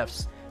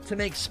shifts to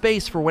make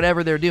space for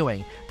whatever they're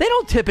doing. They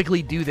don't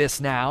typically do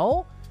this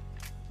now.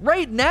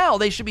 Right now,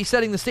 they should be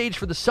setting the stage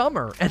for the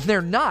summer, and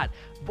they're not.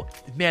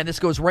 Man, this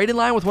goes right in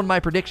line with one of my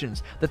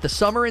predictions, that the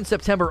summer and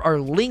September are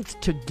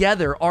linked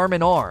together arm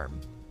in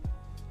arm.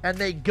 And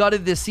they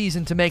gutted this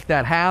season to make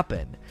that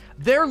happen.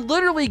 They're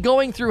literally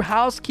going through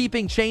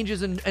housekeeping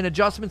changes and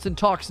adjustments and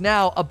talks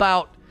now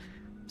about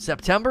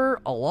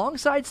September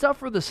alongside stuff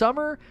for the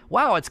summer.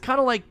 Wow, it's kind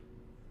of like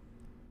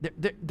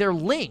they're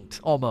linked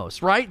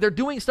almost, right? They're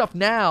doing stuff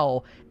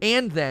now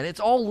and then.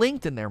 It's all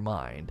linked in their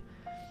mind.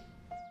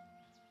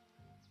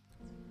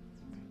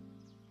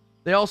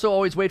 They also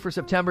always wait for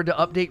September to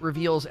update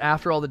reveals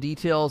after all the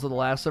details of the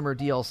last summer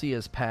DLC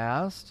has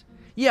passed.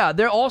 Yeah,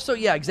 they're also,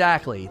 yeah,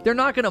 exactly. They're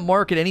not going to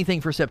market anything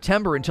for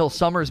September until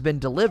summer's been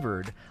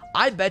delivered.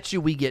 I bet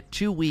you we get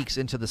 2 weeks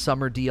into the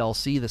summer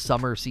DLC, the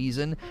summer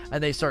season,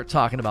 and they start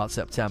talking about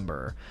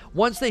September.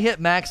 Once they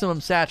hit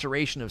maximum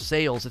saturation of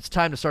sales, it's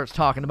time to start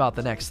talking about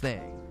the next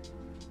thing.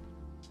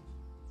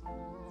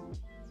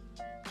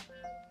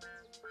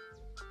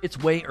 It's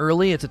way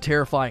early. It's a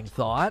terrifying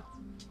thought.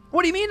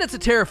 What do you mean it's a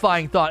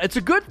terrifying thought? It's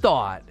a good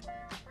thought.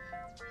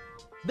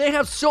 They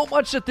have so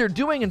much that they're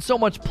doing and so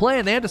much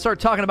planned. They had to start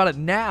talking about it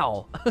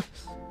now.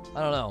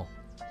 I don't know.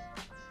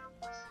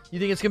 You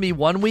think it's going to be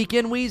 1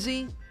 weekend,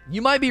 Wheezy?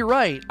 You might be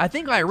right. I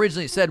think I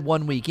originally said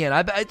 1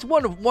 weekend. It's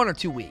one or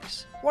 2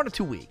 weeks. 1 or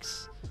 2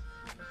 weeks.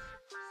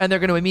 And they're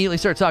going to immediately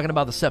start talking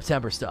about the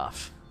September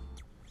stuff.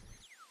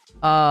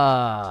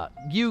 Go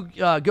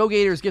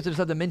Gators gifted a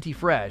sub to Minty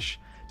Fresh.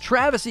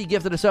 Travesty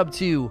gifted a sub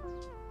to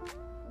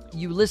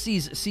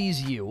Ulysses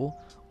Sees You,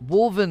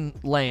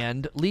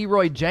 Wolvenland,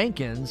 Leroy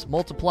Jenkins,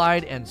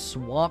 Multiplied, and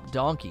Swamp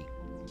Donkey.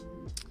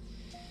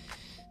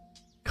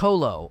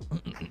 Colo.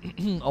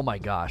 Oh my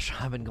gosh,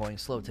 I've been going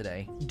slow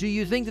today. Do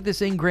you think that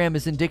this engram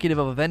is indicative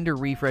of a vendor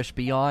refresh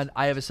beyond?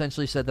 I have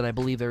essentially said that I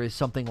believe there is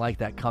something like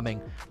that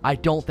coming. I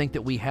don't think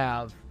that we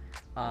have...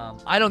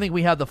 I don't think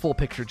we have the full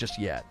picture just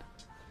yet.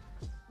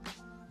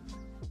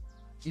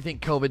 You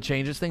think COVID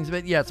changes things a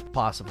bit? Yeah, it's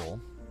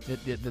possible.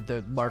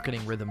 The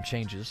marketing rhythm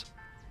changes.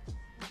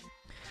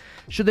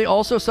 Should they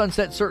also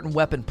sunset certain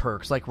weapon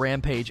perks like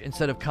Rampage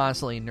instead of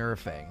constantly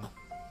nerfing?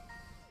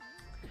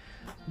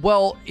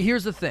 Well,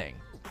 here's the thing.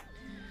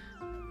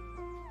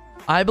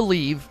 I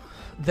believe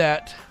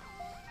that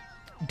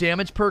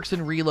damage perks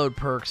and reload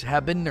perks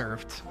have been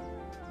nerfed.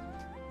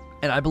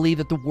 And I believe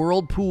that the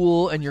World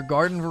Pool and your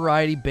Garden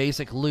Variety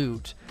basic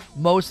loot,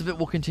 most of it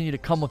will continue to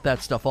come with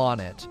that stuff on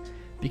it.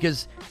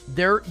 because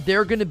they're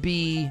going to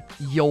be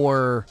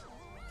your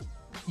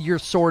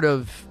sort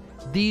of,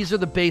 these are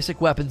the basic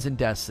weapons in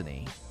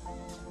Destiny.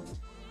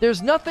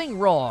 There's nothing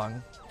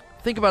wrong.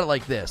 Think about it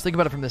like this. Think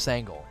about it from this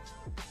angle.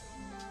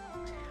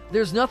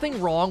 There's nothing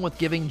wrong with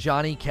giving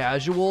Johnny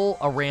Casual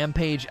a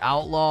Rampage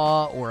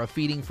Outlaw or a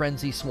Feeding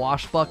Frenzy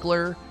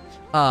Swashbuckler.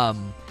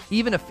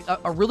 Even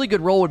a really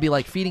good role would be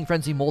like Feeding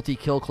Frenzy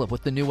Multi-Kill Clip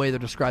with the new way they're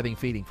describing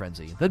Feeding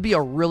Frenzy. That'd be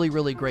a really,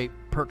 really great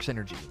perk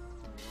synergy.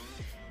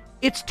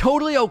 It's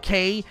totally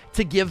okay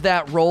to give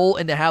that role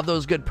and to have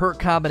those good perk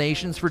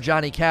combinations for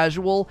Johnny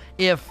Casual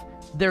if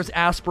there's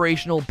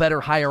aspirational,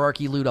 better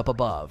hierarchy loot up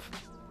above.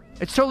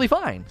 It's totally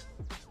fine.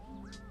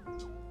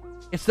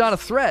 It's not a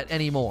threat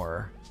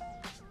anymore.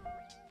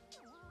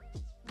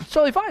 It's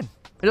totally fine.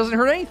 It doesn't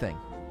hurt anything.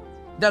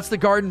 That's the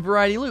garden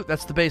variety loot.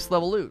 That's the base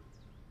level loot.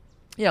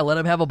 Yeah, let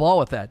him have a ball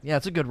with that. Yeah,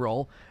 it's a good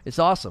roll. It's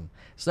awesome.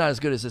 It's not as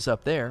good as this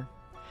up there.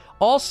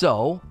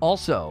 Also,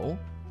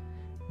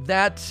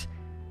 that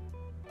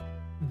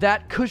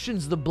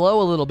cushions the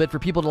blow a little bit for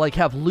people to like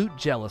have loot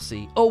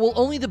jealousy. Oh, well,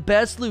 only the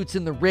best loot's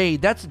in the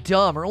raid. That's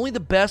dumb. Or only the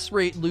best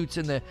raid loot's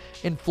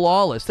in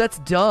Flawless. That's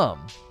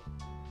dumb.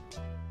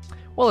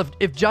 Well,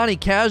 if Johnny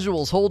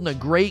Casual's holding a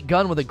great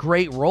gun with a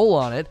great roll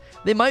on it,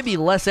 they might be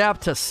less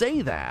apt to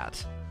say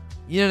that.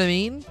 You know what I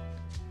mean?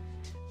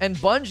 And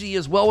Bungie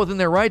is well within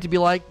their right to be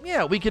like,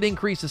 yeah, we could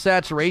increase the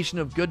saturation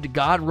of good to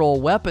God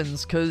roll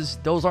weapons because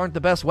those aren't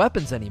the best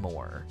weapons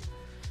anymore.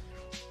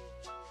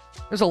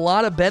 There's a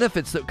lot of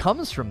benefits that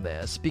comes from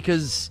this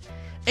because,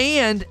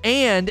 and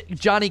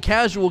Johnny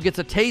Casual gets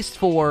a taste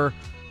for,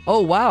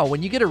 oh wow,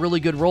 when you get a really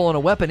good roll on a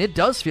weapon, it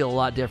does feel a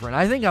lot different.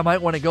 I think I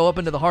might want to go up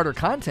into the harder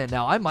content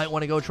now. I might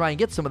want to go try and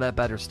get some of that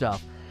better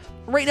stuff.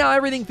 Right now,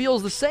 everything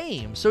feels the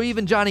same, so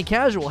even Johnny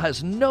Casual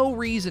has no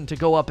reason to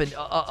go up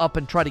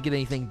and try to get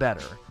anything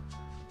better.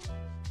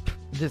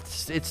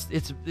 It's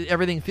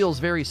everything feels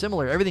very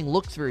similar. Everything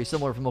looks very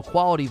similar from a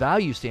quality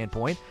value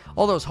standpoint.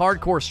 All those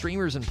hardcore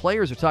streamers and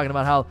players are talking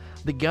about how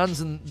the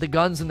guns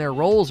and their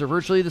rolls are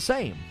virtually the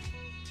same.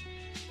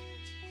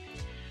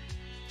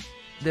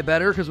 They're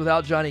better because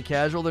without Johnny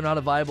Casual, they're not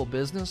a viable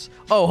business.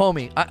 Oh,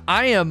 homie,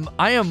 I am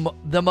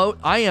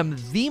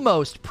the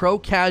most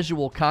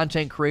pro-casual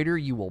content creator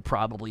you will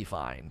probably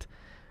find.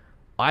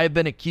 I've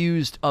been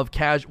accused of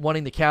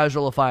wanting to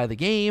casualify the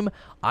game.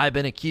 I've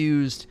been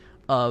accused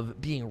of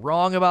being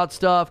wrong about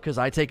stuff because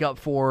I take up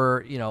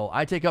for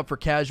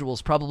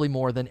casuals probably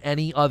more than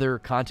any other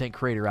content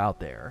creator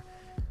out there.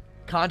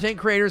 Content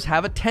creators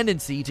have a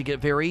tendency to get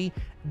very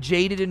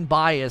jaded and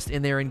biased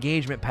in their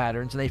engagement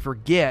patterns, and they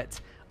forget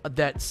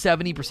that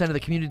 70% of the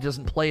community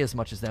doesn't play as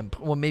much as them,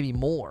 well, maybe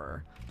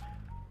more.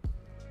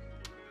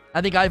 I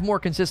think I've more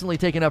consistently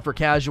taken up for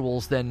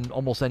casuals than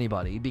almost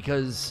anybody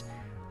because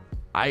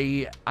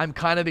I'm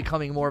kind of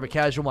becoming more of a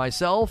casual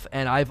myself,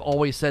 and I've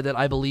always said that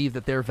I believe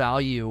that their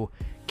value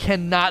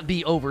cannot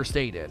be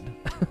overstated.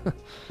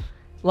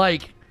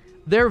 Like,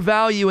 their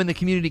value in the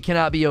community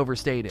cannot be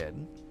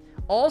overstated.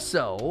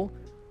 Also,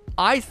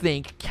 I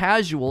think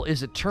casual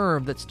is a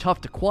term that's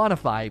tough to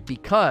quantify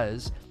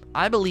because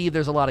I believe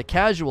there's a lot of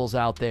casuals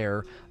out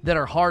there that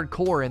are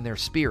hardcore in their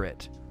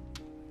spirit.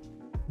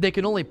 They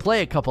can only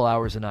play a couple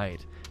hours a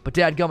night, but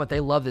dadgummit, they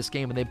love this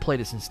game and they've played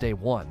it since day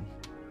one.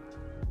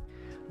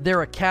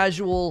 They're a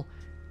casual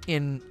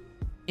in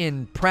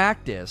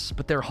practice,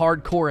 but they're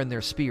hardcore in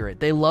their spirit.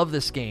 They love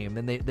this game,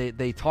 and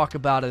they talk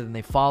about it, and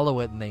they follow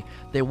it, and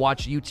they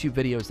watch YouTube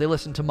videos. They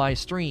listen to my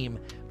stream,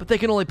 but they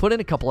can only put in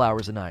a couple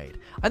hours a night.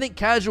 I think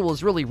casual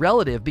is really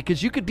relative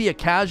because you could be a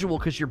casual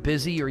because you're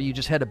busy or you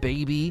just had a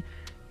baby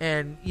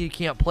and you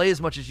can't play as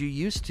much as you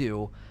used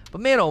to.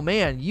 But man, oh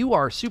man, you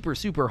are super,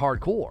 super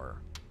hardcore,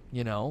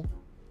 you know?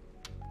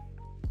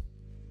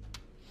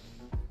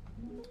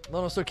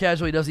 Lono so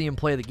casual he doesn't even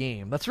play the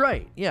game. That's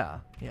right.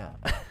 Yeah.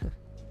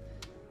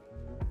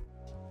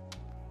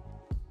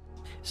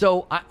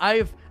 So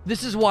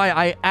this is why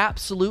I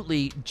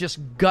absolutely just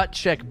gut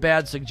check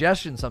bad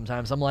suggestions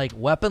sometimes. I'm like,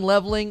 weapon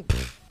leveling?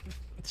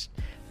 It's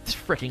a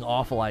freaking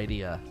awful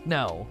idea.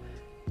 No.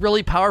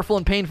 Really powerful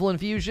and painful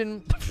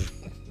infusion?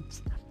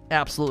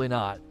 Absolutely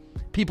not.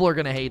 People are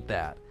going to hate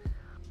that.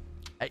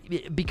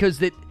 Because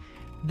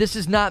this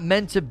is not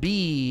meant to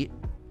be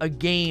a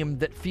game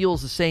that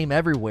feels the same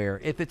everywhere.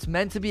 If it's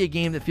meant to be a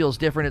game that feels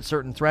different at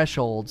certain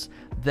thresholds,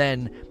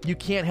 then you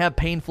can't have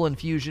painful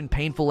infusion,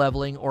 painful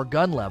leveling, or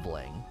gun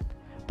leveling.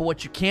 But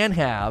what you can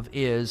have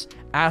is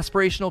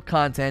aspirational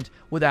content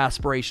with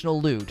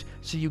aspirational loot,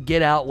 so you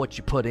get out what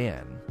you put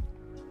in.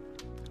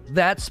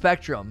 That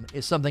spectrum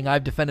is something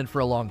I've defended for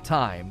a long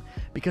time,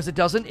 because it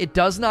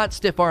does not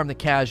stiff-arm the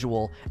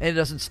casual, and it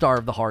doesn't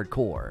starve the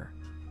hardcore.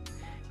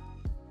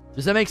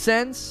 Does that make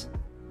sense?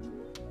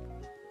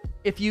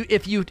 If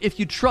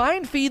you try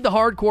and feed the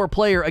hardcore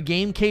player a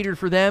game catered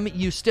for them,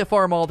 you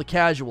stiff-arm all the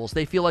casuals.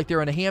 They feel like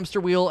they're in a hamster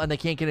wheel and they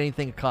can't get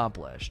anything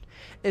accomplished.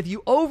 If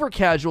you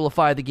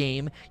over-casualify the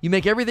game, you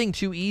make everything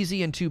too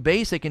easy and too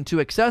basic and too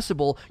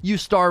accessible, you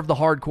starve the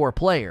hardcore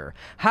player.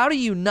 How do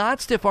you not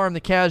stiff-arm the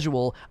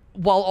casual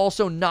while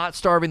also not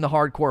starving the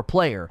hardcore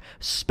player?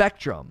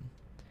 Spectrum.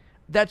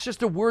 That's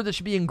just a word that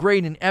should be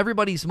ingrained in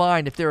everybody's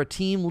mind if they're a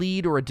team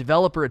lead or a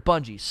developer at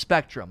Bungie.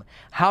 Spectrum.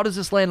 How does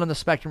this land on the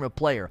spectrum of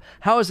player?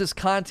 How is this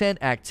content,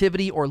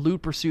 activity, or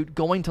loot pursuit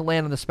going to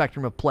land on the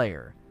spectrum of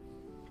player?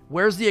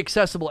 Where's the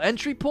accessible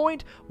entry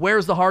point?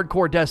 Where's the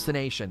hardcore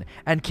destination?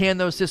 And can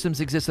those systems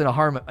exist in a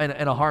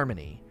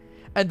harmony?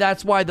 And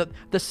that's why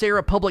the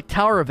Sarah Public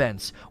Tower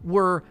events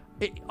were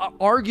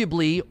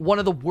arguably one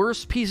of the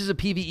worst pieces of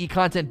PvE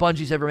content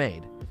Bungie's ever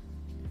made.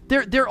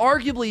 They're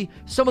arguably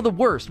some of the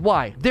worst.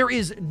 Why? There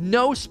is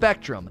no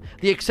spectrum.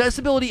 The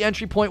accessibility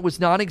entry point was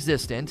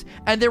non-existent,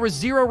 and there was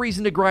zero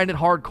reason to grind it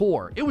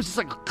hardcore. It was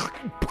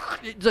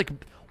just like,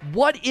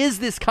 what is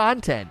this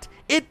content?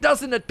 It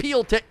doesn't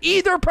appeal to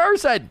either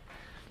person.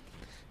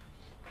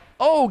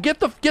 Oh, get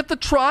the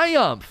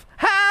triumph.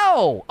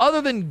 How?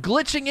 Other than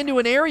glitching into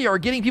an area or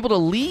getting people to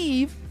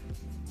leave.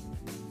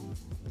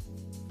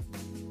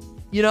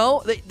 You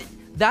know,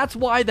 that's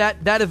why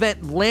that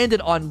event landed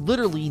on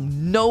literally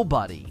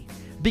nobody.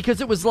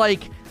 Because it was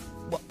like,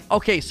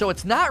 okay, so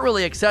it's not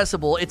really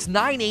accessible. It's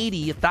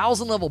 980,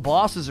 1,000 level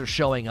bosses are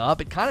showing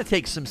up. It kind of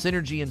takes some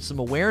synergy and some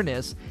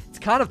awareness. It's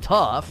kind of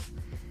tough.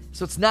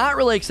 So it's not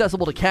really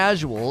accessible to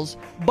casuals,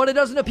 but it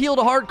doesn't appeal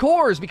to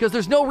hardcores because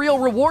there's no real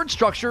reward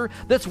structure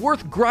that's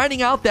worth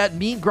grinding out that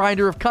meat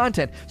grinder of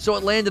content. So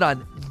it landed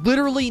on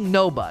literally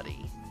nobody.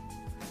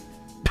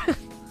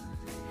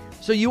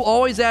 So you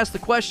always ask the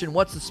question,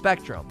 what's the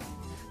spectrum?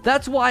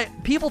 That's why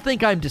people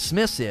think I'm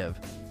dismissive.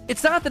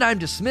 It's not that I'm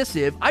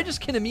dismissive. I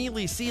just can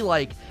immediately see,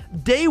 like,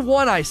 day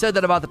one I said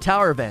that about the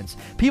tower events.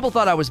 People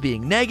thought I was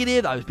being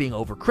negative. I was being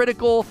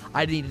overcritical.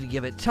 I needed to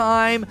give it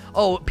time.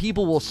 Oh,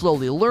 people will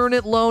slowly learn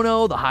it,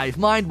 Lono. The hive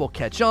mind will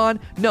catch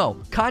on.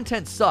 No,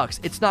 content sucks.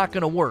 It's not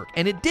going to work.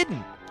 And it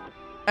didn't.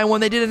 And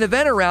when they did an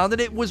event around it,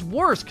 it was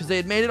worse because they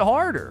had made it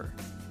harder.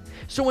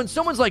 So when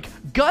someone's like,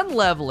 gun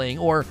leveling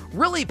or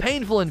really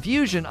painful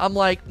infusion, I'm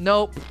like,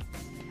 nope.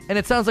 And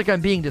it sounds like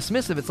I'm being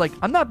dismissive. It's like,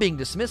 I'm not being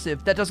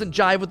dismissive. That doesn't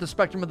jive with the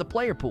spectrum of the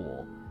player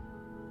pool.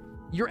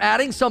 You're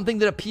adding something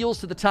that appeals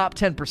to the top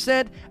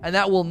 10%, and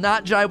that will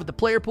not jive with the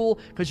player pool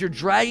because you're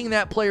dragging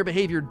that player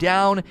behavior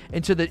down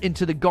into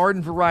the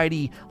garden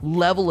variety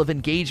level of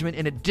engagement,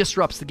 and it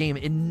disrupts the game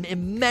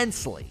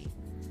immensely.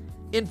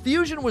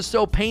 Infusion was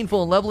so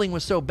painful and leveling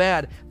was so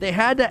bad, they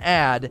had to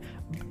add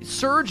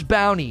surge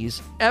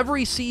bounties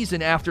every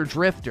season after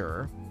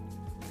Drifter.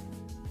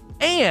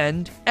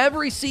 And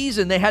every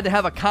season they had to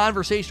have a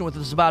conversation with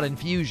us about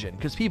infusion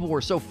because people were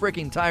so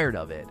freaking tired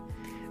of it.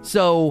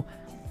 So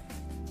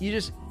you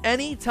just,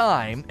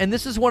 anytime, and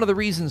this is one of the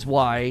reasons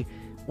why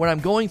when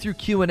I'm going through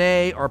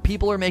Q&A or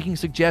people are making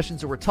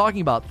suggestions or we're talking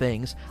about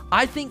things,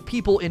 I think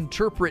people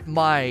interpret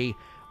my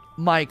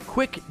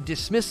quick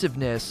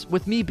dismissiveness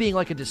with me being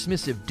like a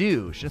dismissive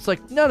douche. It's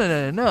like,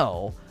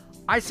 no.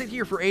 I sit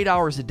here for 8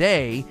 hours a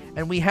day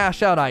and we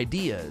hash out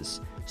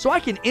ideas. So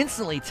I can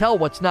instantly tell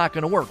what's not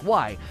going to work.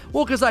 Why?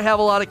 Well, because I have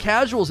a lot of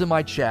casuals in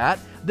my chat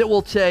that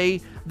will say,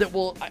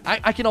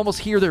 I can almost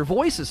hear their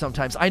voices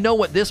sometimes. I know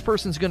what this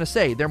person's going to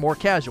say. They're more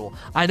casual.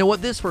 I know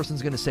what this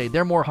person's going to say.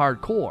 They're more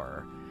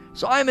hardcore.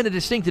 So I'm in a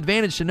distinct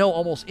advantage to know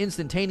almost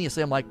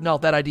instantaneously. I'm like, no,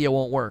 that idea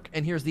won't work.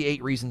 And here's the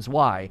 8 reasons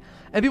why.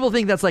 And people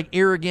think that's like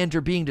arrogant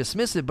or being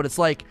dismissive, but it's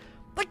like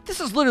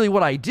this is literally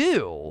what I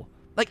do.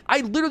 Like,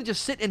 I literally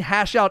just sit and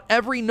hash out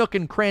every nook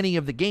and cranny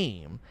of the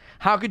game.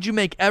 How could you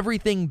make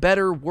everything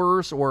better,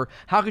 worse, or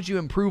how could you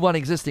improve on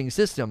existing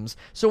systems?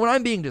 So when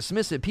I'm being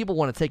dismissive, people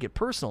want to take it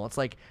personal. It's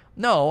like,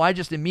 no, I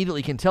just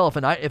immediately can tell if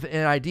an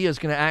idea is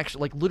going to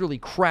actually, like, literally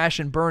crash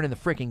and burn in the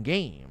freaking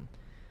game.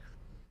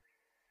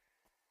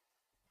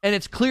 And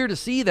it's clear to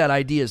see that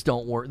ideas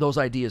don't work. Those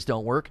ideas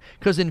don't work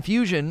because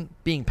infusion,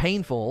 being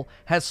painful,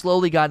 has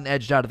slowly gotten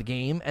edged out of the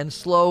game, and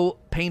slow,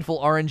 painful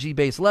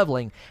RNG-based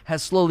leveling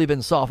has slowly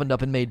been softened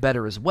up and made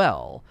better as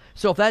well.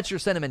 So if that's your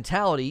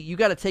sentimentality, you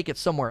got to take it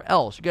somewhere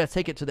else. You got to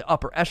take it to the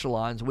upper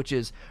echelons, which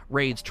is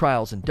raids,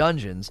 trials, and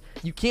dungeons.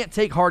 You can't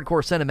take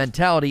hardcore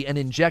sentimentality and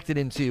inject it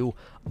into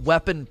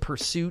weapon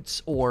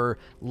pursuits or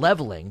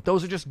leveling.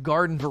 Those are just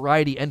garden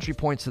variety entry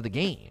points to the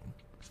game.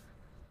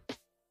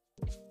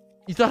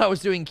 You thought I was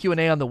doing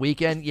Q&A on the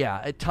weekend?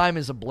 Yeah, time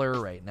is a blur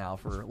right now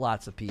for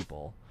lots of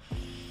people.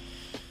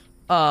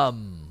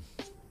 Bungie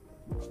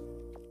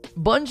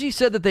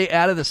said that they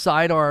added the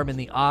sidearm in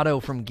the auto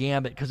from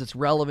Gambit because it's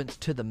relevant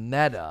to the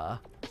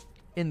meta.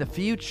 In the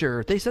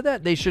future, they said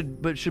that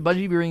but should Bungie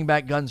be bringing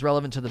back guns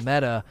relevant to the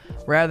meta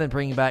rather than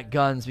bringing back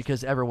guns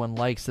because everyone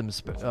likes them,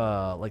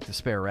 like the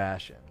spare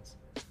rations?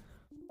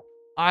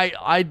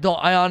 I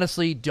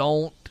honestly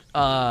don't.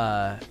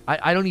 I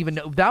don't even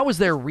know. That was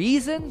their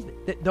reason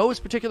that those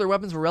particular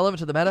weapons were relevant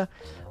to the meta.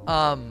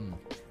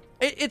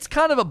 It's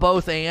kind of a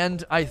both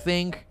and, I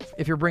think.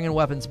 If you're bringing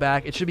weapons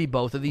back, it should be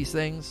both of these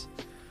things.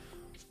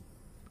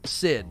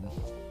 Sid.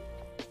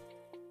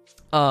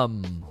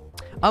 I'm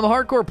a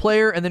hardcore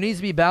player, and there needs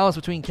to be balance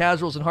between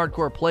casuals and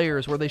hardcore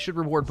players where they should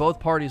reward both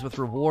parties with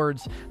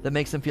rewards that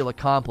makes them feel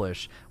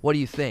accomplished. What do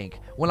you think?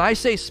 When I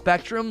say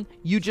spectrum,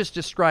 you just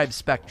describe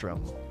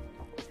spectrum.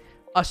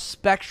 A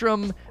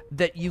spectrum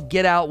that you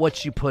get out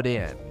what you put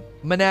in.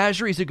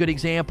 Menagerie is a good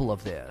example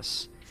of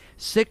this.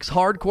 6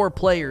 hardcore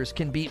players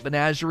can beat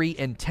Menagerie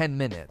in 10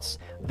 minutes.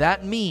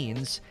 That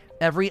means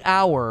every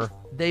hour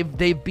they've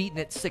beaten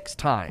it 6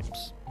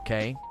 times,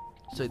 okay?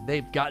 So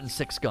they've gotten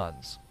 6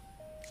 guns.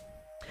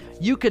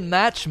 You can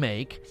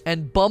matchmake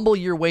and bumble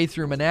your way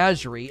through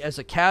Menagerie as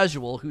a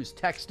casual who's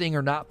texting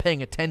or not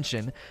paying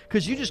attention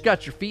because you just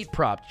got your feet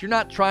propped. You're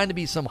not trying to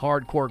be some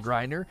hardcore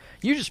grinder.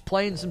 You're just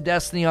playing some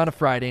Destiny on a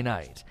Friday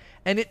night.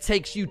 And it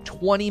takes you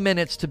 20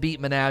 minutes to beat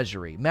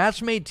Menagerie.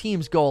 Match-made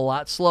teams go a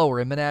lot slower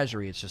in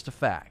Menagerie. It's just a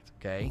fact,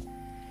 okay?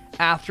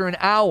 After an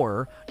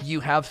hour, you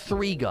have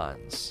 3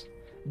 guns.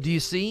 Do you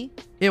see?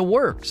 It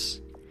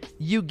works.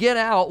 You get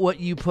out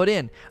what you put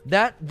in.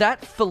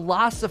 That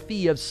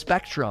philosophy of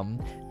Spectrum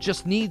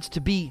just needs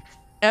to be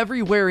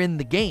everywhere in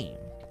the game.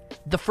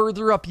 The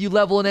further up you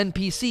level an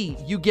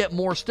NPC, you get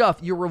more stuff.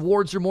 Your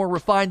rewards are more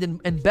refined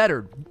and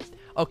better.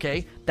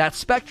 Okay, that's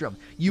Spectrum.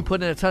 You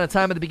put in a ton of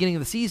time at the beginning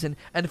of the season,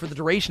 and for the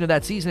duration of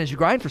that season as you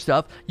grind for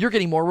stuff, you're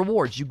getting more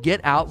rewards. You get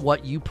out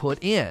what you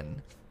put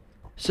in.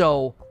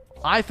 So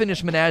I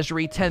finish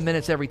Menagerie 10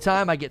 minutes every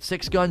time. I get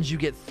 6 guns, you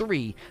get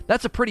 3.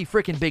 That's a pretty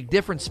freaking big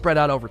difference spread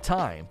out over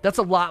time. That's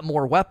a lot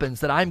more weapons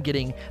that I'm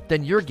getting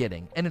than you're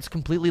getting, and it's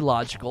completely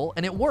logical,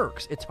 and it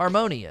works. It's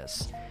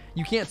harmonious.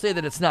 You can't say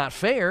that it's not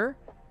fair.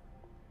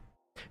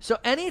 So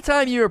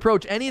anytime you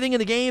approach anything in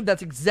the game,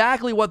 that's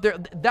exactly what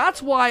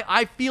that's why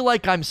I feel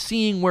like I'm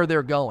seeing where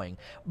they're going.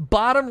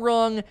 Bottom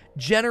rung,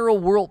 general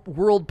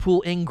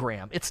Whirlpool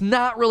engram. It's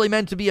not really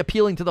meant to be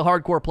appealing to the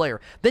hardcore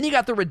player. Then you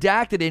got the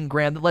redacted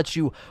engram that lets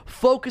you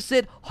focus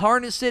it,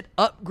 harness it,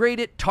 upgrade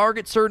it,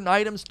 target certain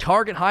items,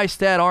 target high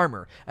stat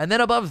armor. And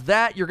then above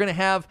that, you're going to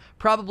have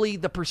probably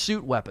the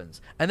pursuit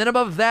weapons. And then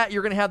above that,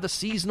 you're going to have the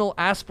seasonal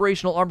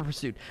aspirational armor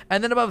pursuit.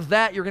 And then above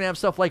that, you're going to have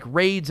stuff like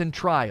raids and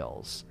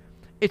trials.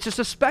 It's just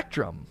a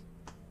spectrum.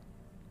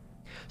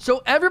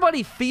 So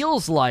everybody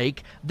feels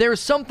like there's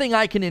something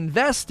I can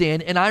invest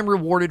in and I'm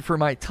rewarded for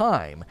my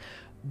time.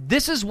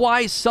 This is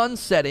why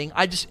sunsetting,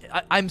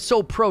 I'm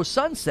so pro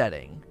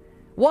sunsetting.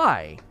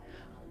 Why?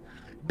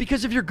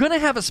 Because if you're going to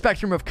have a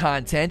spectrum of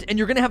content and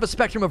you're going to have a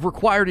spectrum of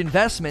required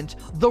investment,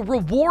 the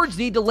rewards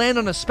need to land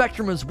on a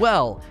spectrum as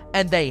well,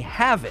 and they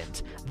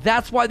haven't.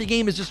 That's why the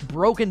game is just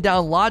broken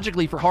down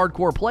logically for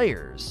hardcore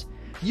players.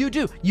 You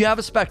do. You have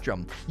a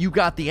spectrum. You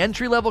got the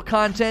entry-level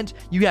content.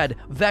 You had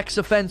Vex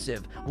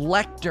Offensive,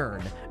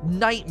 Lectern,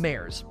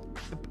 Nightmares.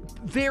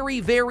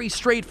 Very, very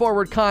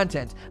straightforward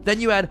content.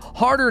 Then you had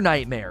harder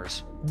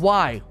Nightmares.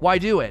 Why? Why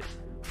do it?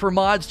 For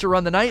mods to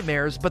run the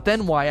Nightmares, but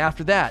then why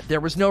after that?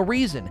 There was no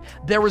reason.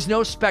 There was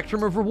no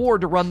spectrum of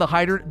reward to run the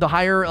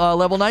higher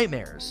level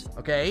Nightmares.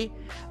 Okay?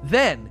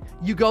 Then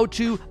you go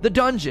to the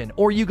dungeon,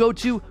 or you go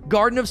to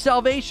Garden of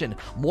Salvation.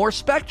 More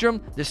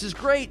spectrum. This is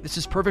great. This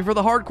is perfect for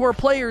the hardcore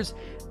players,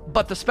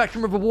 but the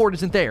spectrum of reward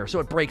isn't there, so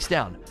it breaks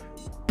down.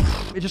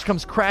 It just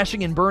comes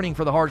crashing and burning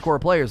for the hardcore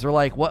players. They're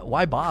like, what?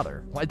 Why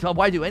bother?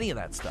 Why do any of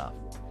that stuff?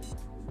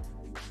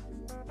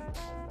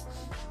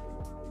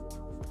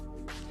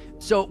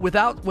 So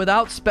without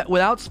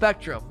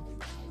Spectrum,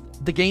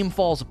 the game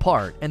falls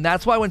apart, and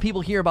that's why when people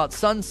hear about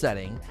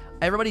sunsetting,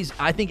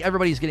 I think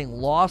everybody's getting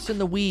lost in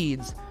the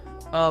weeds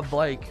of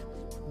like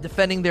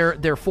defending their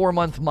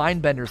 4-month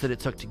Mindbenders that it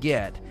took to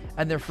get,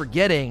 and they're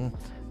forgetting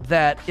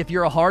that if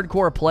you're a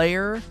hardcore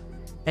player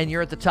and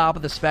you're at the top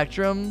of the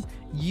spectrum,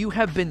 you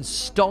have been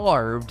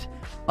starved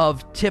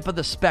of tip of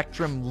the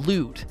spectrum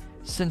loot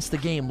since the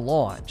game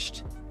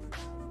launched.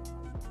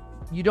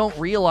 You don't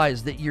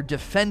realize that you're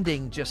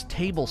defending just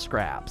table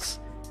scraps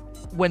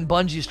when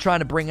Bungie's trying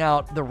to bring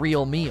out the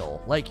real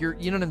meal. Like, you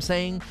know what I'm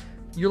saying?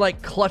 You're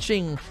like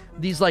clutching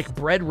these like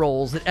bread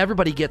rolls that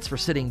everybody gets for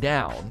sitting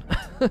down.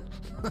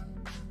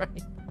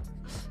 Right?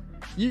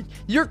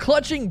 You're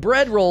clutching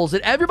bread rolls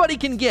that everybody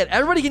can get.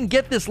 Everybody can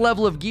get this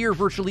level of gear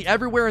virtually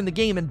everywhere in the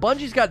game, and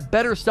Bungie's got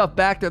better stuff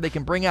back there they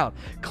can bring out.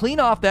 Clean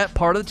off that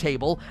part of the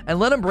table and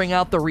let them bring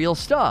out the real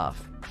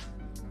stuff.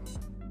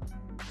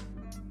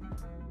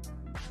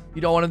 You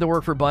don't want him to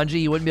work for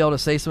Bungie? You wouldn't be able to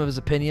say some of his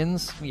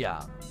opinions?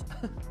 Yeah.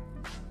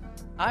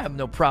 I have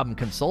no problem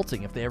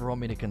consulting if they ever want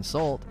me to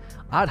consult.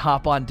 I'd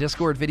hop on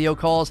Discord video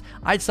calls.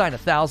 I'd sign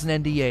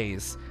 1,000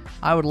 NDAs.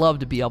 I would love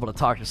to be able to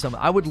talk to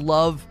someone. I would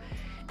love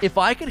if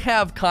I could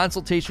have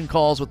consultation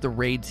calls with the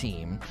raid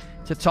team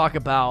to talk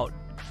about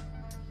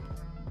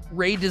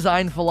raid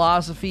design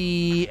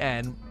philosophy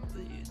and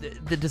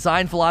the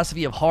design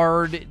philosophy of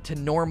hard to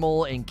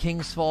normal and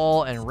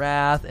Kingsfall and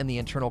Wrath and the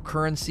internal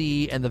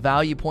currency and the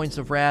value points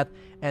of Wrath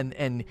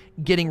and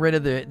getting rid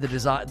of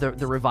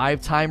the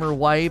revive timer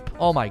wipe.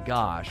 Oh my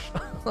gosh.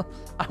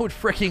 I would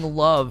freaking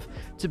love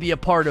to be a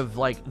part of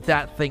like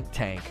that think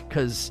tank,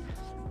 because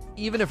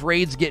even if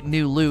raids get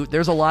new loot,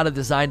 there's a lot of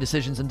design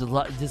decisions and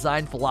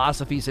design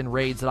philosophies in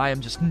raids that I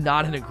am just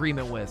not in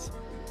agreement with.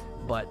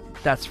 But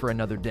that's for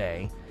another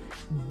day.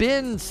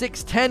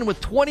 Bin610 with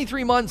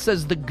 23 months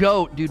says the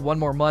GOAT. Dude, one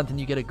more month and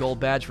you get a gold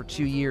badge for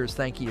 2 years.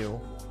 Thank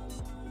you.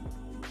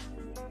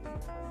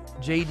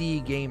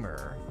 JD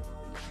Gamer.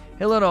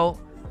 Hey, Leno,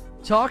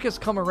 Talk has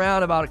come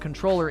around about a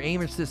controller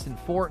aim assist in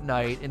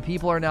Fortnite, and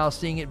people are now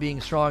seeing it being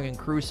strong in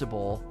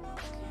Crucible.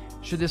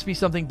 Should this be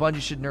something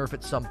Bungie should nerf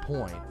at some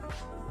point?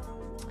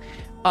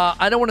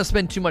 I don't want to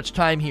spend too much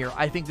time here.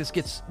 I think this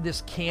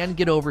can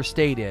get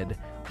overstated,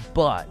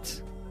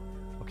 but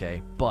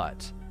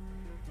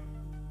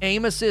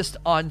aim assist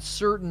on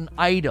certain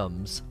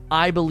items,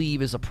 I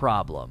believe, is a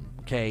problem.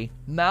 Okay,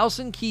 mouse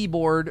and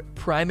keyboard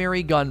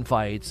primary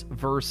gunfights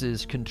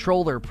versus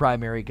controller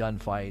primary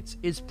gunfights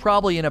is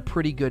probably in a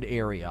pretty good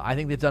area. I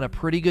think they've done a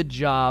pretty good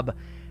job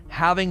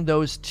having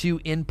those two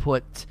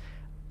input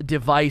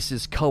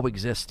devices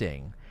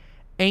coexisting.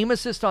 Aim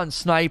assist on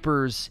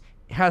snipers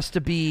has to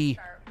be,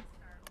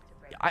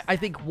 I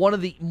think, one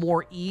of the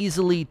more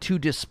easily to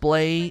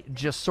display,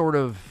 just sort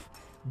of,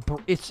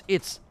 it's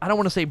I don't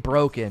want to say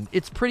broken.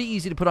 It's pretty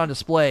easy to put on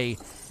display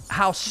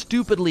how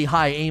stupidly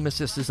high aim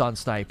assist is on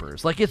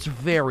snipers. Like, it's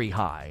very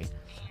high.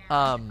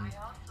 And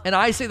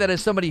I say that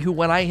as somebody who,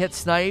 when I hit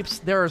snipes,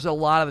 there's a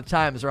lot of the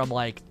times where I'm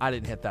like, I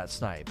didn't hit that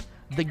snipe.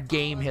 The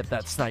game hit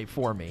that snipe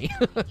for me.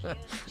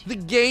 The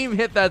game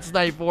hit that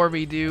snipe for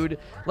me, dude.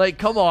 Like,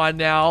 come on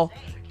now.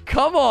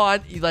 Come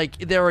on. Like,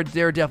 there are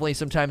definitely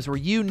some times where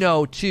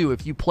too,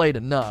 if you played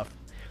enough,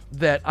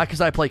 that,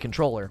 because I play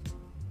controller,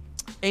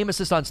 aim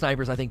assist on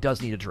snipers, I think,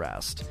 does need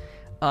addressed.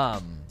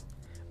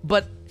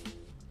 But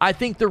I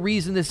think the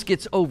reason this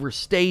gets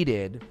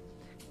overstated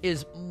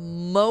is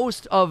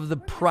most of the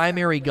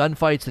primary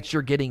gunfights that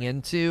you're getting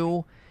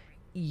into,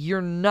 you're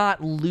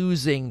not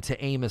losing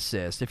to aim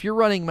assist. If you're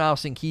running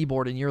mouse and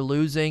keyboard and you're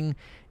losing,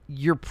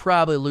 you're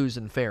probably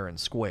losing fair and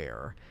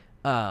square.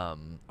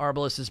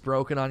 Arbalest is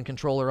broken on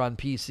controller on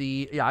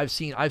PC. Yeah, I've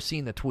seen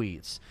the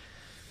tweets.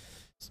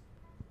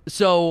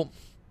 So,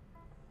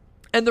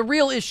 and the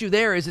real issue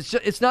there is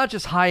it's not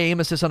just high aim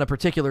assist on a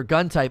particular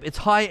gun type. It's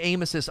high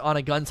aim assist on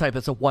a gun type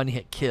that's a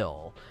one-hit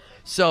kill.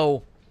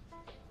 So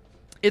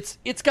it's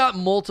got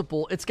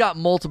multiple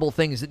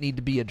things that need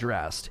to be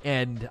addressed,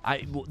 and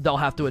they'll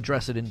have to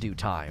address it in due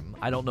time.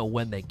 I don't know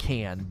when they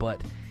can,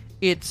 but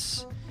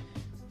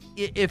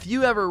if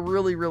you ever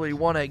really, really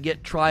want to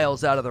get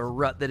Trials out of the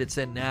rut that it's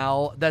in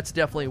now, that's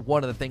definitely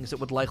one of the things that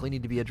would likely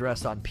need to be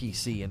addressed on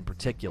PC in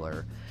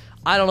particular.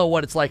 I don't know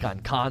what it's like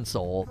on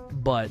console,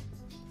 but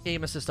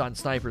aim assist on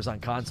snipers on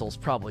console is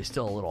probably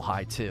still a little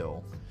high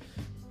too.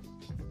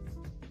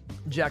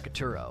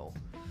 Jackaturo.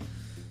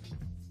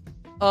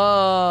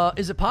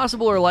 Is it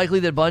possible or likely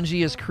that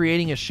Bungie is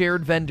creating a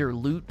shared vendor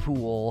loot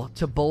pool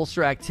to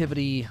bolster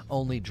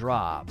activity-only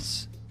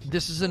drops?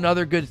 This is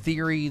another good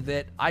theory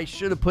that I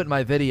should have put in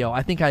my video.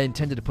 I think I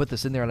intended to put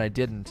this in there and I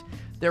didn't.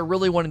 They're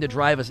really wanting to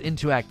drive us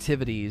into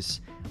activities.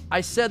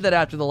 I said that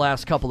after the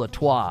last couple of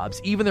TWABs,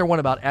 even their one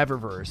about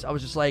Eververse. I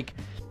was just like,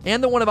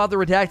 and the one about the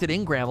redacted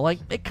engram, like,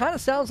 it kind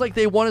of sounds like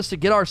they want us to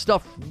get our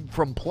stuff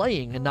from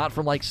playing and not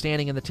from, like,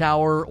 standing in the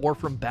tower or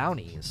from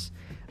bounties,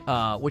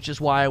 which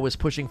is why I was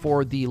pushing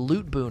forward the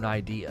loot boon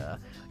idea.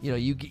 You know,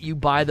 you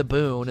buy the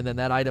boon, and then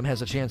that item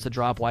has a chance to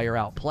drop while you're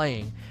out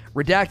playing.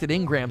 Redacted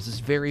engrams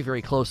is very,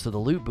 very close to the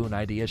loot boon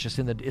idea. It's just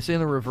in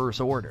the reverse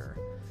order.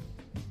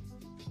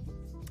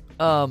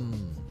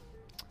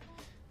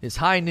 Is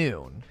High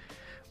Noon.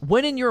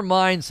 When in your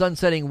mind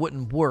sunsetting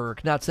wouldn't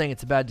work, not saying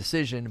it's a bad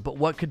decision, but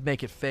what could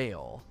make it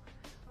fail?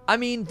 I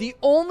mean, the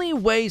only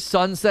way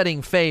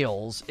sunsetting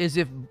fails is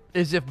if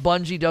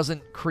Bungie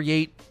doesn't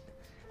create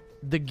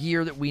the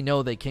gear that we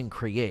know they can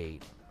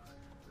create.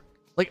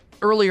 Like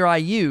earlier I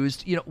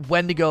used,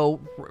 Wendigo,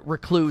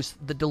 Recluse,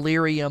 the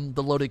Delirium,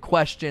 the Loaded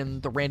Question,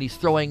 the Randy's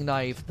Throwing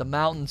Knife, the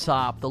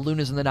Mountaintop, the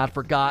Lunas and the Not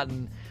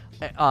Forgotten,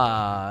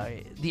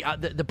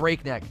 the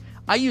Breakneck.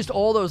 I used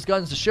all those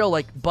guns to show,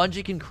 like,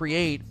 Bungie can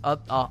create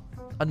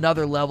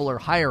another level or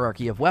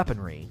hierarchy of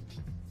weaponry.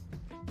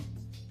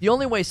 The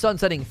only way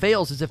sunsetting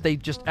fails is if they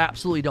just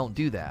absolutely don't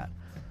do that.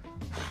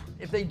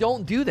 If they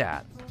don't do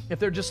that, if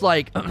they're just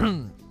like,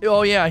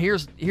 oh yeah,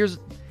 here's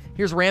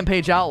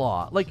Rampage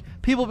Outlaw. Like,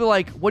 people be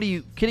like, what are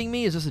you kidding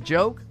me? Is this a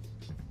joke?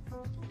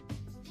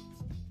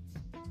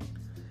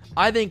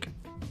 I think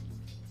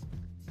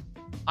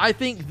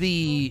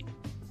the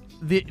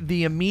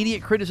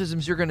immediate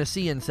criticisms you're going to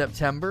see in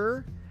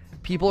September,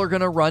 people are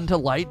going to run to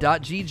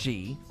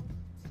light.gg.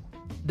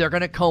 They're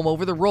going to comb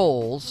over the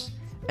rolls,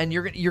 and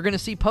you're going to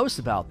see posts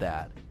about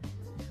that.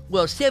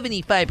 Well,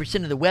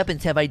 75% of the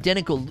weapons have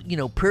identical,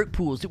 perk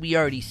pools that we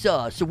already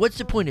saw, so what's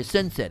the point of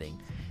sunsetting?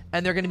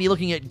 And they're going to be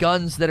looking at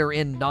guns that are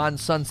in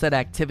non-sunset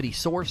activity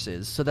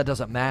sources, so that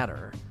doesn't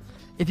matter.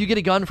 If you get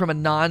a gun from a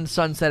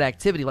non-sunset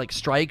activity like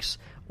strikes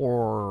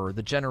or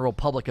the general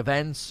public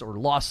events or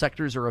lost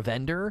sectors or a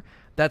vendor,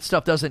 that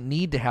stuff doesn't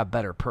need to have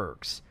better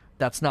perks.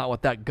 That's not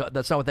what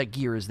that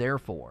gear is there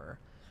for.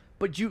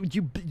 But you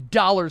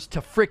dollars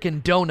to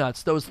frickin'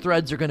 donuts, those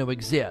threads are going to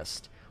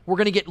exist. We're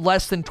going to get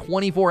less than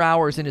 24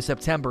 hours into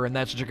September, and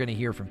that's what you're going to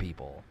hear from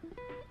people.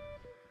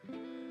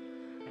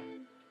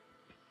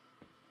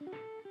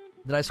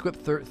 Did I squip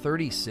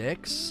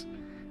 36?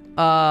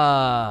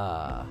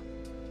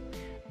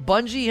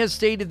 Bungie has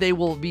stated they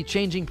will be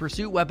changing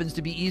pursuit weapons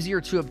to be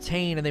easier to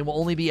obtain, and they will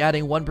only be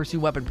adding one pursuit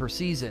weapon per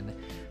season.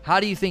 How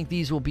do you think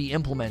these will be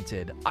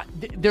implemented?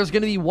 There's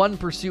going to be one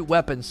pursuit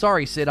weapon.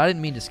 Sorry, Sid, I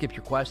didn't mean to skip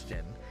your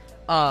question.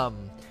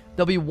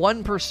 There'll be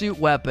one pursuit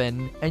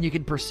weapon, and you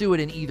can pursue it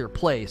in either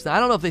place. Now, I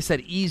don't know if they said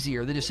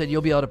easier. They just said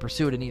you'll be able to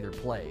pursue it in either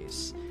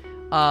place.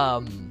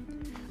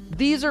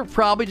 These are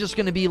probably just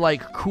going to be,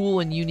 like, cool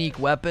and unique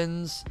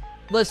weapons.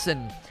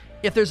 Listen,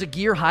 if there's a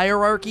gear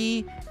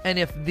hierarchy, and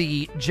if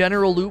the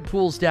general loot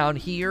pool's down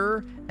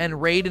here,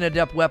 and raid and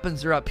adept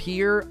weapons are up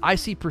here, I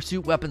see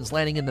pursuit weapons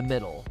landing in the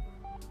middle.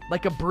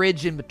 Like a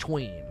bridge in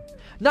between.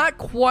 Not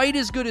quite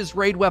as good as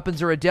raid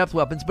weapons or adept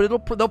weapons, but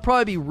they'll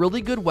probably be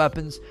really good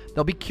weapons.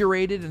 They'll be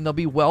curated and they'll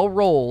be well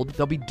rolled.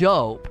 They'll be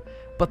dope,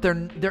 but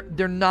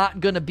they're not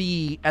gonna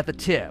be at the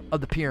tip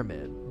of the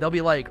pyramid. They'll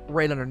be like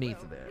right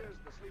underneath of it.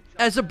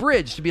 As a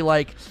bridge to be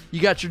like,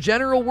 you got your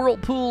general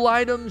whirlpool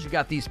items, you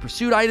got these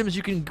pursuit items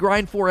you can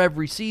grind for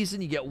every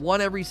season. You get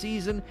one every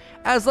season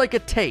as like a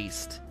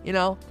taste, you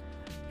know?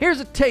 Here's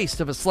a taste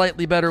of a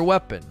slightly better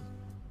weapon.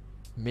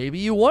 Maybe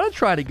you want to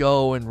try to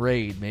go and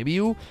raid. Maybe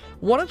you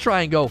want to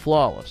try and go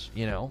flawless,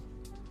 you know?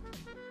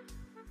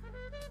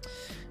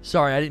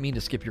 Sorry, I didn't mean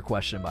to skip your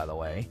question, by the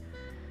way.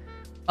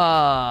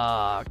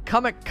 Kamikaze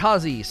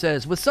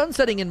says, with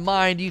sunsetting in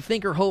mind, do you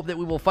think or hope that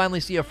we will finally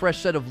see a fresh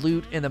set of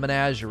loot in the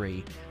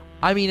menagerie?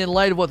 I mean, in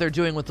light of what they're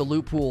doing with the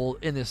loot pool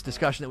in this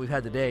discussion that we've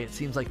had today, it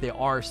seems like they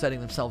are setting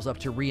themselves up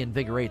to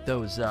reinvigorate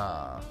those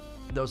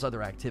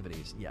other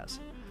activities, yes.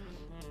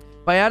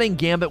 By adding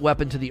Gambit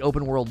weapon to the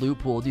open world loot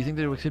pool, do you think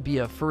there could be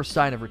a first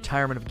sign of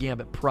retirement of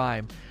Gambit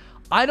Prime?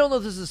 I don't know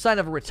if this is a sign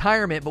of a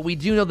retirement, but we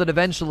do know that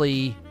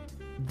eventually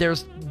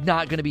there's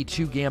not going to be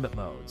 2 Gambit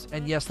modes.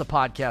 And yes, the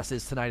podcast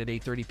is tonight at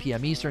 8:30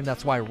 p.m. Eastern.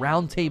 That's why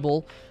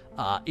Roundtable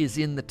is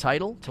in the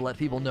title, to let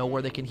people know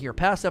where they can hear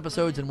past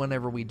episodes, and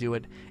whenever we do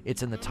it,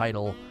 it's in the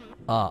title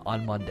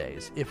on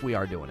Mondays, if we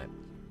are doing it.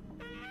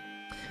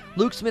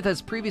 Luke Smith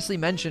has previously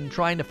mentioned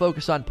trying to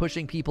focus on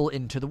pushing people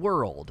into the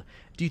world.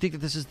 Do you think that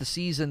this is the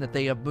season that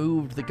they have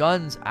moved the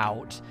guns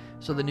out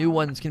so the new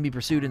ones can be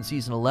pursued in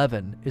Season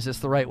 11? Is this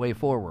the right way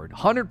forward?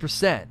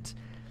 100%.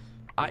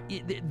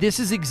 This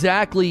is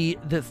exactly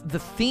the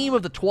theme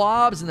of the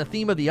TWABs and the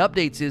theme of the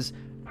updates is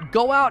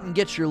go out and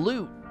get your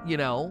loot, you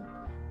know?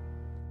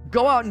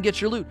 Go out and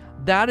get your loot.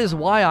 That is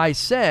why I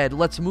said,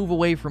 let's move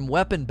away from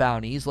weapon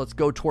bounties. Let's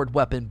go toward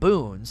weapon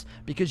boons.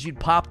 Because you'd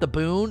pop the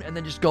boon and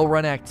then just go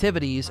run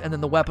activities, and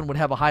then the weapon would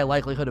have a high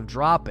likelihood of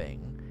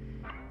dropping.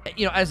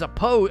 You know, as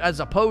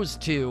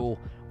opposed to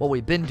what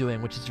we've been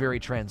doing, which is very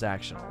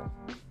transactional.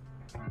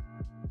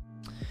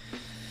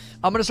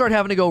 I'm going to start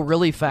having to go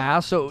really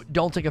fast, so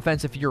don't take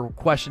offense if your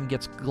question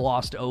gets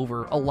glossed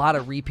over. A lot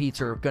of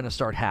repeats are going to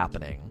start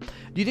happening.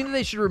 Do you think that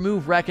they should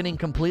remove Reckoning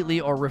completely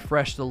or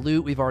refresh the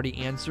loot? We've already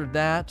answered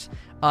that.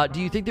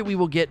 Do you think that we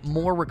will get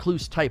more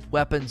Recluse-type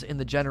weapons in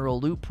the general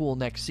loot pool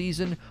next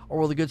season, or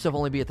will the good stuff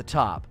only be at the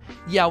top?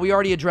 Yeah, we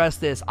already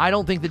addressed this. I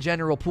don't think the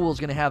general pool is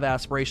going to have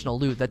aspirational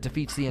loot. That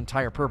defeats the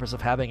entire purpose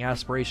of having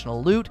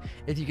aspirational loot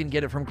if you can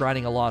get it from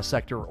grinding a lost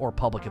sector or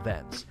public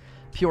events.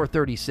 Pure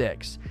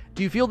 36.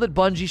 Do you feel that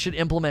Bungie should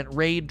implement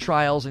raid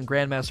trials and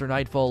Grandmaster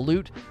Nightfall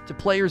loot to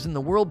players in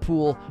the world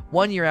pool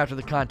 1 year after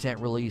the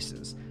content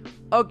releases?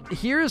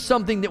 Here's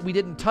something that we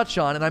didn't touch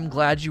on, and I'm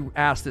glad you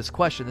asked this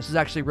question. This is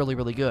actually really,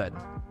 really good.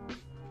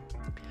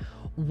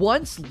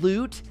 Once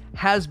loot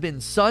has been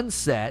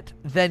sunset,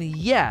 then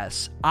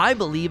yes, I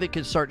believe it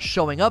could start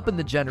showing up in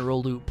the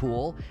general loot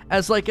pool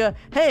as like a,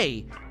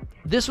 hey,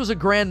 this was a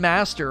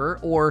Grandmaster,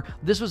 or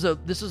this was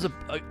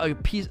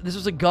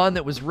a gun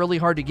that was really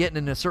hard to get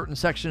in a certain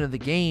section of the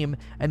game,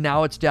 and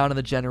now it's down in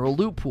the general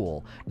loot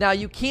pool. Now,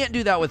 you can't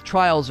do that with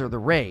Trials or the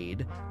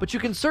Raid, but you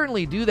can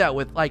certainly do that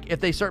with, like,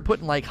 if they start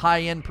putting, like,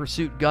 high-end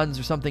pursuit guns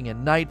or something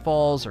in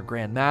Nightfalls or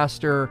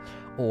Grandmaster,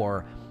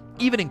 or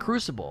even in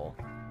Crucible.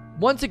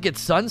 Once it gets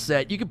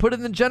sunset, you can put it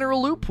in the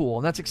general loot pool,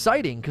 and that's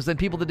exciting, because then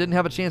people that didn't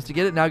have a chance to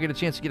get it now get a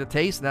chance to get a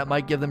taste, and that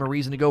might give them a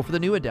reason to go for the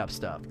new Adept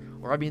stuff.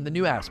 Or, I mean, the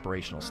new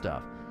aspirational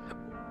stuff.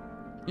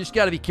 You just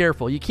gotta be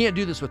careful. You can't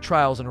do this with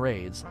Trials and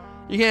Raids.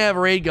 You can't have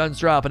raid guns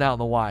dropping out in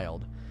the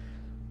wild.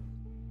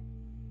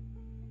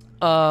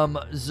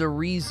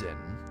 Zareason.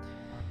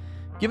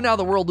 Given how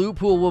the world loot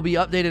pool will be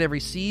updated every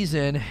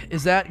season,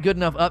 is that good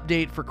enough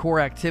update for core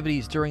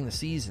activities during the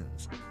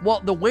seasons?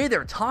 Well, the way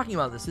they're talking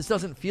about this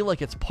doesn't feel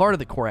like it's part of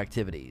the core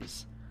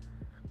activities.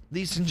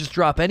 These can just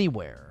drop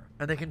anywhere,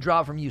 and they can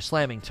drop from you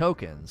slamming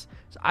tokens.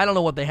 So I don't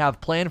know what they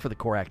have planned for the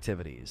core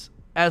activities.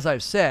 As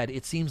I've said,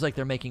 it seems like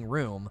they're making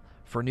room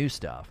for new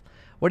stuff.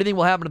 What do you think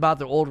will happen about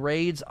the old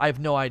raids? I have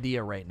no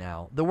idea right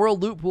now. The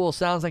world loot pool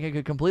sounds like it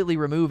could completely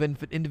remove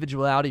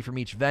individuality from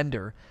each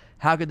vendor.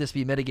 How could this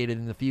be mitigated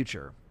in the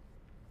future?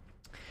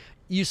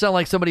 You sound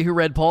like somebody who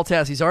read Paul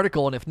Tassie's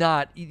article, and if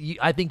not,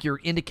 I think you're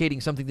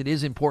indicating something that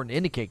is important to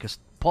indicate, because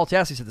Paul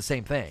Tassie said the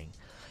same thing.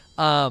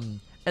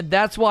 And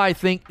that's why I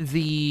think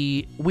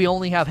we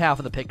only have half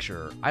of the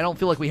picture. I don't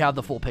feel like we have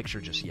the full picture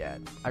just yet.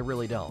 I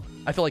really don't.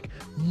 I feel like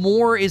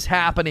more is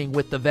happening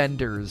with the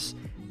vendors,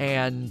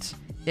 and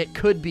it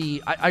could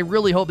be. I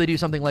really hope they do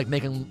something like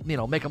make him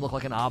look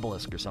like an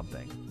obelisk or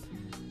something.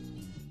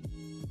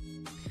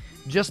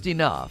 Just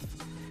enough.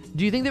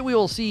 Do you think that we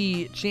will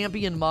see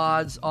champion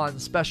mods on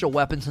special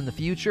weapons in the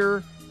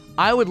future?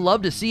 I would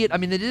love to see it. I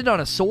mean, they did it on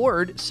a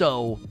sword,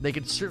 so they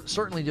could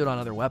certainly do it on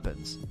other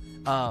weapons.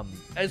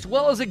 As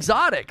well as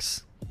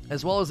exotics.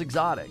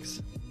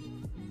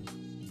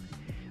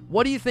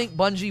 What do you think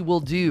Bungie will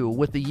do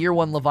with the Year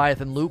 1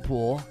 Leviathan loot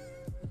pool?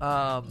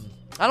 I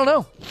don't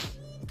know.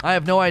 I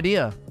have no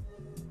idea.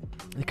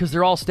 Because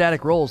they're all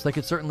static rolls. They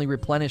could certainly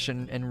replenish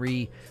and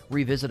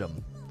revisit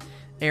them.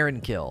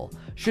 Aaron Kill.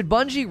 Should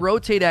Bungie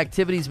rotate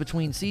activities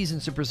between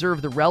seasons to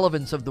preserve the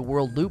relevance of the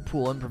world loot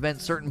pool and prevent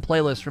certain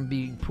playlists from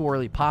being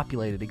poorly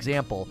populated?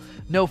 Example,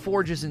 no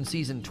forges in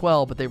Season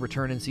 12, but they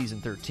return in Season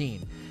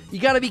 13. You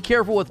got to be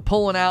careful with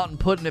pulling out and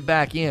putting it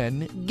back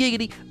in.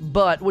 Giggity.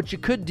 But what you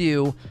could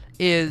do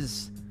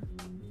is,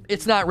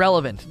 it's not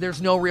relevant.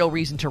 There's no real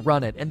reason to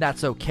run it, and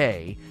that's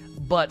okay.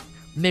 But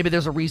maybe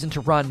there's a reason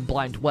to run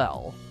Blind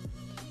Well.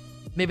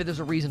 Maybe there's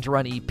a reason to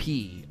run EP.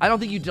 I don't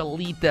think you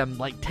delete them,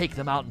 like take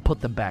them out and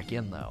put them back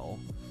in, though.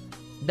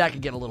 That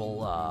could get a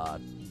little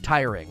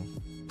tiring.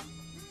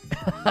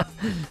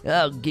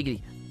 Oh,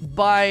 giggity.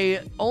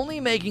 By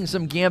only making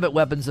some Gambit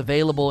weapons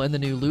available in the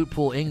new loot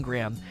pool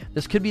Ingram,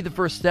 this could be the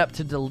first step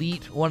to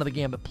delete one of the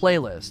Gambit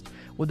playlists.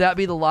 Would that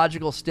be the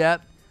logical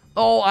step?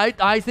 Oh,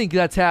 I think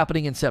that's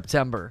happening in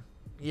September.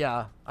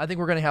 Yeah, I think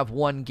we're going to have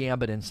one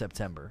Gambit in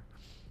September.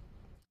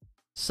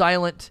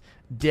 Silent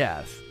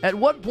Death. At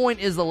what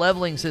point is the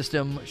leveling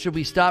system? Should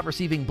we stop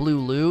receiving blue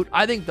loot?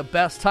 I think the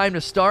best time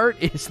to start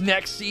is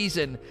next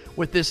season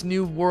with this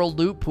new world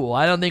loot pool.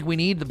 I don't think we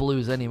need the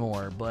blues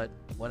anymore, but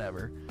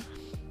whatever.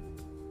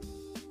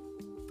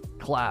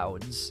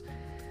 Clouds.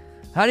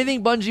 How do you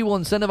think Bungie will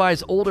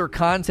incentivize older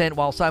content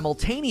while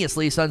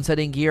simultaneously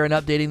sunsetting gear and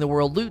updating the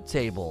world loot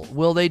table?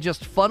 Will they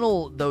just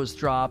funnel those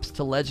drops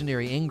to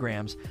legendary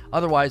engrams?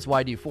 Otherwise,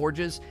 why do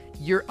forges?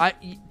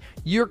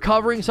 You're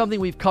covering something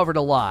we've covered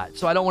a lot,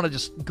 so I don't want to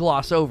just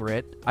gloss over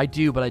it. I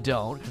do, but I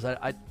don't,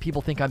 because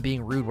people think I'm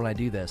being rude when I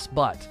do this.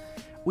 But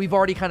we've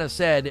already kind of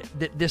said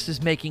that this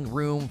is making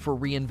room for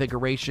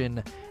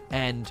reinvigoration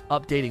and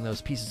updating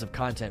those pieces of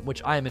content,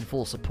 which I am in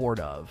full support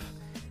of.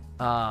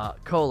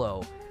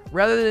 Colo.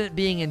 Rather than it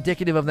being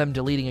indicative of them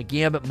deleting a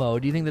Gambit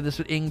mode, do you think that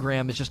this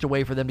Ingram is just a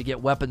way for them to get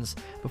weapons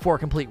before a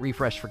complete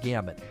refresh for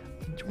Gambit?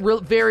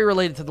 Very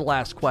related to the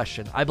last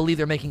question. I believe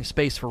they're making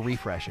space for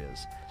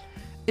refreshes.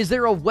 Is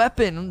there a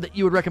weapon that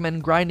you would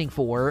recommend grinding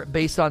for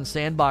based on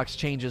sandbox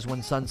changes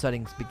when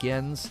sunsetting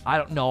begins? I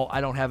don't know. I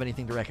don't have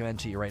anything to recommend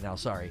to you right now.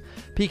 Sorry.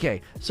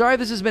 PK. Sorry if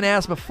this has been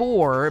asked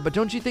before, but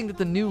don't you think that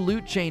the new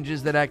loot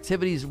changes that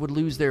activities would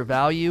lose their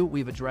value?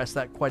 We've addressed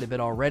that quite a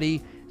bit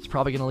already. It's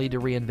probably going to lead to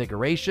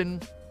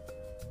reinvigoration.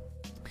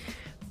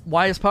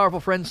 Why is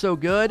Powerful Friends so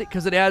good?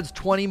 Because it adds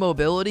 20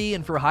 mobility,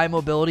 and for high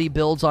mobility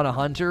builds on a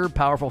hunter,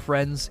 Powerful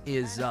Friends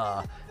is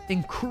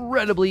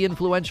incredibly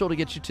influential to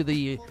get you to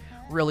the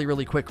really,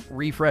 really quick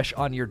refresh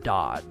on your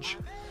dodge.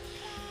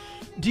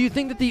 Do you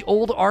think that the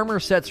old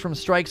armor sets from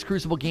Strike's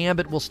Crucible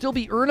Gambit will still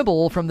be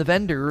earnable from the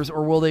vendors,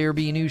 or will there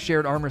be a new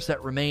shared armor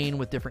set remain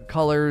with different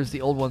colors?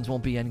 The old ones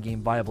won't be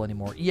endgame viable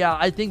anymore. Yeah,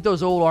 I think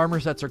those old armor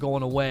sets are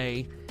going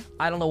away.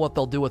 I don't know what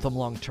they'll do with them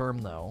long term,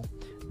 though.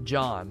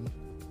 John.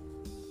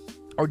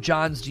 Or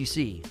John's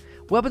GC.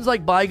 Weapons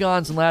like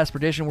Bygones and Last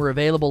Perdition were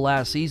available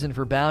last season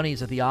for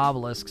bounties at the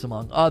obelisks,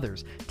 among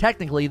others.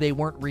 Technically, they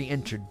weren't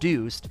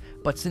reintroduced,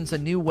 but since a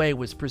new way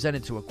was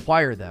presented to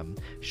acquire them,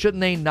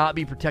 shouldn't they not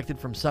be protected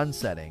from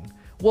sunsetting?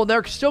 Well,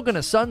 they're still going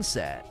to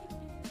sunset.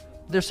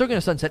 They're still going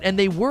to sunset, and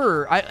they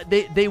were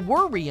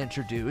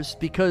reintroduced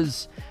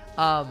because,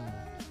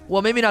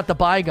 well, maybe not the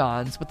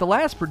Bygones, but the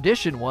Last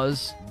Perdition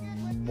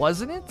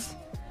wasn't it?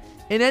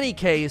 In any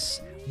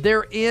case,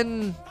 they're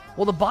in...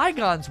 Well, the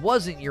Bygones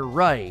wasn't, you're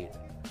right.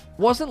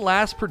 Wasn't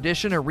Last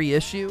Perdition a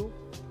reissue?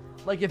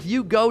 Like, if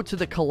you go to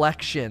the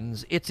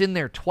collections, it's in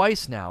there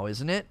twice now,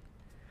 isn't it?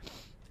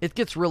 It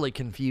gets really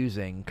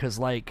confusing, because,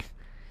 like,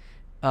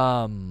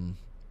 or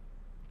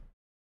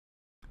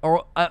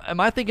am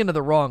I thinking of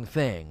the wrong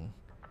thing?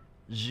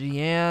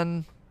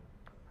 Jian...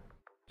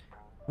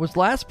 Was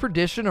Last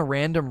Perdition a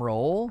random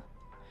roll?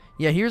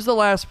 Yeah, here's the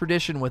Last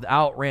Perdition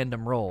without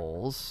random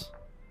rolls.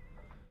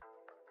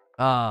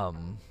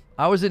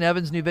 I was in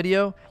Evan's new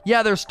video.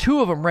 Yeah, there's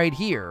two of them right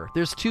here.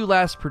 There's two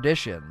Last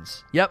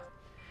Perditions. Yep.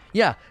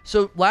 Yeah,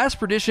 so Last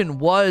Perdition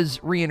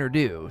was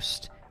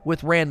reintroduced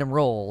with random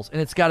rolls,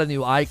 and it's got a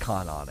new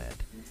icon on it.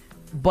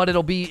 But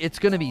it's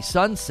going to be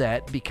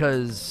sunset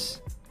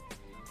because...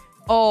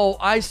 Oh,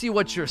 I see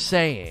what you're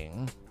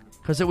saying.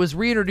 Because it was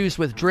reintroduced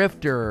with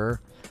Drifter,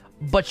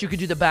 but you could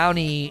do the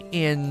bounty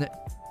in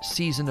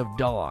Season of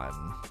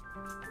Dawn.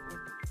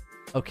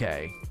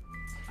 Okay.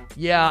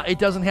 Yeah, it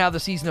doesn't have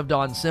the Season of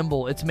Dawn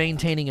symbol. It's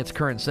maintaining its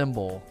current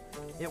symbol.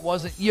 It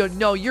wasn't...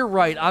 No, you're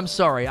right. I'm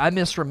sorry. I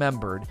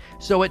misremembered.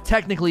 So it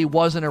technically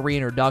wasn't a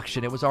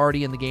reintroduction. It was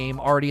already in the game,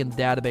 already in the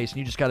database, and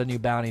you just got a new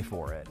bounty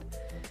for it.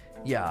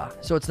 Yeah,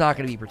 so it's not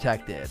going to be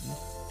protected.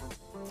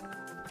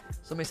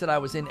 Somebody said I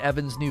was in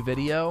Evan's new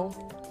video.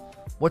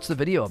 What's the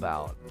video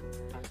about?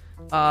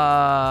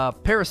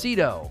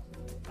 Parasito.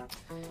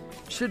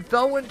 Should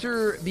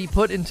Fellwinter be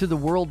put into the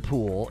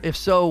Whirlpool? If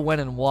so,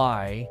 when and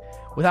why?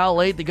 With how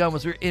late the gun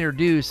was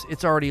introduced,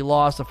 it's already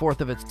lost a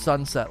fourth of its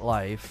sunset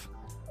life.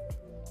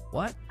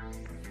 What?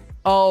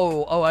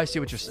 Oh, I see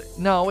what you're saying.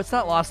 No, it's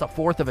not lost a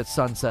fourth of its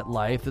sunset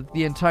life.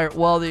 The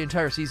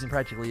entire season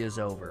practically is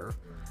over.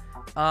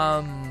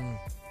 Oh,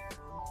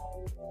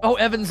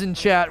 Evan's in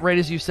chat right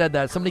as you said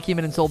that. Somebody came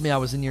in and told me I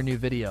was in your new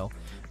video.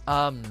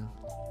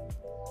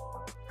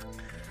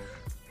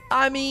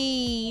 I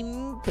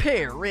mean,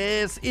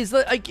 Paris is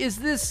this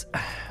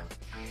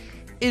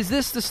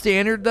the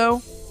standard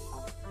though?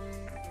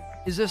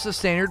 Is this the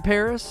standard,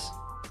 Paris?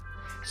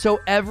 So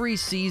every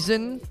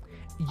season,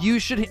 you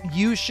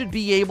should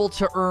be able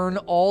to earn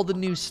all the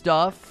new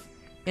stuff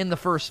in the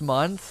first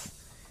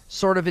month,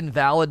 sort of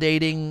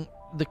invalidating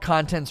the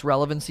content's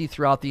relevancy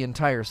throughout the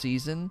entire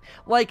season.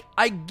 Like,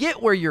 I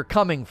get where you're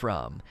coming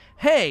from.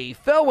 Hey,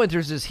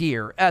 Fellwinter's is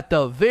here at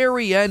the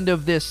very end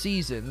of this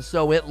season,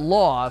 so it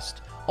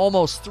lost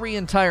almost 3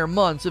 entire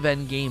months of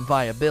endgame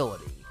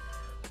viability.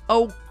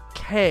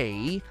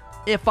 Okay,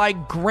 if I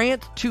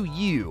grant to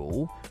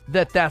you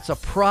that that's a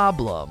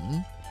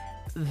problem,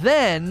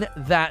 then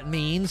that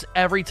means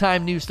every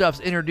time new stuff's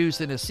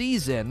introduced in a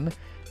season,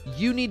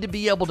 you need to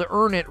be able to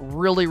earn it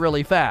really,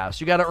 really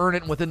fast. You got to earn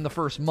it within the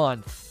first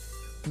month,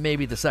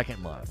 maybe the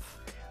second month.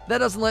 That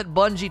doesn't let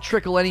Bungie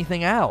trickle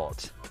anything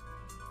out.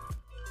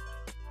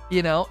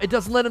 You know, it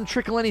doesn't let them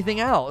trickle anything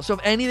out. So if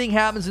anything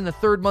happens in the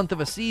third month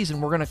of a season,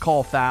 we're going to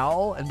call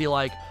foul and be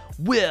like,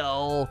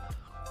 well,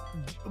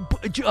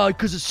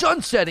 because it's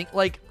sunsetting.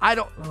 Like, I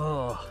don't...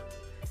 Ugh.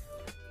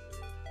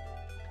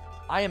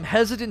 I am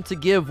hesitant to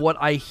give what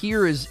I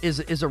hear is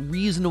a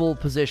reasonable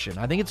position.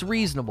 I think it's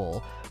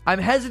reasonable. I'm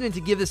hesitant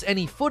to give this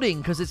any footing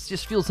because it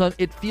just feels at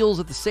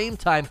the same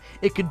time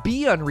it could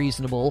be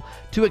unreasonable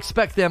to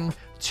expect them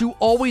to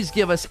always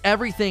give us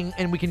everything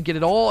and we can get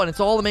it all and it's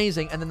all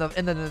amazing, and then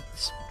the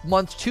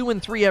months 2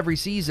 and 3 every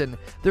season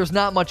there's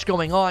not much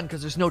going on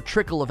because there's no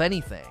trickle of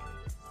anything.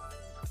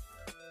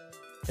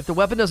 If the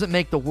weapon doesn't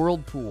make the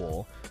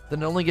Whirlpool,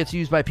 then it only gets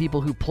used by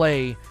people who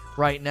play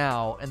right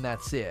now, and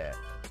that's it.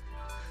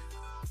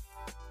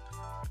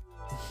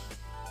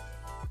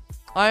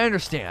 I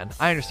understand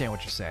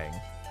what you're saying.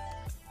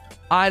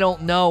 I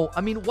don't know.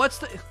 I mean,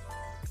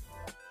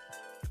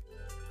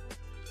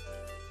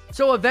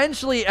 So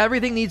eventually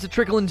everything needs to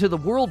trickle into the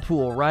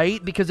Whirlpool,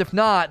 right? Because if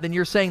not, then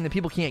you're saying that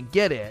people can't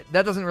get it.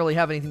 That doesn't really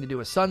have anything to do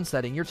with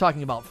sunsetting. You're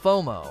talking about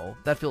FOMO.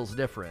 That feels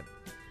different.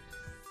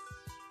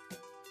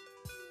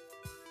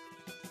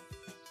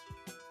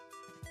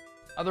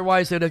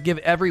 Otherwise, they'd give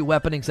every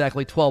weapon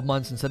exactly 12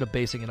 months instead of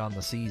basing it on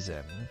the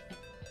season.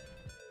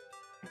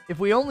 If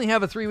we only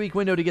have a 3-week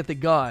window to get the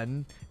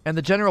gun, and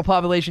the general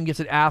population gets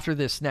it after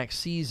this next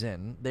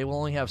season, they will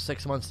only have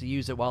 6 months to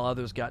use it while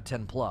others got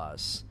 10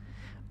 plus.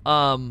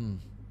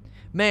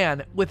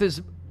 Man, with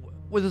as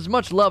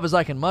much love as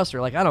I can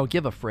muster, like, I don't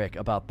give a frick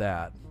about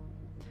that.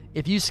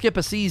 If you skip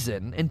a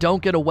season and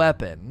don't get a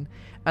weapon,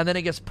 and then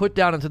it gets put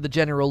down into the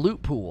general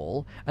loot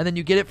pool, and then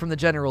you get it from the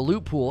general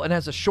loot pool, and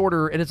it's a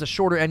shorter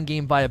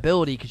endgame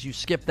viability because you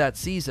skipped that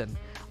season,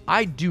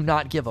 I do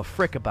not give a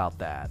frick about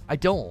that. I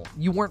don't.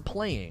 You weren't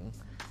playing.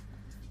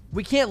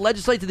 We can't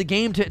legislate to the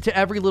game to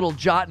every little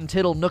jot and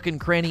tittle, nook and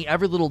cranny,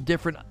 every little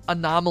different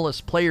anomalous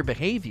player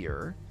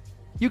behavior.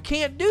 You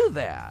can't do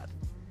that.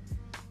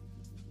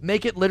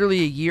 Make it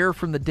literally a year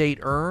from the date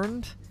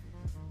earned?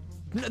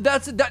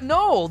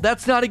 No,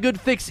 that's not a good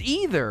fix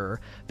either.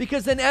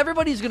 Because then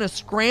everybody's going to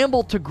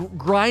scramble to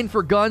grind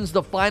for guns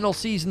the final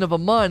season of a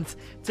month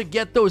to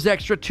get those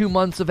extra 2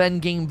 months of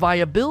endgame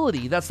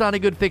viability. That's not a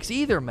good fix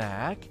either,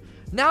 Mac.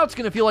 Now it's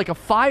going to feel like a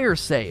fire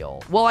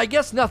sale. Well, I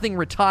guess nothing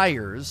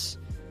retires.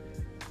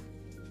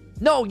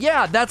 No,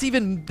 yeah, that's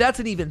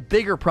an even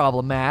bigger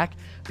problem, Mac,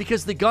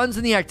 because the guns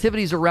and the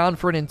activities are around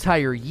for an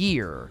entire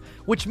year,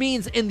 which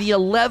means in the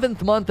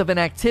 11th month of an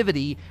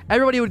activity,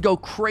 everybody would go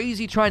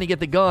crazy trying to get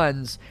the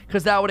guns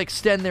because that would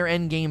extend their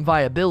endgame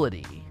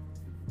viability.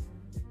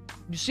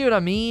 You see what I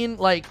mean?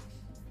 Like,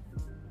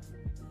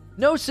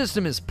 no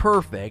system is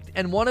perfect,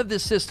 and one of the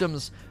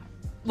systems,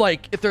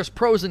 like, if there's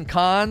pros and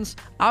cons,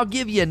 I'll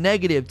give you a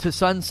negative to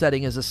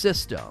sunsetting as a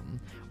system.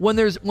 When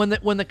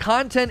the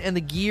content and the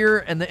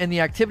gear and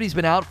the activity's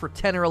been out for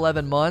 10 or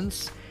 11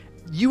 months,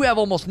 you have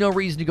almost no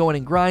reason to go in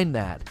and grind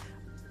that.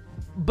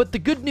 But the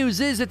good news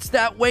is it's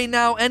that way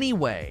now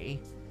anyway.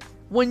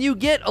 When you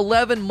get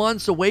 11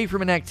 months away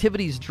from an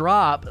activity's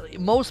drop,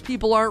 most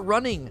people aren't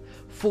running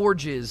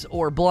Forges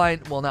or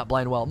most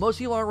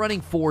people aren't running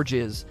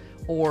Forges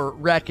or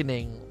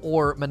Reckoning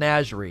or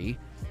Menagerie.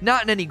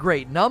 Not in any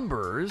great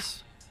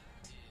numbers.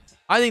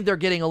 I think they're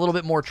getting a little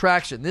bit more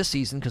traction this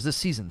season because this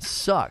season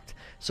sucked.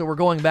 So we're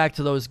going back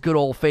to those good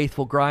old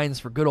faithful grinds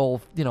for good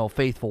old,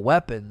 faithful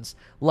weapons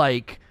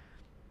like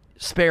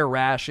spare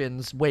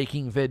rations,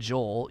 waking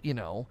vigil,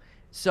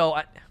 So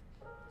I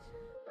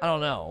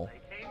don't know.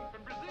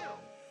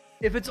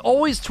 If it's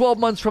always 12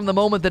 months from the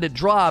moment that it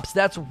drops,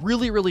 that's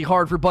really, really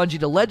hard for Bungie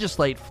to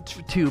legislate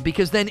to,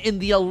 because then in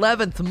the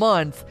 11th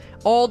month,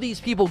 all these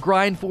people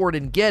grind for it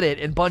and get it,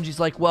 and Bungie's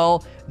like,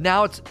 well,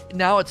 now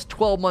it's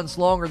 12 months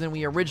longer than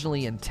we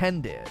originally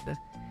intended.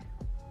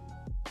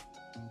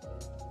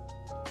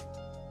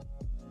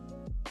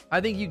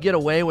 I think you get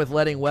away with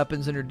letting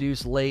weapons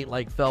introduced late,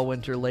 like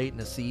Felwinter late in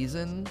the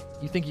season.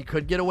 You think you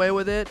could get away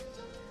with it?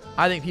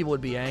 I think people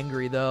would be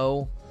angry,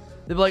 though.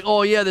 They'd be like,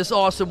 oh yeah, this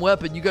awesome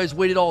weapon, you guys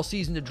waited all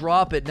season to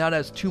drop it, now it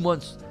has 2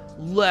 months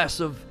less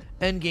of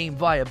endgame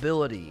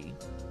viability.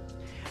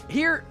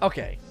 Here,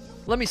 okay,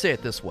 let me say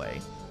it this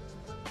way.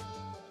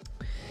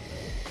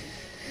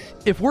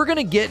 If we're going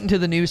to get into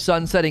the new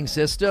sunsetting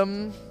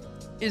system,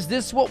 is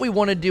this what we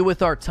want to do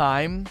with our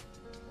time?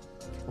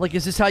 Like,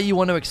 is this how you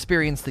want to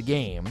experience the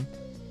game?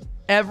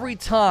 Every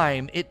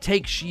time it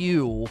takes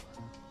you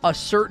a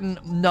certain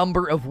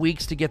number of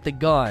weeks to get the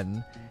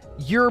gun,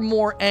 you're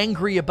more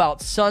angry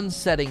about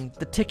sunsetting,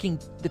 the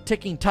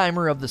ticking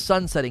timer of the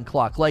sunsetting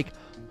clock. Like,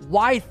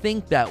 why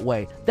think that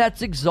way?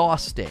 That's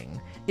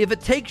exhausting. If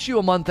it takes you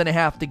a month and a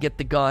half to get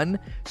the gun,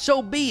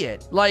 so be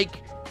it.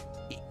 Like,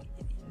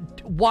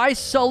 why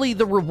sully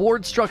the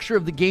reward structure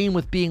of the game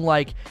with being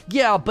like,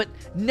 yeah, but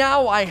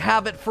now I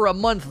have it for a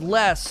month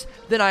less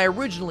than I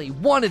originally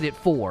wanted it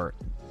for?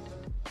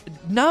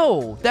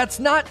 No, that's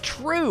not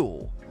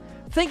true.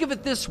 Think of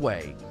it this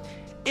way.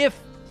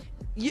 If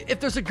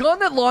there's a gun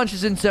that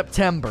launches in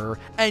September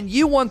and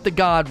you want the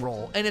God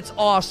roll and it's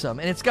awesome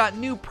and it's got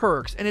new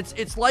perks and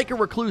it's like a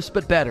recluse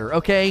but better,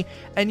 okay?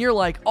 And you're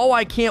like, oh,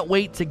 I can't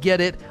wait to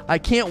get it. I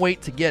can't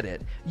wait to get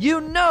it.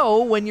 You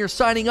know when you're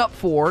signing up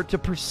to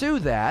pursue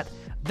that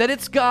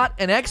it's got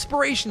an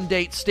expiration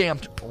date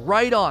stamped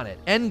right on it.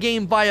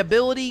 Endgame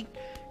viability,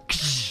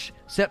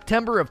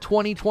 September of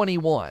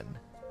 2021.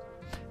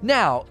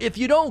 Now, if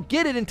you don't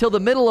get it until the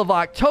middle of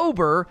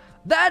October,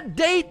 that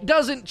date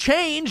doesn't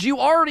change. You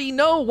already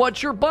know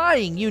what you're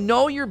buying. You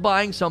know you're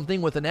buying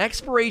something with an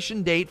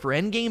expiration date for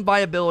endgame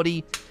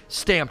viability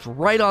stamped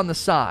right on the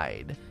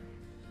side.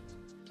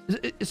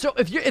 So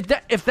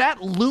if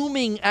that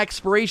looming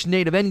expiration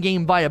date of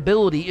endgame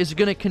viability is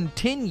going to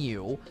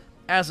continue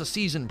as the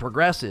season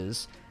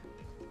progresses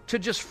to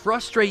just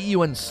frustrate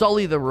you and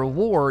sully the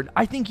reward,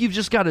 I think you've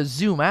just got to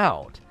zoom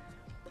out.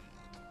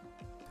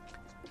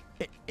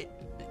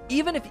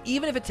 Even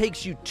if it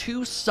takes you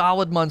 2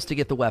 solid months to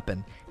get the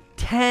weapon,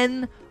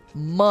 10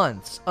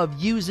 months of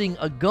using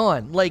a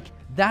gun, like,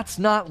 that's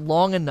not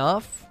long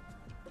enough?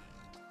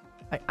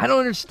 I don't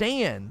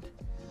understand.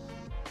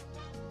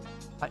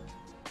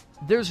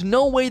 There's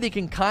no way they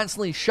can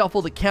constantly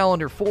shuffle the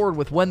calendar forward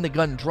with when the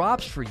gun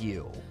drops for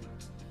you.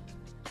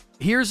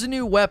 Here's a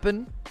new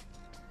weapon.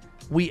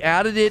 We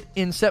added it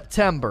in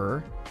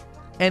September,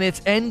 and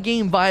its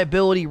endgame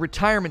viability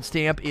retirement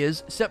stamp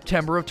is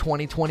September of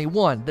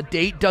 2021. The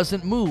date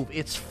doesn't move.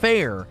 It's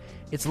fair.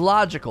 It's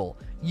logical.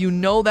 You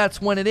know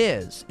that's when it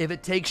is. If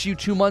it takes you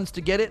 2 months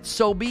to get it,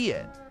 so be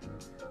it.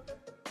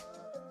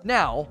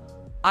 Now,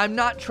 I'm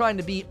not trying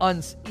to be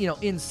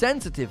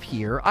insensitive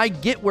here. I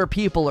get where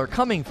people are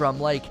coming from.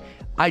 Like,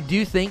 I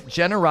do think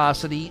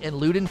generosity and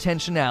loot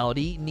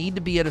intentionality need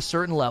to be at a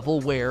certain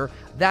level where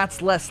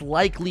that's less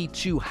likely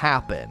to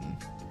happen,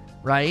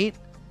 right?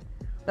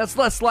 That's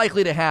less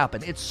likely to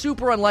happen. It's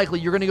super unlikely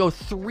you're going to go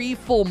 3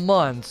 full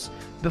months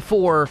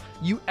before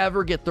you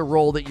ever get the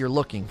role that you're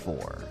looking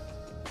for.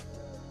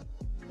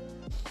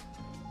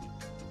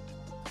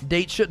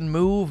 Date shouldn't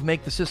move,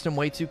 make the system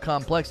way too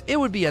complex. It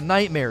would be a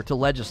nightmare to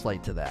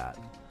legislate to that.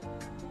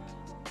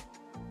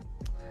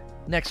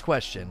 Next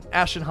question.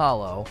 Ashen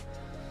Hollow.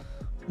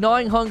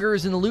 Gnawing Hunger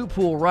is in the loot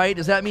pool, right?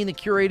 Does that mean the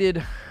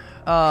curated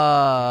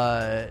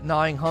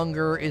Gnawing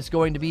Hunger is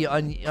going to be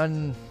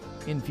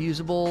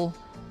infusable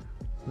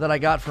that I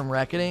got from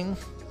Reckoning?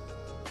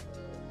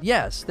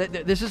 Yes,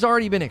 this has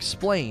already been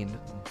explained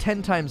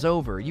 10 times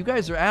over. You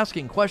guys are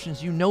asking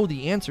questions you know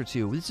the answer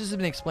to. This has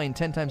been explained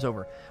 10 times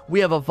over. We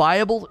have a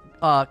viable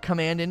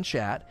command in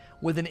chat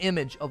with an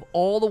image of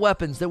all the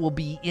weapons that will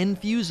be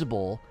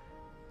infusable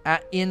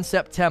in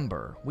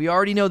September. We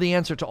already know the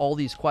answer to all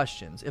these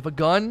questions. If a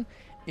gun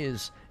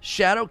is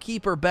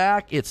Shadowkeeper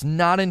back, it's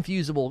not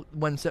infusable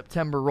when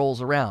September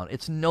rolls around.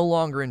 It's no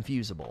longer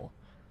infusable.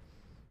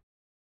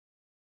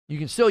 You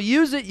can still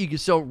use it, you can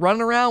still run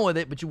around with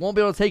it, but you won't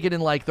be able to take it in,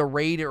 like, the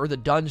raid or the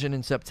dungeon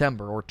in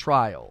September or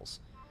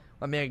trials.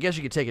 I mean, I guess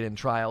you could take it in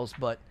trials,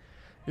 but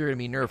you're going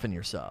to be nerfing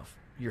yourself.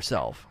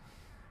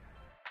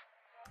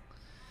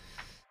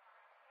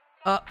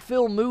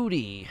 Phil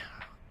Moody.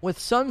 With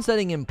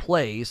sunsetting in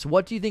place,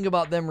 what do you think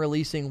about them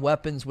releasing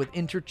weapons with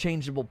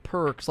interchangeable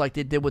perks like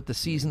they did with the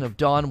Season of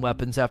Dawn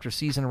weapons after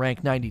Season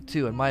Rank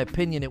 92? In my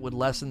opinion, it would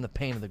lessen the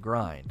pain of the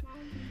grind.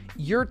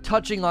 You're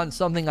touching on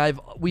something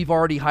we've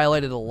already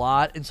highlighted a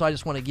lot, and so I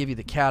just want to give you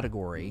the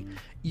category.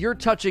 You're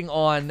touching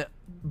on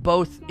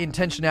both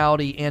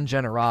intentionality and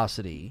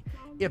generosity.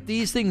 If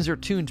these things are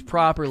tuned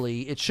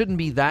properly, it shouldn't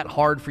be that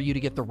hard for you to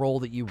get the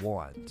role that you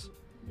want.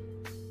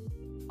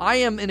 I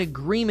am in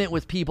agreement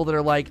with people that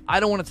are like, I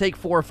don't want to take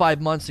 4 or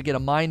 5 months to get a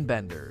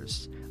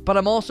Mindbenders. but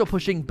I'm also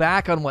pushing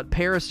back on what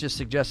Paris just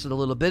suggested a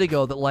little bit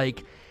ago, that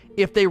like,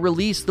 if they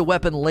release the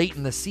weapon late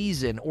in the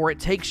season, or it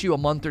takes you a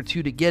month or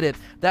two to get it,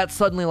 that's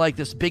suddenly like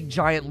this big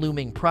giant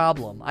looming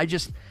problem.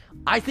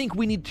 I think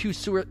we need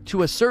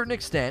to a certain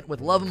extent, with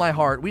love in my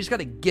heart, we just got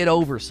to get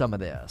over some of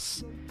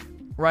this,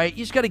 right?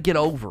 You just got to get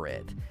over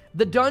it.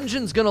 The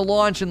dungeon's going to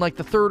launch in like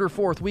the 3rd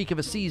or 4th week of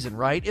a season,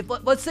 right?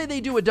 Let's say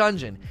they do a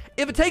dungeon.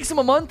 If it takes them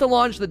a month to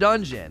launch the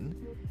dungeon,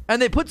 and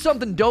they put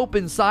something dope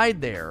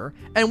inside there,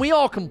 and we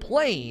all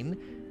complain,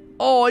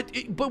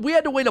 but we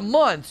had to wait a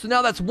month, so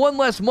now that's one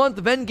less month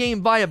of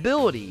endgame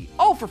viability.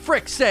 Oh, for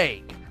frick's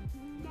sake.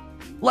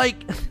 Like,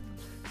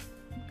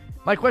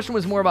 my question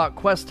was more about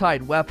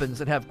quest-tied weapons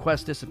that have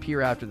quests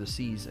disappear after the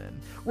season.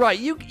 Right,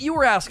 you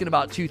were asking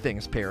about two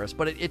things, Paris,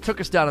 but it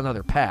took us down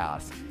another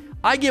path.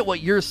 I get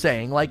what you're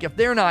saying. Like, if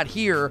they're not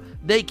here,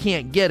 they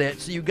can't get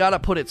it, so you gotta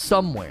put it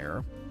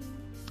somewhere.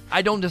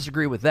 I don't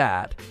disagree with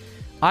that.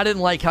 I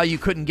didn't like how you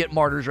couldn't get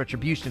Martyr's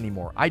Retribution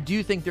anymore. I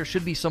do think there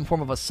should be some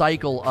form of a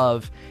cycle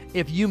of,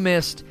 if you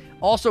missed...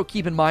 Also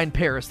keep in mind,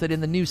 Paris, that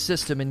in the new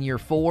system in year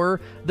 4,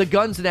 the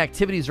guns and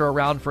activities are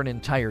around for an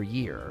entire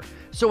year.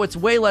 So it's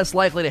way less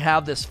likely to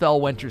have this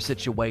fell winter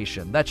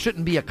situation. That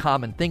shouldn't be a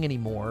common thing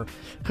anymore,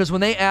 because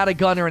when they add a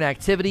gun or an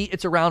activity,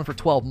 it's around for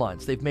 12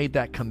 months. They've made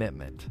that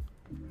commitment.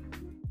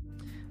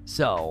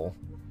 So...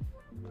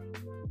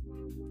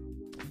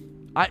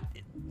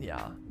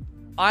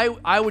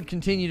 I would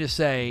continue to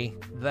say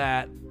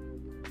that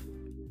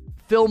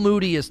Phil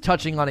Moody is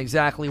touching on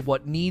exactly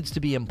what needs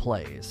to be in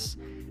place.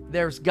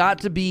 There's got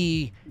to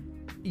be...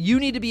 You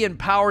need to be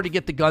empowered to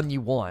get the gun you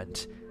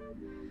want.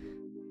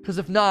 Because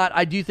if not,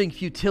 I do think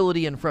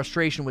futility and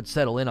frustration would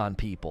settle in on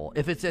people.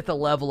 If it's at the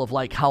level of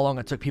like how long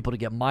it took people to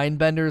get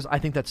Mindbenders, I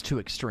think that's too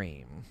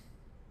extreme.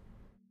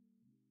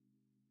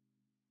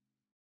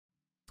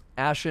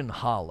 Ashen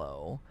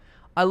Hollow.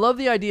 I love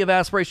the idea of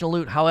aspirational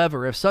loot.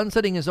 However, if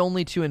sunsetting is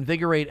only to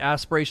invigorate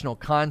aspirational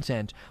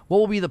content, what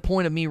will be the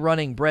point of me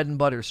running bread and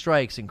butter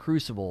strikes in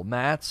Crucible?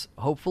 Mats,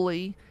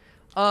 hopefully.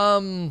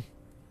 Yeah,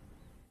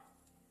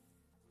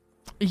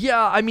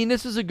 I mean,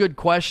 this is a good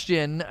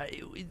question.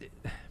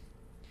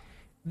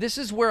 This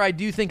is where I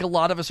do think a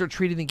lot of us are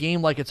treating the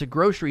game like it's a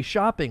grocery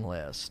shopping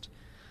list.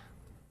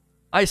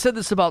 I said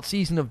this about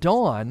Season of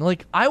Dawn.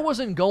 Like, I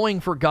wasn't going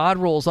for god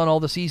rolls on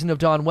all the Season of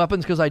Dawn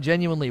weapons because I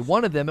genuinely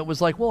wanted them. It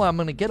was like, well, I'm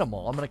going to get them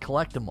all. I'm going to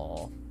collect them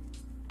all.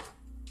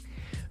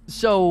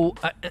 So,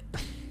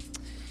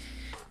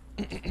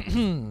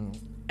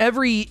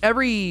 every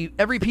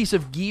piece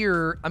of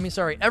gear,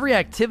 every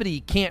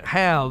activity can't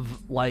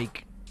have,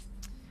 like,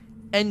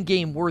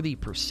 endgame worthy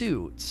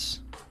pursuits.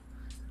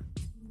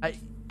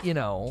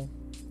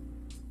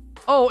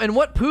 Oh, and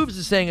what Poobs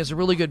is saying is a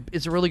really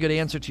good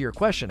answer to your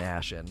question,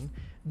 Ashen.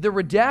 The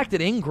redacted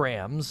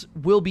engrams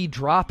will be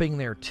dropping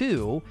there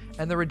too,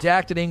 and the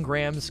redacted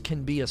engrams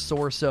can be a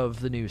source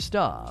of the new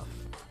stuff.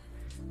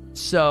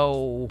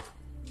 So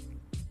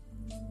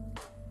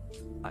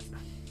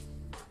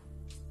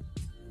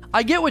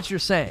I get what you're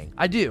saying.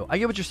 I do. I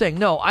get what you're saying.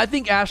 No, I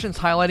think Ashen's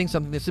highlighting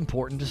something that's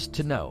important just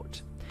to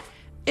note.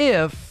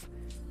 If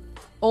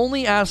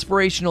only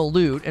aspirational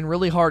loot and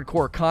really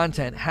hardcore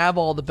content have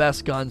all the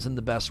best guns and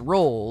the best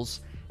rolls,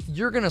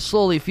 you're going to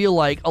slowly feel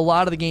like a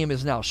lot of the game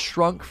is now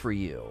shrunk for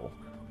you.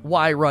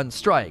 Why run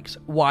strikes?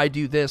 Why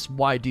do this?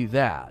 Why do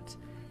that?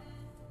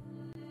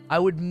 I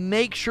would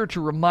make sure to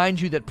remind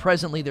you that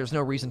presently there's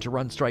no reason to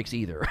run strikes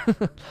either.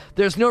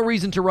 There's no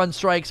reason to run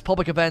strikes,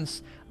 public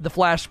events, the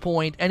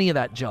Flashpoint, any of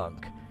that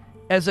junk.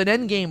 As an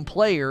endgame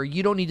player,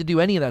 you don't need to do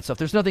any of that stuff.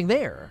 There's nothing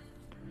there.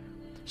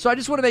 So I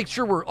just want to make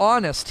sure we're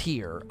honest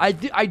here. I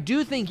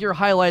do think you're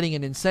highlighting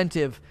an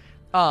incentive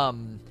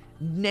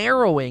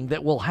narrowing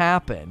that will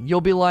happen.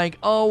 You'll be like,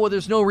 oh, well,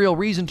 there's no real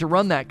reason to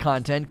run that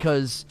content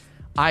because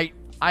I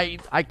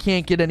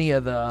can't get any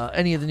of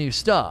the new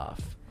stuff.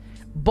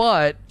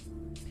 But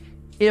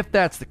if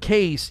that's the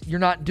case, you're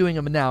not doing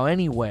them now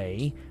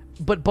anyway.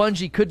 But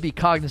Bungie could be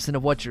cognizant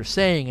of what you're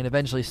saying and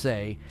eventually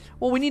say,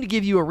 well, we need to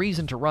give you a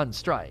reason to run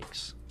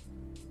strikes.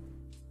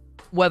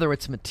 Whether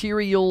it's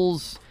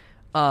materials,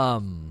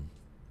 or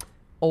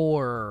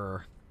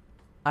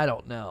I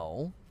don't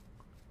know.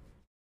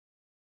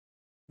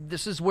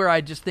 This is where I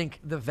just think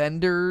the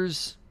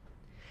vendors...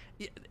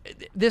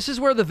 This is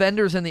where the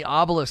vendors and the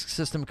obelisk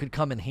system could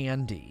come in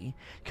handy.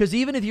 Because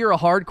even if you're a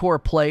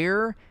hardcore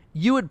player,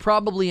 you would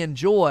probably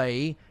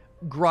enjoy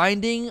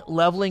grinding,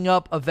 leveling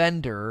up a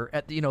vendor,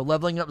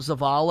 leveling up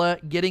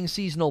Zavala, getting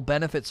seasonal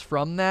benefits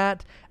from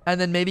that, and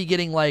then maybe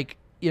getting, like,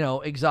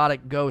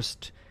 exotic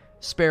ghost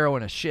sparrow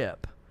in a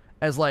ship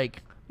as,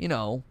 like,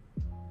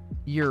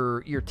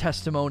 your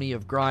testimony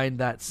of grind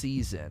that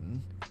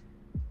season.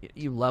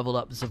 You leveled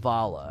up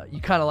Zavala. You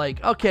kind of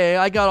like, okay,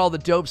 I got all the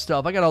dope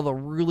stuff. I got all the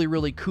really,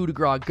 really coup de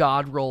grace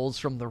god rolls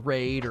from the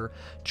raid or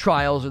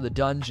trials or the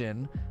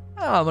dungeon.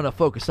 I'm going to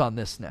focus on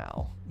this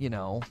now,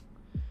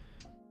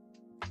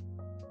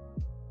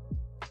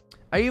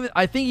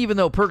 I think even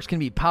though perks can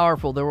be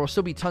powerful, there will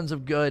still be tons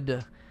of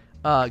good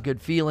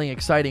good feeling,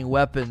 exciting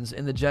weapons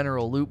in the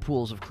general loot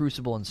pools of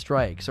Crucible and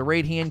Strike. So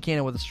raid hand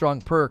cannon with a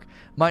strong perk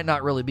might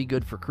not really be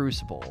good for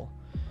Crucible.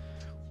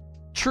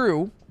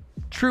 True,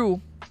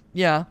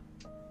 yeah.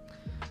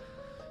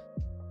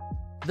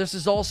 This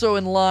is also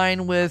in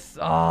line with,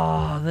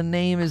 the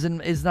name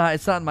it's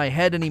not in my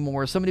head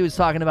anymore. Somebody was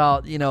talking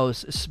about,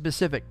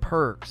 specific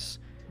perks.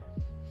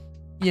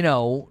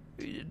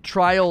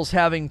 Trials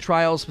having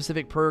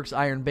trial-specific perks,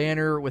 Iron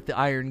Banner with the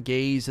Iron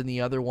Gaze, and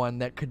the other one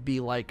that could be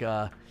like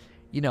a,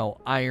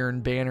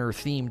 Iron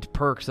Banner-themed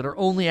perks that are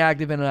only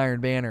active in an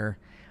Iron Banner.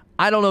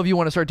 I don't know if you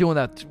want to start doing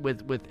that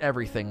with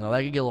everything, though.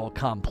 That could get a little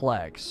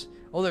complex.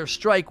 Oh, there's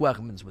strike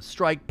weapons with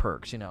strike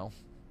perks,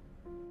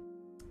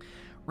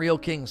 Real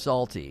King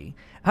Salty.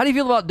 How do you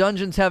feel about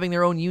dungeons having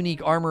their own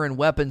unique armor and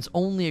weapons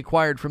only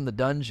acquired from the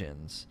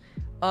dungeons?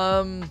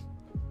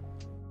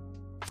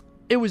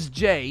 It was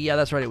Jay. Yeah,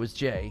 that's right, it was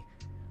Jay.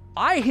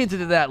 I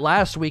hinted at that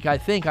last week, I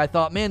think. I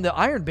thought, man, the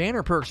Iron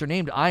Banner perks are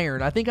named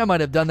Iron. I think I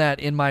might have done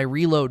that in my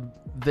Reload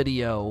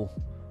video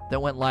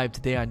that went live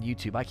today on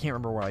YouTube. I can't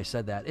remember where I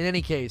said that. In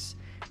any case,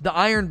 the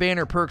Iron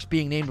Banner perks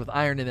being named with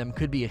Iron in them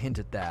could be a hint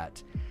at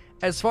that.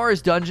 As far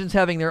as dungeons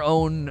having their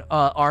own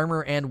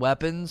armor and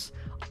weapons,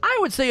 I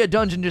would say a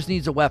dungeon just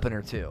needs a weapon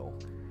or two.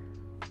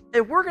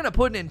 If we're going to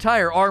put an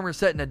entire armor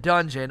set in a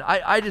dungeon,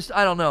 I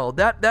don't know.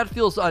 That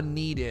feels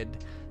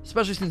unneeded,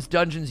 especially since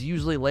dungeons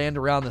usually land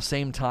around the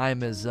same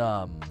time as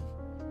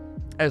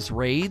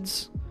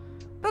raids.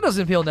 That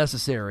doesn't feel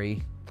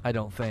necessary, I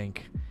don't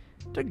think.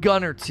 A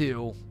gun or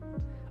two.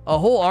 A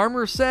whole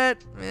armor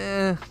set?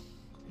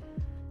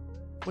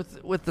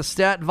 With the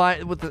stat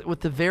with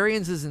the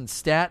variances and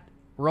stat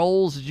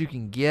rolls that you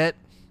can get,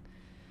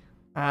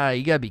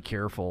 you gotta be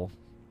careful.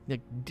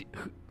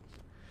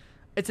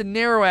 It's a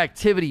narrow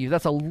activity.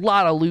 That's a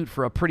lot of loot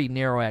for a pretty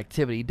narrow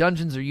activity.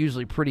 Dungeons are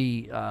usually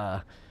pretty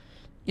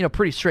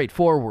pretty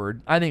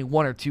straightforward. I think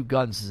 1 or 2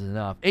 guns is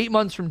enough. 8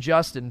 months from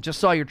Justin. Just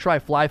saw your try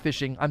fly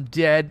fishing. I'm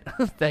dead.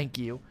 Thank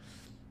you.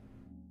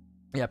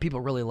 Yeah,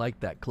 people really like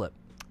that clip.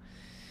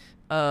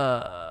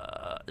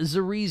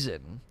 Zareason.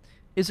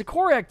 Is a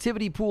core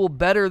activity pool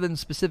better than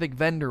specific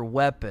vendor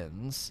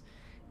weapons?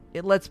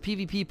 It lets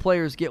PvP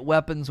players get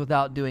weapons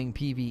without doing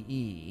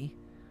PvE.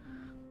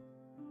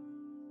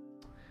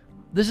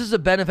 This is a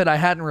benefit I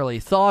hadn't really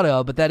thought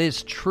of, but that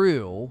is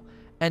true.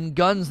 And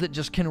guns that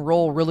just can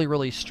roll really,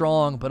 really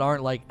strong but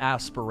aren't, like,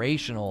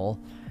 aspirational,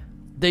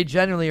 they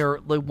generally are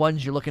the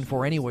ones you're looking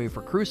for anyway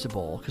for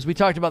Crucible. Because we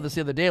talked about this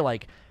the other day,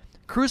 like,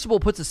 Crucible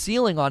puts a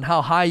ceiling on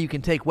how high you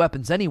can take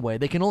weapons anyway.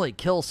 They can only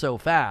kill so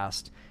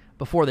fast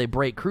before they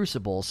break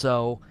Crucible,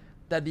 so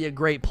that'd be a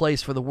great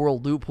place for the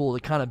World Loot Pool to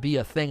kind of be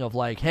a thing of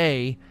like,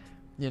 hey,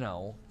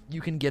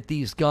 you can get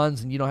these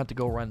guns and you don't have to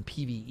go run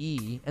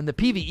PvE. And the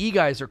PvE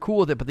guys are cool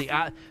with it, but the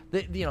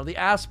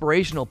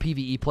aspirational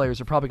PvE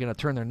players are probably going to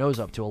turn their nose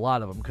up to a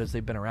lot of them because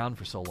they've been around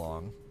for so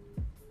long.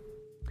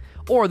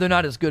 Or they're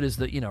not as good as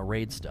the,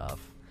 raid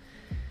stuff.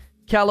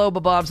 Calo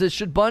Babob says,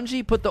 should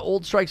Bungie put the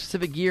old Strike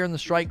specific gear in the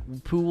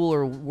Strike pool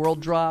or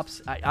world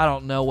drops? I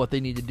don't know what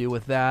they need to do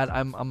with that.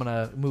 I'm going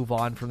to move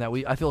on from that.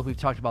 I feel like we've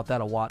talked about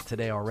that a lot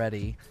today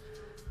already.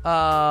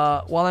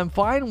 While I'm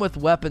fine with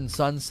weapon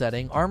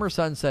sunsetting, armor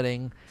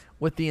sunsetting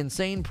with the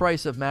insane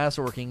price of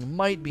masterworking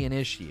might be an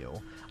issue.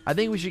 I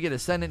think we should get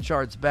Ascendant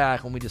shards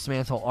back when we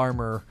dismantle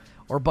armor,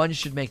 or Bungie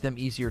should make them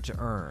easier to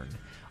earn.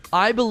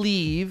 I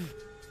believe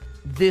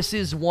this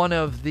is one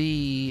of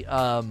the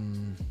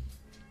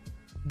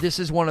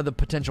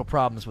potential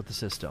problems with the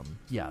system.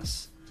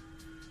 Yes.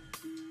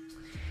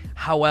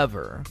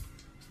 However,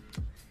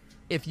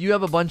 if you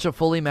have a bunch of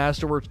fully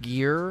masterworked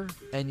gear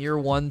and you're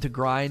one to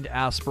grind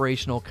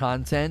aspirational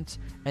content,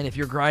 and if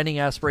you're grinding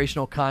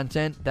aspirational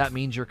content, that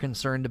means you're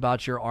concerned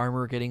about your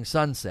armor getting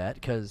sunset,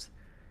 because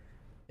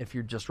if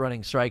you're just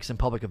running strikes and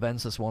public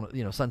events, this won't,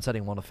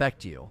 sunsetting won't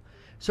affect you.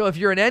 So if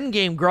you're an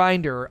endgame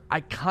grinder,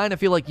 I kind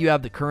of feel like you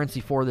have the currency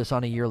for this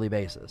on a yearly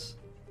basis.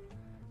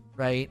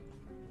 Right?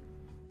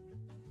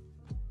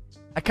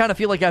 I kind of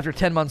feel like after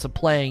 10 months of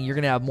playing, you're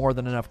going to have more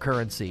than enough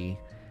currency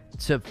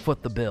to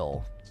foot the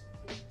bill.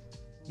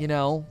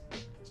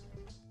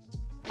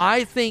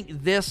 I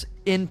think this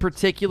in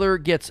particular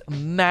gets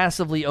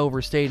massively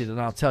overstated, and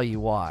I'll tell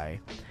you why.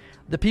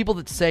 The people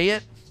that say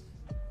it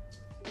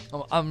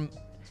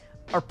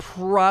are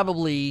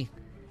probably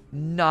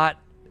not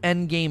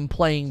endgame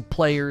playing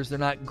players. They're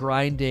not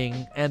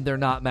grinding, and they're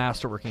not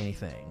masterworking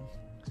anything.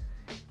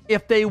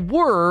 If they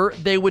were,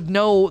 they would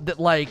know that,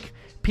 like,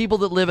 people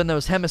that live in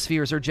those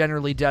hemispheres are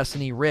generally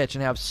Destiny rich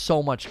and have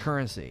so much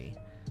currency.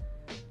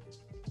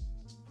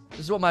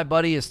 This is what my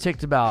buddy is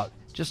ticked about.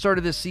 Just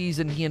started this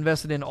season, he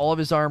invested in all of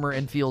his armor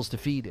and feels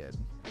defeated.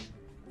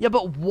 Yeah,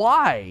 but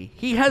why?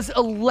 He has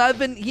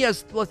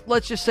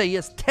let's just say he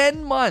has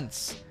 10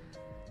 months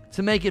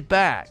to make it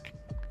back.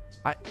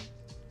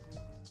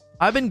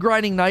 I've been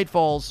grinding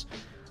Nightfalls,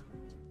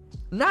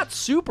 not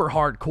super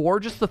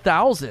hardcore, just the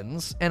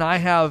thousands, and I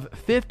have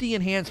 50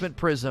 enhancement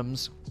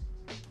prisms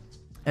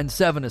and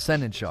 7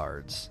 Ascendant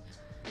shards.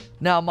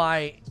 Now,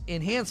 my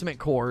enhancement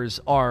cores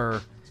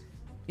are,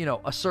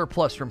 a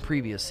surplus from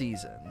previous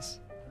seasons.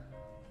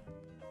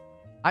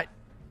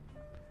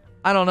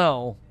 I don't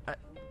know.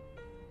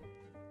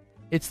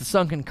 It's the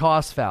sunken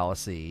cost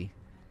fallacy.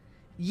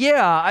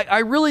 Yeah, I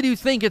really do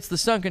think it's the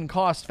sunken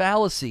cost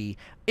fallacy.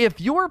 If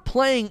you're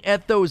playing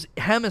at those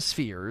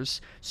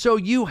hemispheres, so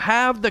you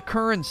have the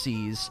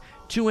currencies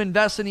to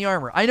invest in the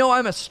armor. I know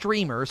I'm a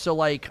streamer, so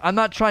like I'm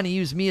not trying to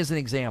use me as an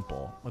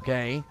example,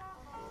 okay?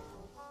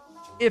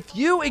 If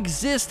you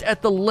exist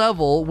at the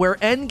level where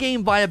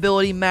endgame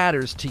viability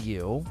matters to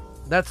you,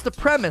 that's the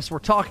premise we're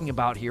talking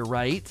about here,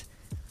 right?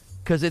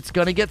 Because it's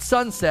going to get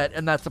sunset,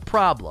 and that's a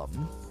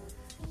problem.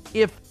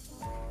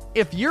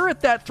 If you're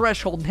at that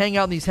threshold and hang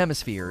out in these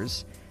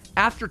hemispheres,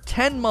 after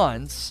 10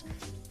 months,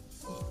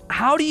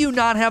 how do you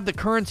not have the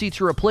currency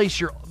to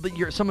replace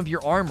some of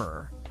your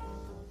armor?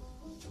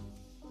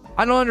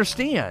 I don't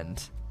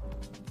understand.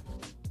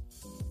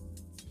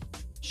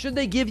 Should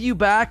they give you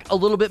back a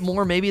little bit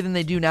more maybe than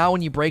they do now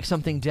when you break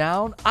something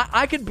down?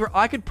 I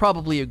could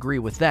probably agree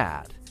with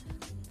that.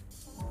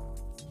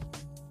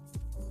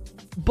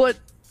 But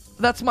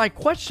that's my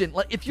question.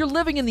 Like, if you're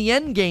living in the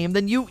end game,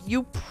 then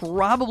you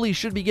probably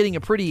should be getting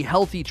a pretty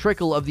healthy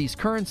trickle of these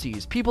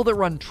currencies. People that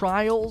run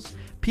trials,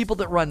 people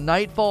that run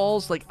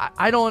nightfalls, like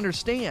I don't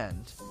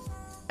understand.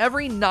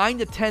 Every 9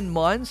 to 10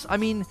 months, I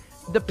mean,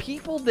 the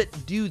people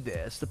that do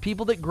this, the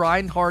people that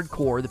grind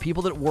hardcore, the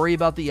people that worry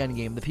about the end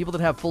game, the people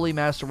that have fully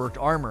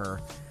masterworked armor,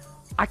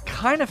 I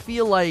kind of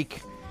feel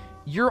like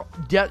you're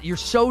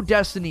so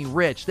Destiny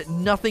rich that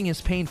nothing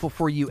is painful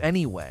for you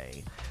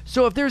anyway.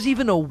 So if there's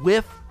even a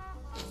whiff,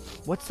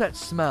 what's that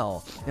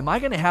smell? Am I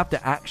going to have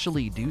to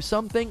actually do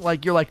something?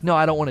 Like, you're like, no,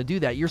 I don't want to do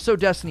that. You're so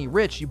Destiny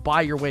rich, you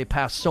buy your way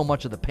past so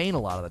much of the pain a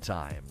lot of the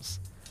times.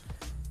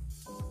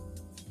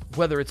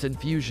 Whether it's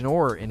infusion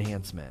or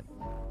enhancement.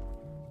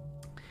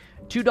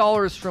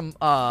 $2 from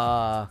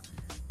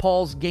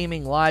Paul's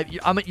Gaming Live.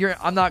 I'm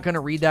not going to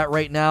read that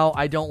right now.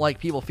 I don't like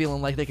people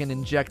feeling like they can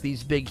inject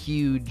these big,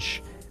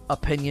 huge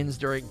opinions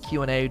during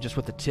Q&A just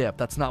with a tip.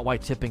 That's not why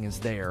tipping is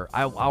there.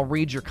 I'll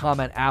read your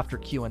comment after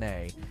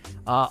Q&A.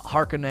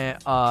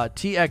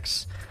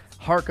 TX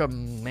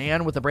Harkam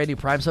Man with the brand new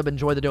Prime sub.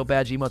 Enjoy the dope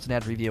badge emotes and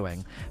ad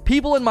reviewing.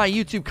 People in my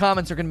YouTube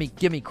comments are going to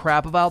give me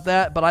crap about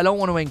that, but I don't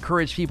want to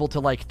encourage people to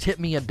like tip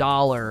me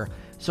 $1.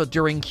 So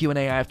during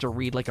Q&A, I have to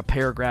read like a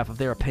paragraph of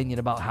their opinion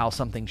about how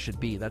something should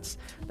be. That's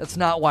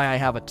not why I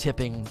have a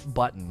tipping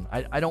button.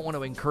 I don't want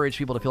to encourage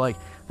people to feel like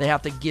they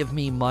have to give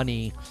me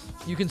money.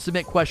 You can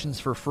submit questions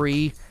for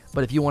free,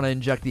 but if you want to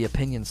inject the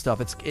opinion stuff,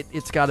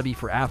 it's got to be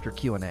for after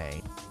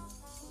Q&A.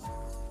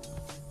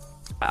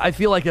 I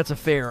feel like that's a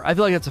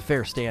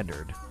fair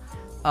standard.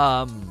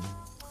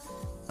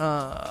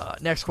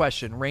 Next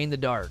question, Rain the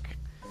Dark.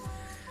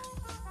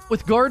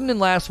 With Garden and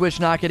Last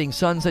Wish not getting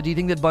sunset, do you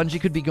think that Bungie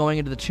could be going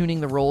into the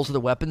tuning the rolls of the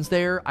weapons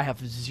there? I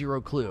have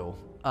zero clue.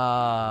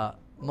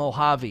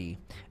 Mojave.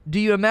 Do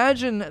you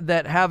imagine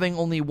that having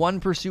only one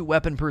pursuit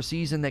weapon per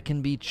season that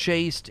can be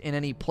chased in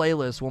any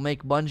playlist will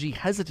make Bungie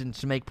hesitant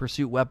to make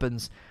pursuit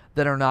weapons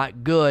that are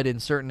not good in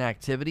certain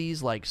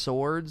activities like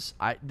swords?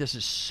 This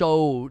is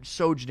so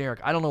generic.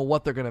 I don't know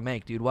what they're going to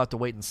make, dude. We'll have to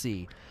wait and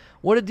see.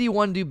 What did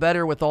D1 do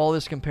better with all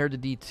this compared to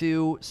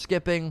D2?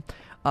 Skipping.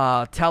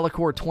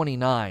 Talakor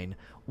 29.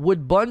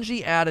 Would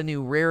Bungie add a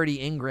new rarity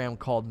engram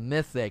called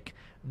Mythic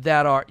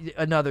that are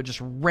another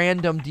just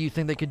random, do you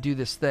think they could do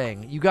this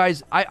thing? You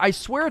guys, I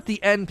swear at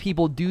the end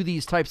people do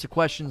these types of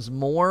questions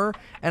more,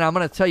 and I'm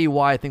going to tell you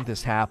why I think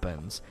this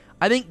happens.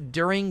 I think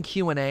during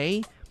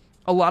Q&A,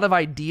 a lot of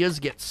ideas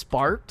get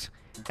sparked,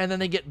 and then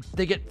they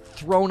get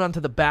thrown onto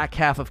the back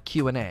half of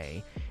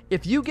Q&A.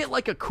 If you get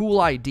like a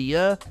cool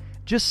idea,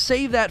 just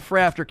save that for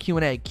after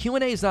Q&A.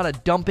 Q&A is not a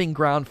dumping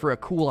ground for a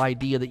cool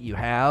idea that you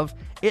have.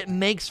 It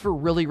makes for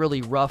really,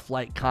 really rough,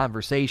 like,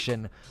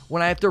 conversation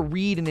when I have to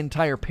read an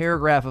entire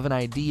paragraph of an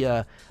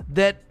idea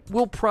that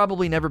will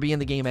probably never be in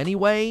the game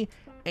anyway,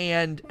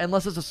 and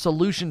unless it's a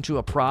solution to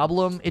a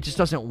problem, it just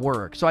doesn't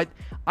work. So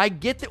I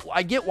get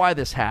why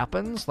this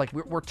happens. Like,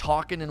 we're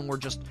talking and we're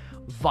just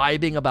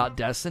vibing about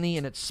Destiny,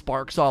 and it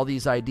sparks all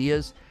these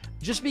ideas.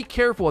 Just be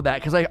careful with that,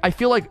 because I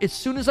feel like as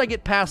soon as I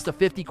get past the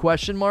 50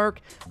 question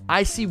mark,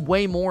 I see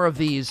way more of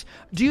these.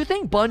 Do you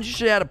think Bungie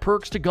should add a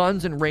perks to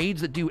guns and raids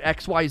that do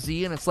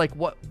XYZ? And it's like,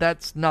 what?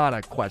 That's not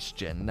a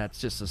question. That's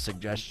just a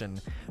suggestion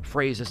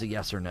phrased as a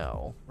yes or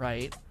no,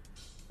 right?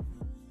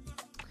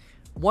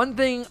 One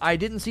thing I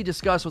didn't see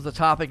discussed with the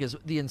topic is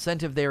the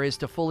incentive there is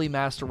to fully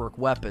masterwork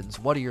weapons.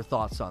 What are your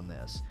thoughts on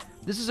this?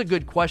 This is a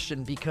good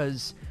question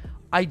because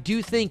I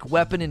do think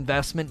weapon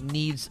investment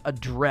needs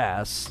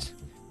addressed,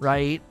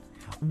 right?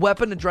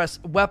 Weapon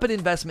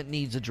investment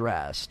needs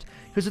addressed.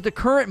 Because at the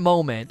current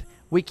moment,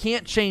 we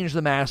can't change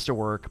the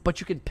masterwork,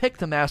 but you can pick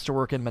the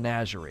masterwork in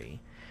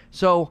Menagerie.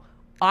 So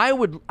I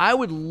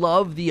would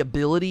love the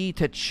ability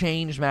to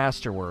change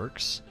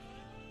masterworks,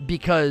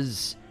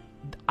 because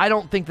I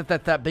don't think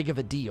that's that big of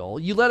a deal.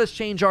 You let us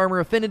change armor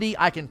affinity,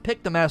 I can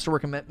pick the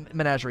masterwork in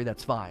Menagerie,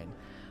 that's fine.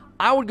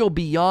 I would go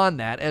beyond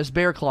that, as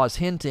Bear Claw's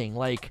hinting,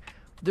 like,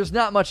 there's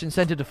not much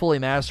incentive to fully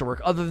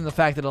masterwork other than the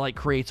fact that it like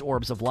creates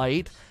orbs of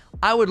light.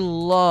 I would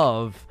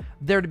love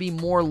there to be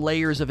more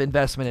layers of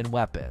investment in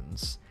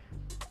weapons.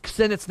 Because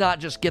then it's not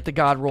just get the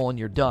god roll and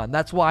you're done.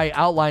 That's why I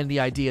outlined the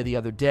idea the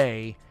other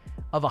day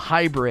of a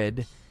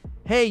hybrid.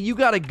 Hey, you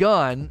got a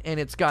gun, and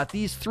it's got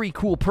these 3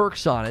 cool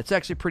perks on it. It's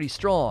actually pretty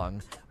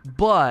strong,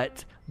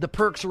 but the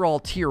perks are all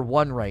tier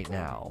 1 right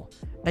now.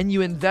 And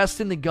you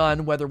invest in the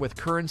gun, whether with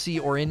currency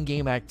or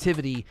in-game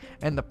activity,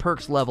 and the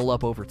perks level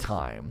up over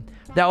time.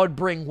 That would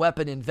bring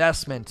weapon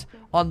investment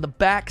on the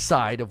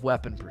backside of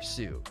weapon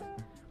pursuit.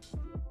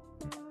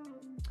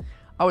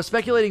 I was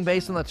speculating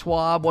based on the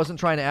TWAB, wasn't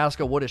trying to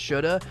ask a woulda,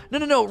 shoulda.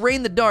 No,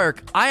 Rain the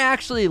Dark. I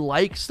actually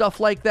like stuff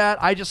like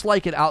that. I just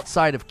like it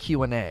outside of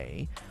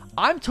Q&A.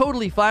 I'm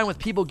totally fine with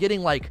people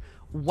getting, like,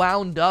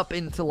 wound up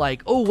into,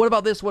 like, oh, what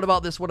about this, what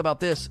about this, what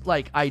about this,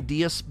 like,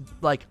 idea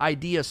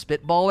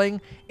spitballing.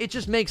 It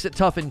just makes it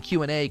tough in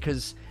Q&A,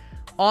 because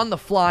on the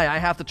fly, I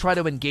have to try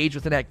to engage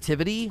with an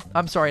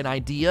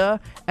idea,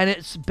 and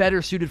it's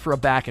better suited for a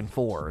back and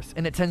forth,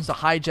 and it tends to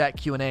hijack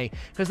Q&A,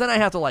 because then I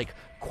have to, like,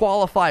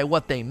 qualify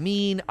what they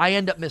mean. I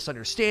end up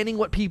misunderstanding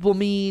what people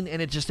mean,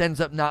 and it just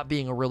ends up not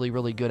being a really,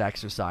 really good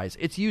exercise.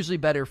 It's usually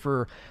better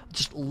for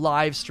just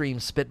live stream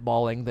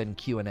spitballing than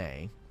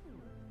Q&A.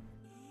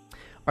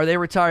 Are they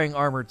retiring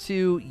Armor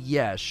 2?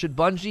 Yes. Should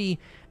Bungie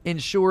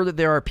ensure that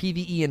there are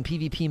PvE and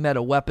PvP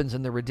meta weapons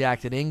in the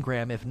redacted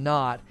engram? If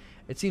not,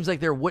 it seems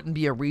like there wouldn't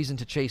be a reason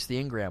to chase the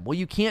engram. Well,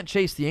 you can't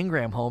chase the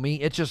engram,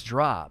 homie. It just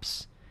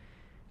drops.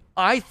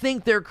 I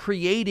think they're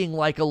creating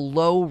like a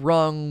low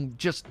rung,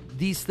 just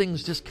these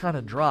things just kind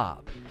of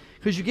drop.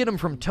 Because you get them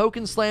from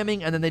token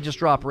slamming and then they just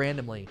drop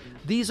randomly.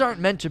 These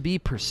aren't meant to be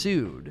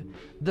pursued.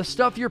 The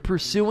stuff you're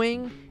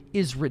pursuing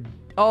is...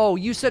 Oh,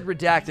 you said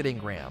redacted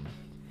engram.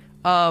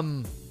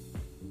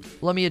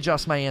 Let me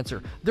adjust my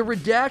answer. The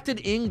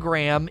redacted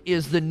engram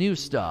is the new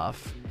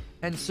stuff.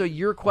 And so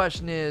your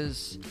question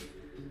is...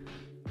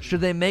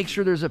 should they make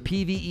sure there's a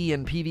PvE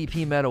and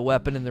PvP meta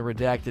weapon in the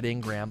redacted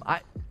engram?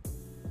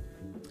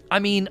 I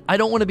mean, I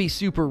don't want to be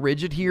super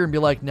rigid here and be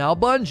like, now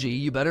Bungie,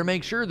 you better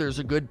make sure there's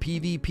a good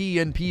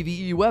PvP and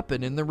PvE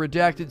weapon in the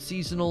redacted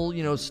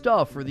seasonal,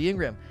 stuff for the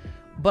engram.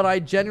 But I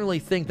generally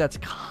think that's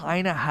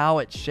kind of how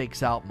it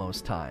shakes out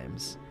most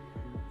times.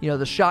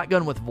 The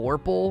shotgun with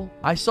Vorpal,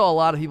 I saw a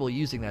lot of people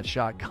using that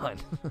shotgun.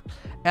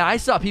 And I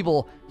saw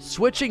people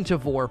switching to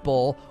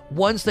Vorpal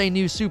once they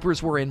knew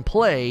supers were in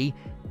play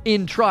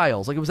in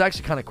trials. Like, it was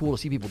actually kind of cool to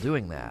see people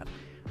doing that.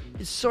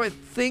 So I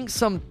think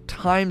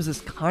sometimes this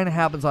kind of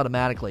happens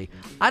automatically.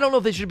 I don't know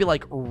if they should be,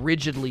 like,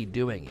 rigidly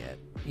doing it.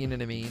 You know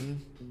what I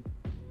mean?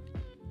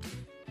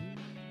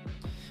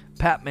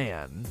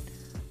 Patman.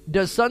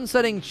 Does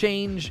sunsetting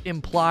change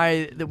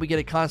imply that we get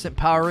a constant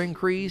power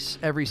increase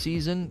every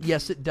season?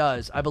 Yes, it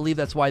does. I believe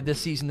that's why this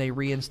season they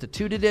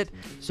reinstituted it,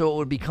 so it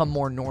would become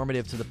more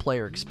normative to the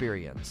player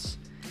experience.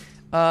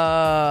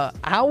 How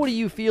do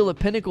you feel if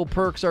pinnacle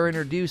perks are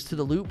introduced to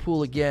the loot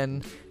pool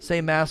again,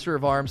 say Master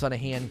of Arms on a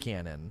hand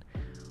cannon?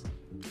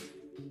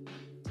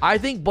 I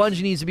think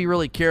Bungie needs to be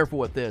really careful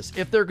with this.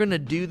 If they're going to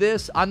do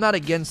this, I'm not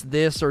against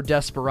this or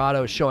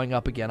Desperado showing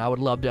up again. I would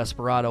love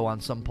Desperado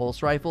on some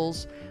pulse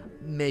rifles.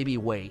 Maybe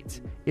wait.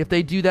 If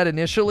they do that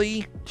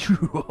initially,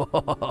 people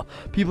are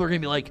going to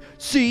be like,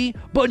 see,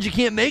 Bungie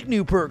can't make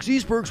new perks.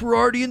 These perks were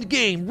already in the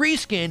game.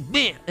 Reskin,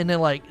 bam! And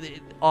then, like,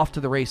 off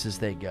to the races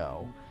they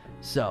go.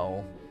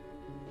 So,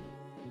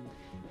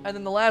 and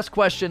then the last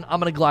question,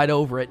 I'm going to glide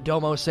over it.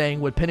 Domo saying,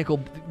 would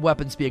pinnacle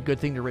weapons be a good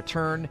thing to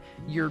return?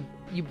 You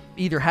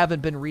either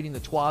haven't been reading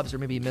the TWABs or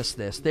maybe missed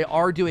this. They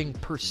are doing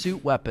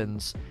pursuit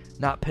weapons,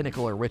 not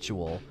pinnacle or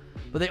ritual.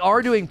 But they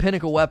are doing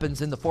pinnacle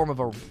weapons in the form of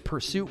a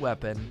pursuit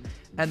weapon.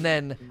 And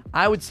then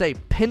I would say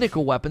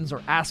pinnacle weapons or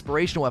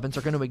aspirational weapons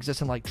are going to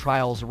exist in like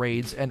trials,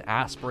 raids, and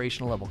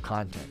aspirational level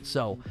content.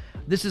 So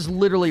this is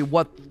literally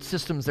what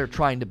systems they're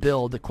trying to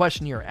build. The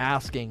question you're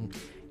asking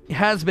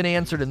has been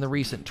answered in the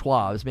recent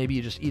TWABs. Maybe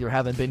you just either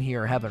haven't been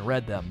here or haven't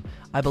read them.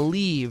 I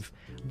believe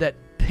that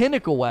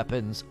pinnacle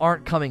weapons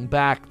aren't coming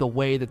back the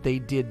way that they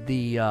did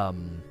the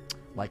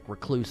like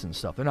Recluse and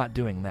stuff. They're not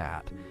doing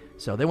that.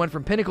 So they went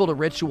from pinnacle to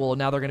ritual, and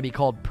now they're going to be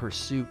called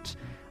pursuit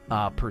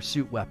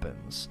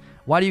weapons.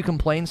 Why do you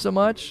complain so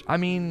much? I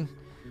mean,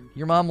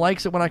 your mom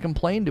likes it when I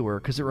complain to her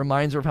because it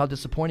reminds her of how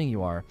disappointing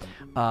you are.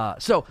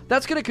 So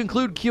that's going to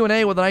conclude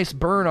Q&A with a nice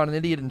burn on an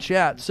idiot in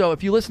chat. So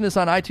if you listen to this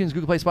on iTunes,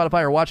 Google Play,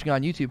 Spotify, or watching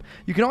on YouTube,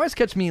 you can always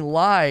catch me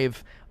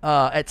live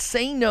at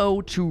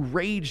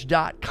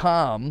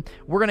sayno2rage.com.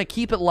 We're going to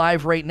keep it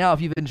live right now.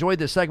 If you've enjoyed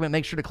this segment,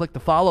 make sure to click the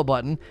follow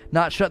button.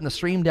 Not shutting the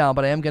stream down,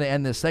 but I am going to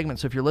end this segment.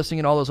 So if you're listening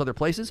in all those other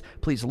places,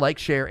 please like,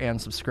 share,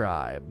 and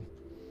subscribe.